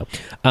Expo.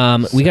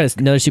 We got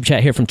another super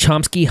chat here from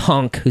Chomsky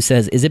Honk who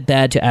says, is it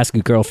bad to ask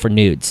a girl for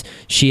nudes?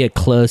 She a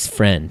close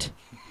friend.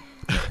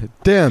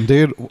 Damn,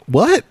 dude.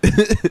 What?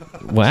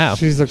 Wow.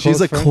 She's a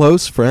close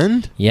close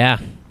friend? Yeah.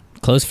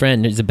 Close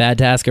friend. Is it bad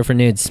to ask her for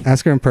nudes?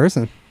 Ask her in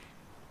person.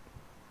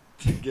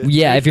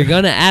 Yeah, if you're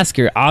going to ask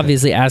her,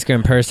 obviously ask her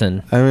in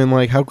person. I mean,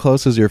 like, how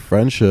close is your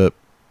friendship?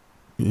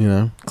 You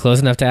know? Close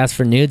enough to ask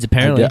for nudes,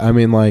 apparently. I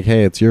mean, like,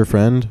 hey, it's your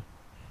friend.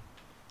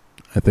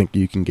 I think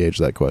you can gauge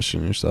that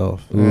question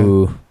yourself.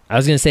 Ooh. I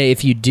was going to say,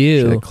 if you She's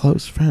do... a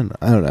close friend.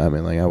 I don't know. I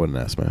mean, like, I wouldn't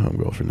ask my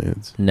homegirl for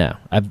nudes. No.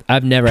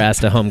 I've never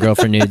asked a homegirl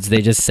for nudes. They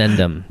just send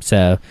them.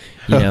 So,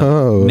 you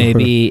know, Oh.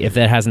 maybe if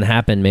that hasn't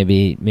happened,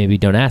 maybe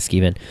don't ask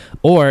even.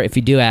 Or if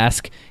you do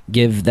ask,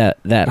 give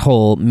that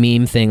whole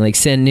meme thing, like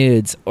send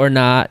nudes or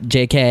not,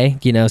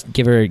 JK, you know,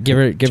 give her the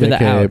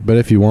JK, out. but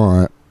if you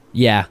want.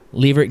 Yeah,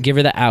 give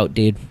her the out,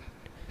 dude.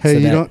 Hey,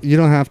 So you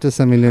don't have to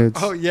send me nudes.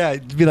 Oh yeah,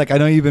 it'd be like, I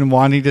know you've been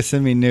wanting to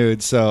send me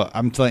nudes, so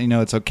I'm letting you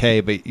know it's okay,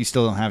 but you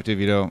still don't have to if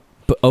you don't.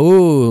 But,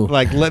 oh,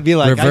 Like, be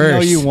like, I know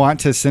reverse. you want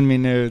to send me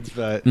nudes,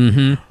 but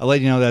I'll let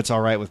you know that's all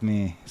right with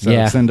me. So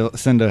Yeah.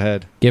 send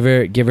ahead. Give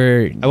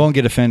her. I won't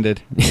get offended.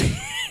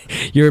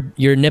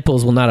 Your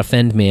nipples will not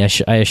offend me.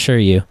 I assure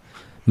you,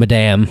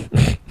 madame.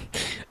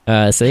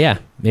 So yeah,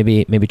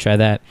 maybe try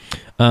that.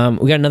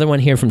 We got another one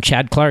here from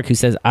Chad Clark who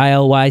says,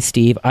 ILY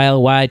Steve,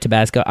 ILY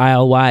Tabasco,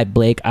 ILY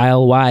Blake,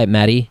 ILY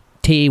Maddie,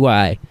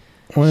 TY.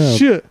 Well,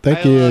 Shit.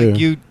 thank I you. like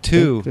you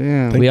too.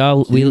 Damn. We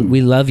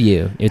love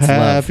you. It's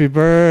love. Happy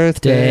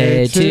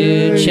birthday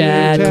to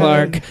Chad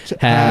Clark.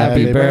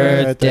 Happy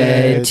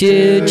birthday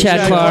to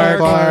Chad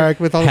Clark.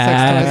 With all the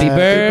Happy sex toys.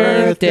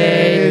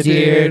 birthday,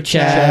 dear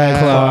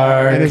Chad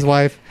Clark. And his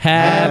wife.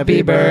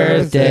 Happy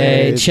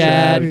birthday,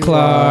 Chad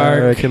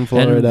Clark. in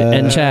Florida.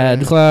 And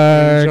Chad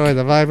Clark. Enjoy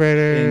the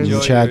vibrators. Enjoy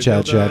Chad,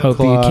 your Chad, Chad. Hope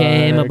Clark. you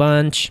came a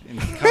bunch.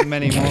 How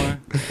many more?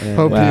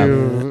 Hope Wow.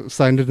 you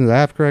signed into the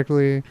app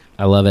correctly.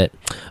 I love it.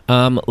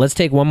 Let's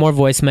take one more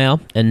voicemail,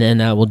 and then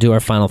we'll do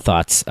our final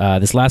thoughts.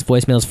 This last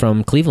voicemail is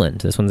from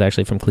Cleveland. This one's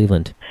actually from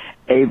Cleveland.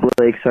 Hey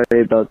Blake,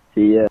 sorry about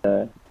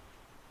the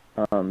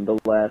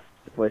last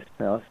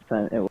voicemail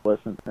sent. It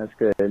wasn't as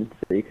good,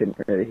 so you couldn't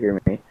really hear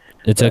me.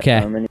 It's okay.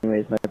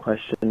 Anyways, my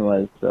question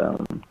was,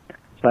 so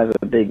I have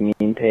a big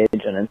meme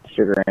page on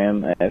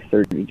Instagram. I have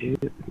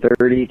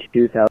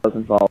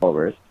 32,000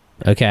 followers.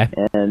 Okay.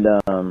 And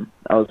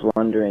I was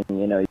wondering,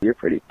 you know, you're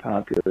pretty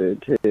popular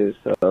too,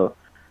 so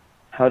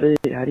how do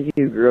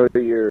you grow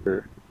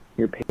your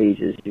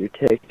pages, your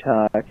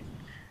TikTok,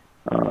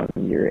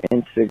 your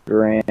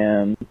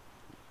Instagram,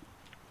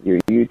 your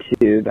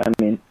YouTube? I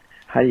mean,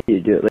 how do you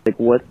do it? Like,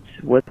 what's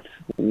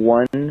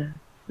one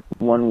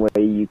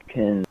way you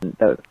can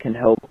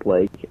help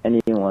like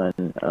anyone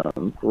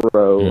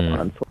grow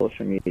on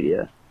social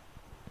media?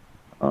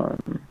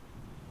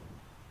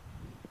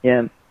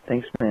 Yeah,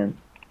 thanks, man.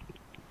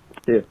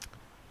 Too.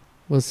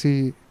 Was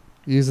he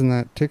using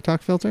that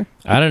TikTok filter?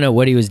 I don't know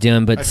what he was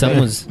doing, but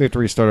someone was... We have to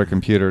restart our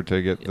computer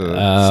to get the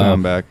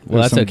sound back. Well,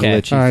 There's that's some okay.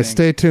 glitchy All right, thing.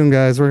 stay tuned,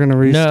 guys. We're gonna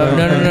restart.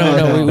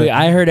 No.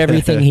 I heard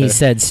everything he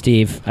said,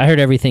 Steve. I heard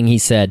everything he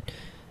said,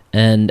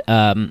 and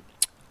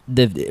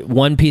the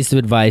one piece of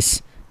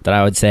advice that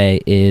I would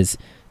say is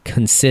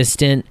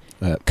consistent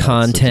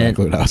content,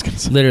 exactly what I was gonna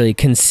say. literally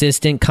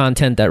consistent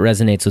content that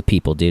resonates with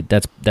people, dude.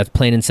 That's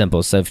plain and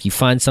simple. So if you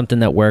find something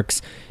that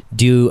works,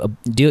 do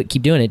it.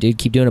 Keep doing it, dude.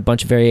 Keep doing a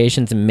bunch of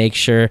variations and make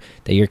sure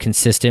that you're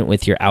consistent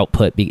with your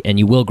output, and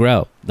you will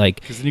grow.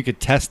 Like, because then you could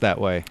test that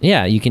way.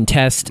 Yeah, you can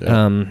test.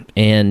 Yeah.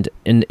 And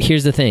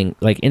here's the thing: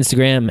 like,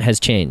 Instagram has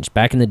changed.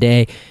 Back in the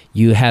day,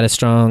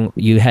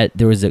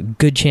 there was a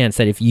good chance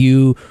that if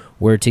you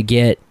were to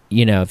get,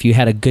 if you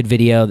had a good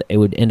video, it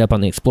would end up on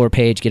the Explore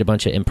page, get a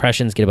bunch of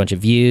impressions, get a bunch of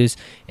views.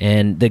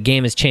 And the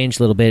game has changed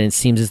a little bit. And it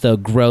seems as though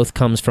growth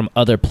comes from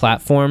other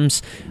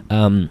platforms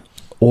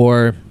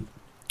or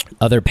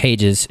other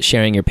pages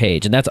sharing your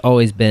page. And that's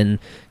always been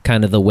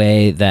kind of the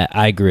way that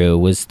I grew,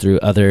 was through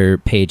other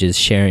pages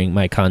sharing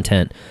my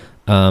content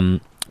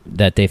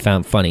that they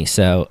found funny.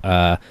 So,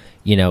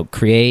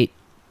 create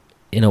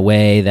in a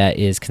way that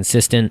is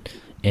consistent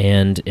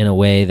and in a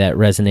way that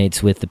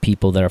resonates with the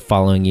people that are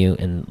following you,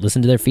 and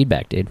listen to their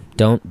feedback, dude.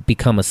 Don't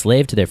become a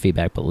slave to their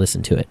feedback, but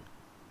listen to it.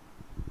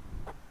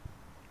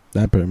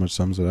 That pretty much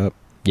sums it up.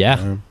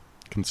 Yeah.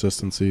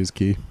 Consistency is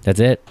key. That's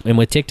it. And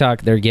with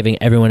TikTok, they're giving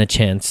everyone a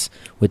chance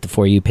with the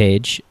For You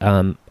page.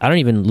 I don't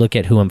even look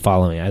at who I'm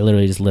following. I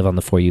literally just live on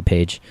the For You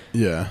page.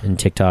 Yeah. In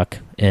TikTok.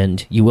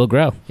 And you will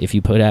grow if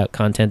you put out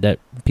content that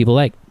people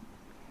like.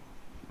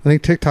 I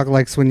think TikTok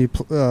likes when you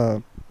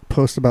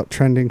post about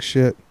trending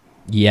shit.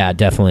 Yeah,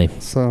 definitely.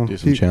 So do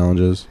some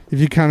challenges. If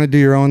you kind of do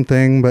your own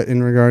thing, but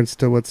in regards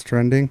to what's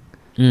trending,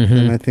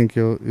 then I think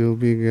you'll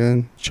be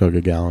good. Chug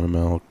a gallon of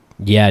milk.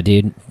 Yeah,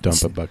 dude.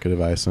 Dump a bucket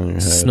of ice on your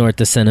head. Snort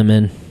the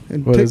cinnamon.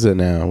 What is it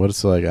now? What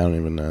is it like? I don't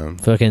even know.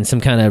 Fucking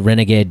some kind of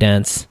renegade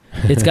dance.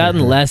 It's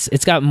gotten less.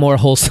 It's gotten more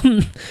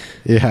wholesome.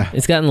 Yeah.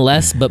 It's gotten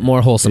less, but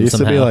more wholesome It used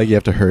somehow. to be like you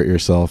have to hurt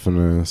yourself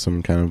in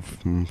some kind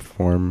of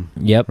form.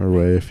 Yep. Or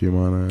way if you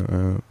want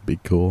to be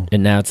cool.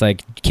 And now it's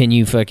like, can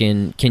you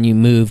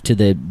move to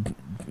the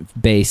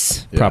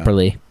bass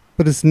properly?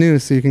 But it's new,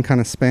 so you can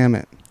kind of spam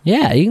it.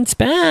 Yeah, you can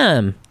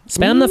spam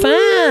the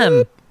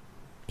fam.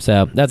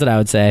 So that's what I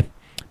would say.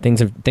 Things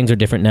are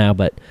different now,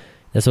 but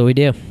that's what we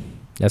do.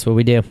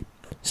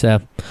 So,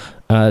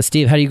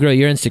 Steve, how do you grow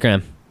your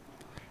Instagram?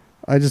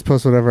 I just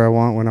post whatever I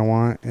want when I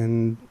want,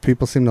 and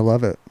people seem to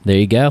love it. There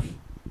you go.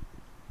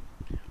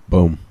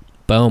 Boom,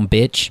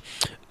 bitch.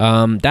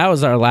 That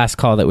was our last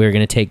call that we were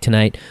going to take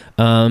tonight.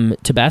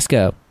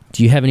 Tabasco,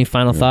 do you have any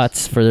final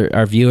thoughts for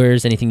our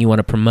viewers? Anything you want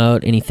to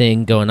promote?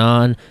 Anything going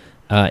on?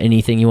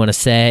 Anything you want to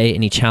say?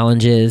 Any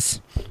challenges?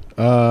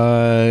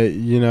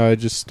 I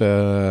just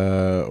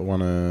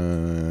want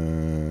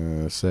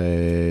to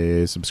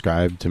say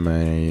subscribe to my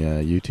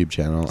YouTube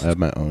channel. I have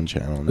my own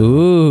channel now.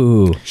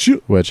 Ooh.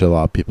 Which a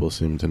lot of people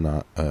seem to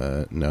not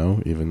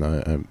know, even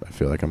though I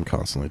feel like I'm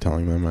constantly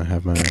telling them I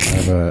have my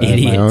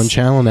own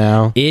channel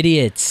now.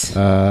 Idiots.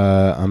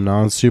 I'm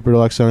not on Super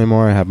Deluxe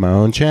anymore. I have my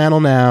own channel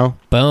now.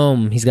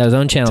 Boom. He's got his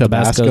own channel.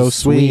 Tabasco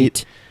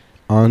Sweet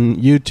on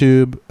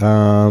YouTube.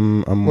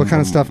 What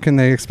kind of stuff can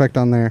they expect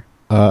on there?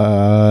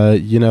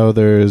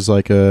 There's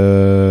like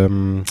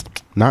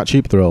not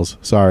Cheap Thrills.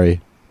 Sorry,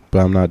 but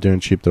I'm not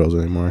doing Cheap Thrills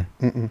anymore.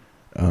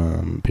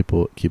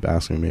 People keep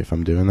asking me if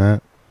I'm doing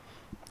that.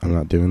 I'm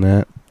not doing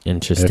that.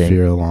 Interesting. If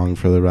you're along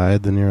for the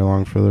ride, then you're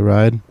along for the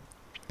ride.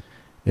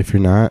 If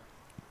you're not,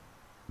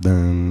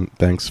 then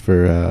thanks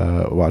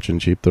for watching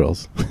Cheap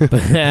Thrills.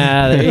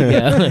 There you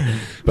go.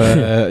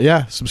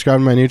 But subscribe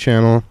to my new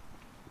channel.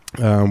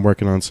 I'm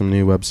working on some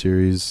new web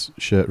series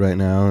shit right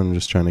now and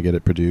just trying to get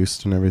it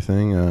produced and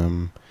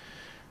everything.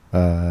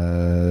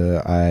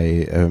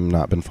 I have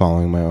not been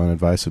following my own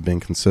advice of being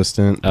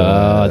consistent.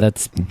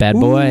 That's bad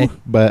boy.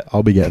 But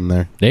I'll be getting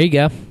there. There you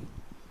go.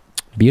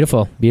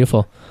 Beautiful.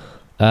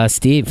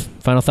 Steve,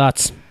 final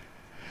thoughts?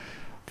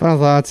 Final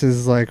thoughts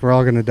is like, we're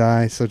all going to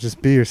die, so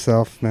just be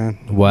yourself, man.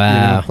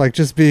 Wow. Like,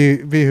 just be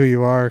who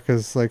you are,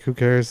 because, like, who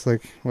cares?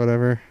 Like,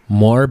 whatever.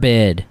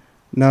 Morbid.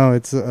 No,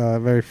 it's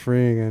very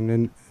freeing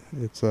and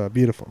it's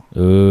beautiful.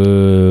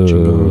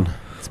 Ooh.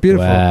 It's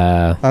beautiful.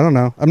 Wow. I don't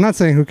know. I'm not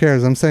saying who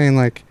cares. I'm saying,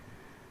 like,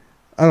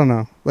 I don't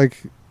know.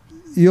 Like,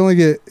 you only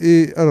get,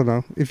 I don't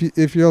know.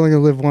 If you're only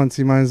going to live once,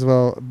 you might as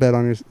well bet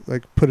on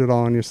put it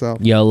all on yourself.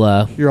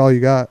 YOLO. You're all you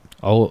got.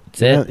 Oh,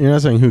 that's it. You're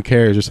not saying who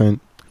cares. You're saying,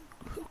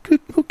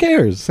 who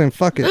cares? Saying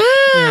fuck it. Who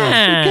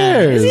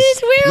cares?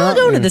 We're all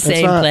going to the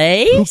same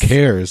place. Who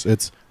cares?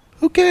 It's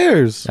who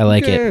cares? I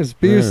like Who cares? it.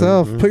 Be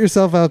yourself. Put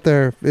yourself out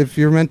there. If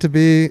you're meant to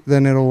be,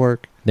 then it'll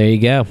work. There you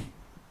go.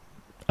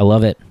 I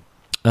love it.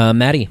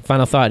 Maddie,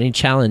 final thought. Any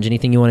challenge?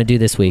 Anything you want to do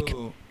this week?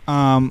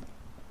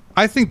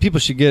 I think people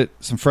should get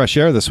some fresh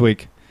air this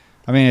week.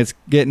 I mean, it's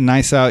getting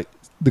nice out.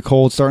 The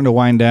cold's starting to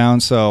wind down.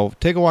 So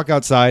take a walk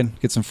outside,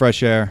 get some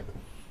fresh air,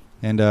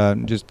 and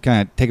just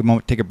kind of take a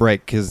moment, take a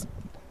break, because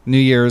New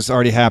Year's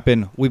already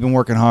happened. We've been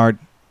working hard.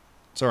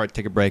 It's all right to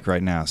take a break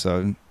right now.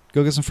 So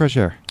go get some fresh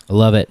air. I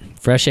love it.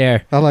 Fresh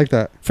air. I like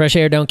that. Fresh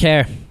air, don't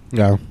care.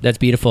 No. That's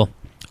beautiful.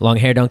 Long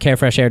hair, don't care.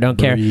 Fresh air, don't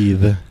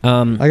Breathe. care.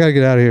 I got to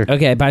get out of here.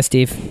 Okay, bye,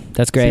 Steve.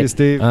 That's great. See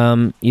you,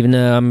 Steve. Even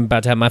though I'm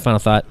about to have my final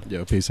thought.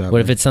 Yo, peace out. What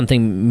if it's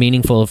something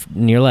meaningful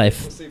in your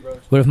life? We'll see, brother.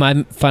 What if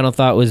my final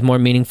thought was more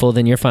meaningful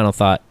than your final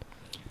thought?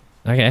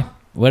 Okay,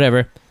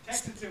 whatever.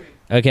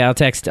 Okay, I'll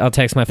text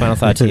my final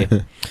thought to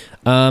you.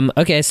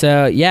 Okay,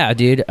 so yeah,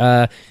 dude.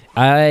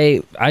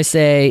 I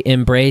say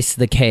embrace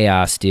the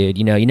chaos, dude.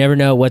 You know, you never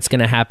know what's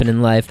gonna happen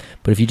in life,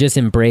 but if you just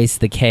embrace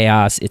the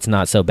chaos, it's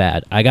not so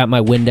bad. I got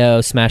my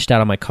window smashed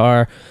out on my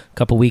car a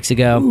couple weeks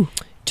ago. Ooh.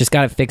 Just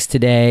got it fixed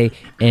today,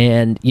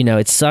 and you know,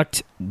 it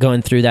sucked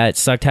going through that. It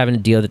sucked having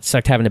to deal with it. It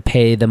sucked having to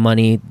pay the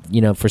money,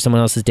 you know, for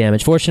someone else's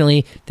damage.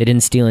 Fortunately, they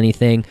didn't steal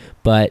anything,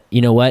 but you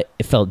know what?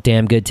 It felt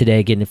damn good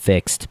today getting it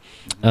fixed.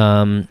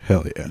 Hell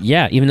yeah.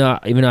 Yeah, even though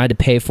I had to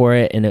pay for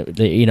it, and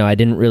you know, I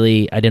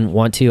didn't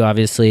want to.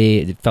 Obviously,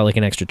 it felt like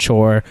an extra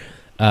chore.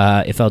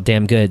 It felt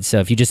damn good. So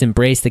if you just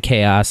embrace the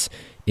chaos,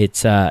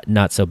 it's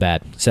not so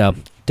bad. So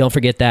don't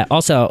forget that.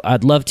 Also,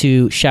 I'd love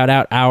to shout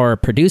out our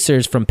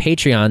producers from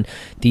Patreon.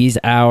 These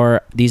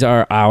are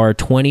our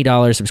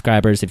 $20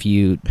 subscribers. If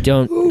you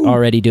don't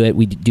already do it,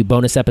 we do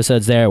bonus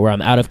episodes there where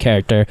I'm out of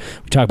character.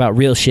 We talk about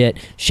real shit.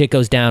 Shit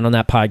goes down on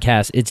that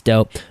podcast. It's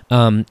dope.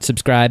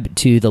 Subscribe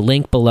to the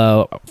link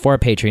below for our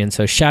Patreon.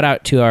 So shout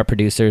out to our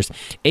producers,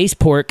 Ace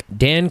Pork,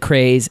 Dan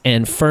Craze,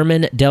 and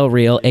Furman Del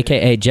Real,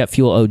 aka Jet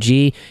Fuel OG.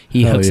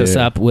 He hooks us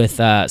up with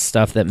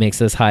stuff that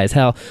makes us high as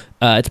hell.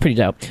 It's pretty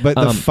dope. But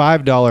the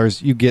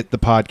 $5 you get the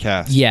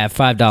podcast. Yeah,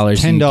 $5.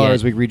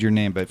 $10 we read your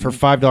name, but for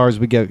 $5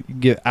 we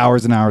get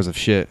hours and hours of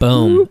shit.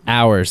 Boom,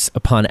 hours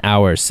upon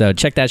hours. So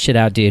check that shit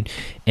out, dude.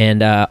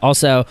 And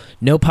also,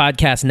 no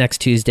podcast next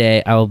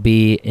Tuesday. I will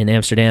be in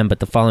Amsterdam,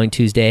 but the following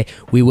Tuesday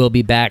we will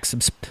be back.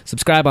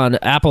 Subscribe on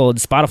Apple and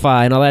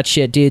Spotify and all that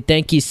shit, dude.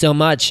 Thank you so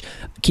much.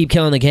 Keep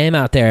killing the game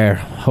out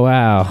there.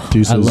 Wow,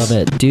 Deuces. I love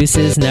it.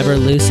 Deuces never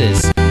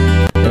loses.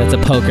 That's a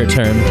poker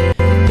term.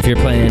 If you're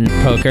playing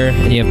poker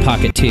and you have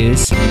pocket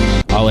twos,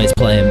 always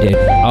play them, dude.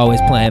 Always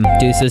play them.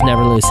 Deuces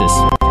never loses.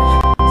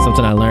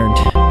 Something I learned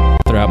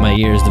throughout my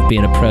years of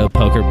being a pro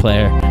poker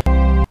player.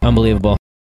 Unbelievable.